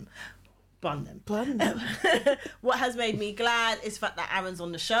 bun them. Bun them. What has made me glad is the fact that Aaron's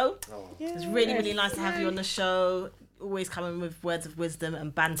on the show. It's really, really nice to have you on the show. Always coming with words of wisdom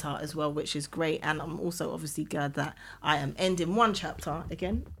and banter as well, which is great. And I'm also obviously glad that I am ending one chapter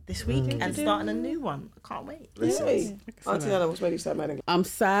again this week and starting a new one. I can't wait. Hey, Auntie Anna, what's made you start mad? I'm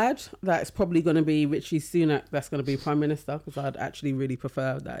sad that it's probably going to be Richie Sunak that's going to be Prime Minister, because I'd actually really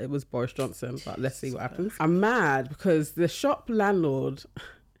prefer that it was Boris Johnson, but let's see what happens. I'm mad because the shop landlord,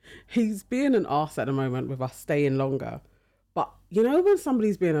 he's being an arse at the moment with us staying longer. But you know when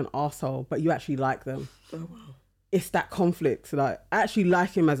somebody's being an arsehole, but you actually like them? Oh, wow. It's that conflict. Like, I actually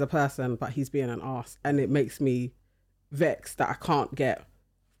like him as a person, but he's being an arse. And it makes me vexed that I can't get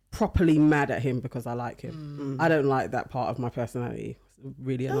properly mad at him because I like him. I don't like that part of my personality. It's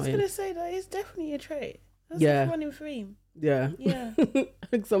really annoying. I was going to say that it's definitely a trait. That's Yeah. one in theme. Yeah. Yeah.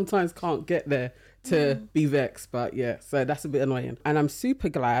 I sometimes can't get there to be vexed, but yeah, so that's a bit annoying. And I'm super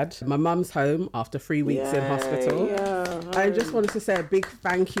glad my mum's home after 3 weeks in hospital. I just wanted to say a big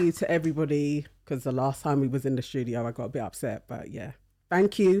thank you to everybody, because the last time we was in the studio I got a bit upset, but yeah,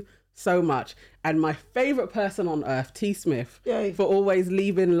 thank you so much. And my favourite person on earth, T Smith, for always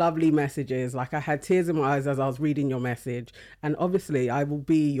leaving lovely messages. Like, I had tears in my eyes as I was reading your message. And obviously I will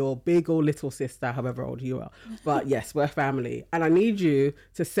be your big or little sister, however old you are. But yes, we're family. And I need you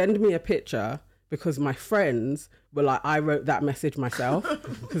to send me a picture, because my friends were like, I wrote that message myself,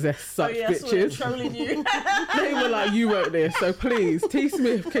 because they're such bitches. Trolling you. They were like, you wrote this, so please, T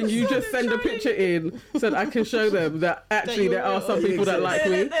Smith, can you just send a picture in so that I can show them that actually there are some people that like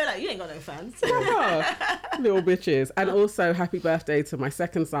me? They're like, you ain't got no fans. Yeah. Little bitches. And also, happy birthday to my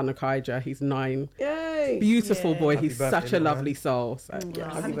second son, Akaija. He's 9. Yay. Beautiful boy. Happy He's birthday, such a man. lovely soul. So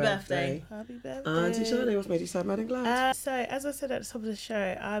yeah. Happy birthday. Happy birthday. Auntie Shirley, what's made you sad, mad and glad? So, as I said at the top of the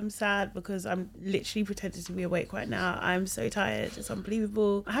show, I'm sad because I'm literally pretending to be awake right now. I'm so tired. It's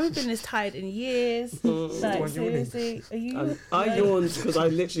unbelievable. I haven't been this tired in years. Like, Why yawning? seriously, are you? I yawned because I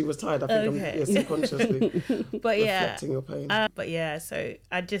literally was tired. I think Okay. I'm subconsciously But yeah. reflecting your pain. But yeah, so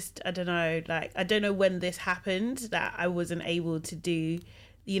I don't know, like, I don't know when this happened that I wasn't able to do,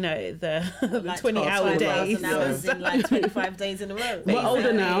 you know, the 20-hour days. 5,000 hours in like 25 days in a row. We're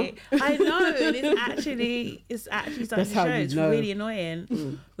older now. I know, and it's actually starting That's to how show. you It's know. really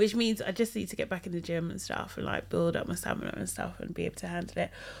annoying, which means I just need to get back in the gym and stuff and like build up my stamina and stuff and be able to handle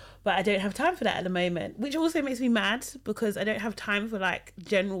it. But I don't have time for that at the moment, which also makes me mad because I don't have time for like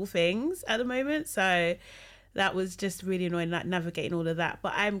general things at the moment. So that was just really annoying, like navigating all of that.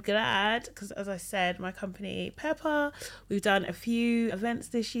 But I'm glad because, as I said, my company Pepper, we've done a few events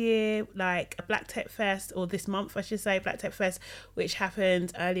this year, like a Black Tech Fest, or this month I should say, Black Tech Fest, which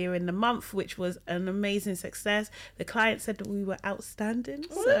happened earlier in the month, which was an amazing success. The client said that we were outstanding.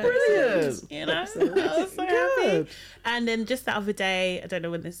 So brilliant. you know, I was so happy. And then just the other day, I don't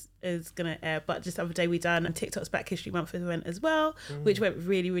know when this is gonna air, but just the other day we done a TikTok's Black History Month event as well, which went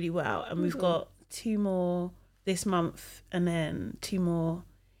really, really well. And we've got 2 more this month and then 2 more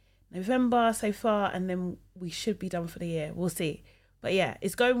November so far, and then we should be done for the year. We'll see. But yeah,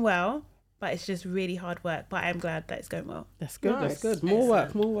 it's going well, but it's just really hard work. But I'm glad that it's going well. That's good. Nice. That's good. More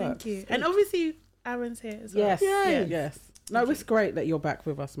work. Thank you. And obviously Aaron's here as well. Yes. Yeah. Yes. No, it's great that you're back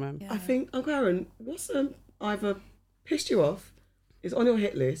with us, man. I think, Uncle Aaron, what's either pissed you off, is on your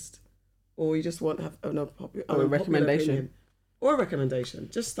hit list, or you just want to have a recommendation. Or a recommendation,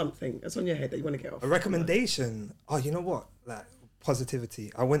 just something that's on your head that you want to get off. A recommendation. Oh, you know what? Like,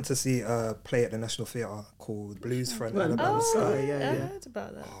 positivity. I went to see a play at the National Theatre called Blues for an Alabama Sky. I yeah. heard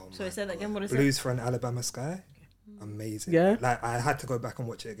about that. So I said that again. What is it? Blues for an Alabama Sky. Amazing. Yeah. Like, I had to go back and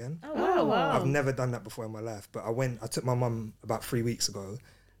watch it again. Oh wow. I've never done that before in my life, but I took my mum about 3 weeks ago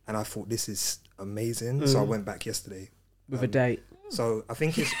and I thought this is amazing. So I went back yesterday. With a date. So I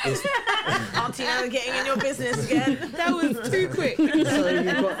think it's Auntie Anna getting in your business again. That was too quick. So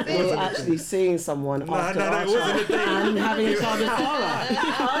you're actually seeing someone after no, it wasn't a date. and having a child with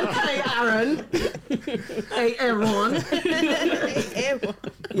Sarah. Okay, Aaron. Hey, everyone.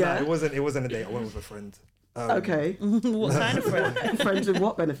 No, it wasn't a date. I went with a friend. Okay. What kind of friend? Friends with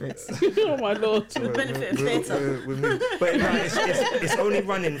what benefits? Oh my lord. Benefit of theatre. But no, it's only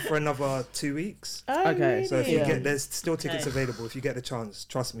running for another 2 weeks. Okay. So if you Yeah. there's still tickets available. If you get the chance,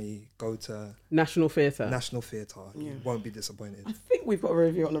 trust me, go to National Theatre. National Theatre. You won't be disappointed. I think we've got a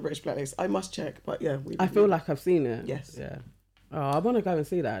review on the British Blacklist. I must check, but yeah. I feel like I've seen it. Yes. Yeah. Oh, I want to go and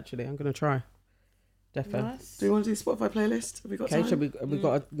see that actually. I'm going to try. Definitely. Nice. Do we want to do Spotify playlist? Have we got time? Okay, we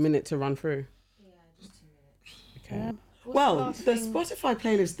got a minute to run through. Okay. Well, the Spotify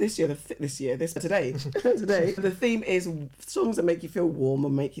playlist today, the theme is songs that make you feel warm or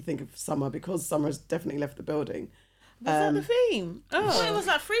make you think of summer, because summer has definitely left the building. Was that the theme? I thought it was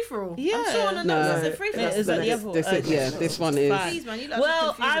like free for all. Yeah. I'm sure on the No, notes it's a free for all. Is that the other one? This one is. Please, man, you lot are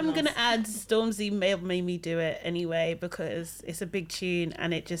Well, confusing I'm us. gonna add Stormzy made me do it anyway because it's a big tune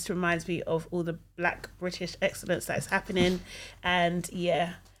and it just reminds me of all the Black British excellence that is happening, and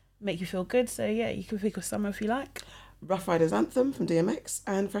yeah, make you feel good. So yeah, you can pick a summer if you like. Rough Riders Anthem from DMX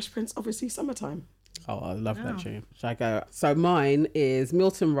and Fresh Prince, obviously Summertime. Oh, I love that tune. Shall I go? So mine is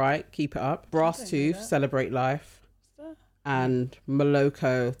Milton Wright, Keep It Up, Brass Tooth, Celebrate Life, and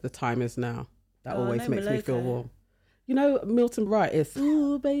Moloko, The Time Is Now. That Oh, I always know makes me feel Moloko. warm. You know, Milton Wright is,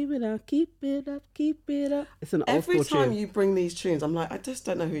 ooh, baby, now keep it up, keep it up. It's an old Every school time tune. you bring these tunes, I'm like, I just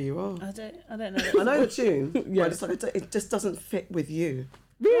don't know who you are. I don't know. I know the tune, Yeah. but it's like, it just doesn't fit with you.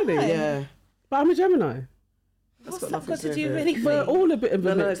 Really? Why? Yeah. But I'm a Gemini. That's What's that nothing got to do with with it. anything? We're all a bit of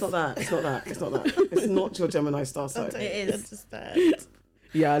a No, mix. it's not that. It's not that. It's not that. It's not your Gemini star sign. It is. Understand.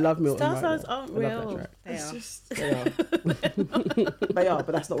 Yeah, I love Milton Star Wright. signs though. aren't I love that real. track. They It's are. just, they are. They are,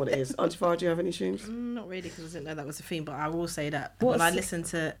 but that's not what it is. Auntie Farah, do you have any tunes? Not really, because I didn't know that was a theme, but I will say that What's when I it- listen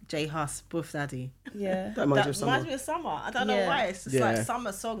to Jay Huss, Buff Daddy, Yeah. That reminds you that of summer. reminds me of summer. I don't know Yeah. why. It's just Yeah. like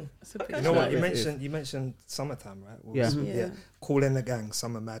summer song. You know what? Yeah, You it is. mentioned summertime, right? Well, Yeah. Yeah. Cool in the Gang,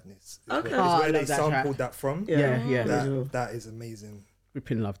 Summer Madness. Is Okay. where, Oh, is I where they love that sampled track. that from. Yeah, yeah. That is amazing.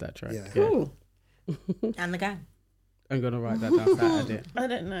 Ripping love that track. Yeah. Cool. And the gang. I'm going to write that down Saturday. I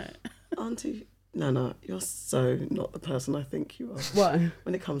don't know. Auntie, no, you're so not the person I think you are What?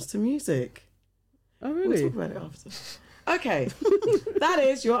 when it comes to music. Oh, We'll really? talk about it after. Okay, that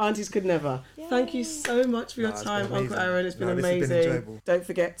is Your Aunties Could Never. Thank you so much for your No, it's time, been Uncle amazing. Aaron. It's been No, this has been amazing. enjoyable. Don't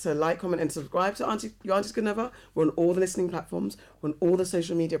forget to like, comment, and subscribe to Your Aunties Could Never. We're on all the listening platforms. We're on all the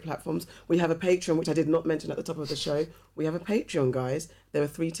social media platforms. We have a Patreon, which I did not mention at the top of the show. We have a Patreon, guys. There are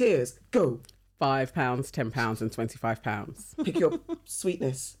 3 tiers. Go. £5, £10 and £25. Pick your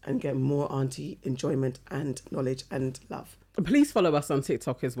sweetness and get more auntie enjoyment and knowledge and love. Please follow us on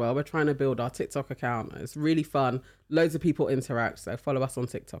TikTok as well. We're trying to build our TikTok account. It's really fun. Loads of people interact, so follow us on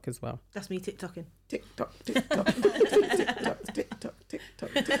TikTok as well. That's me TikToking. TikTok, TikTok, TikTok, TikTok, TikTok,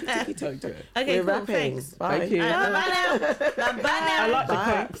 TikTok. Okay, We're cool, rapping. thanks. Bye. Thank you. Bye now. Bye now. I like the Bye.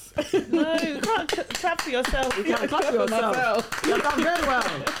 claps. No, you can't clap for yourself. You can't clap for yourself. You've done very well.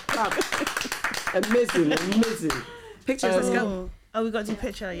 Clap. Amazing. Pictures, let's go. Oh, we got to do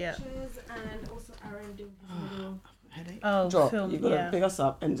picture, yeah. And also Aaron doing Headache. Oh, Drop. film, You've got to yeah. big us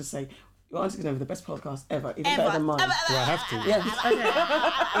up and just say, Your Aunties Could Never, the best podcast ever. Even better than mine. Do I have to?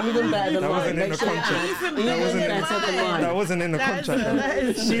 Yeah. Even better than That mine. wasn't in the Make sure- contract. Even better than mine. That wasn't in the That is- contract. that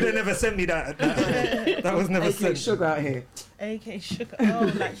is- She'd never sent me that. That was never AK sent. Sugar out here. AK Sugar.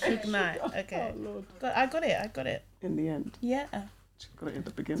 Oh, like Suge Knight. Okay. I got it. In the end. Yeah. Got it in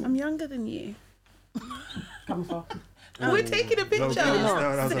the beginning. I'm younger than you. Come far. We're taking a Low picture. blow.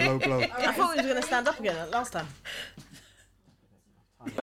 No, that was a low blow. I thought we were going to stand up again last time.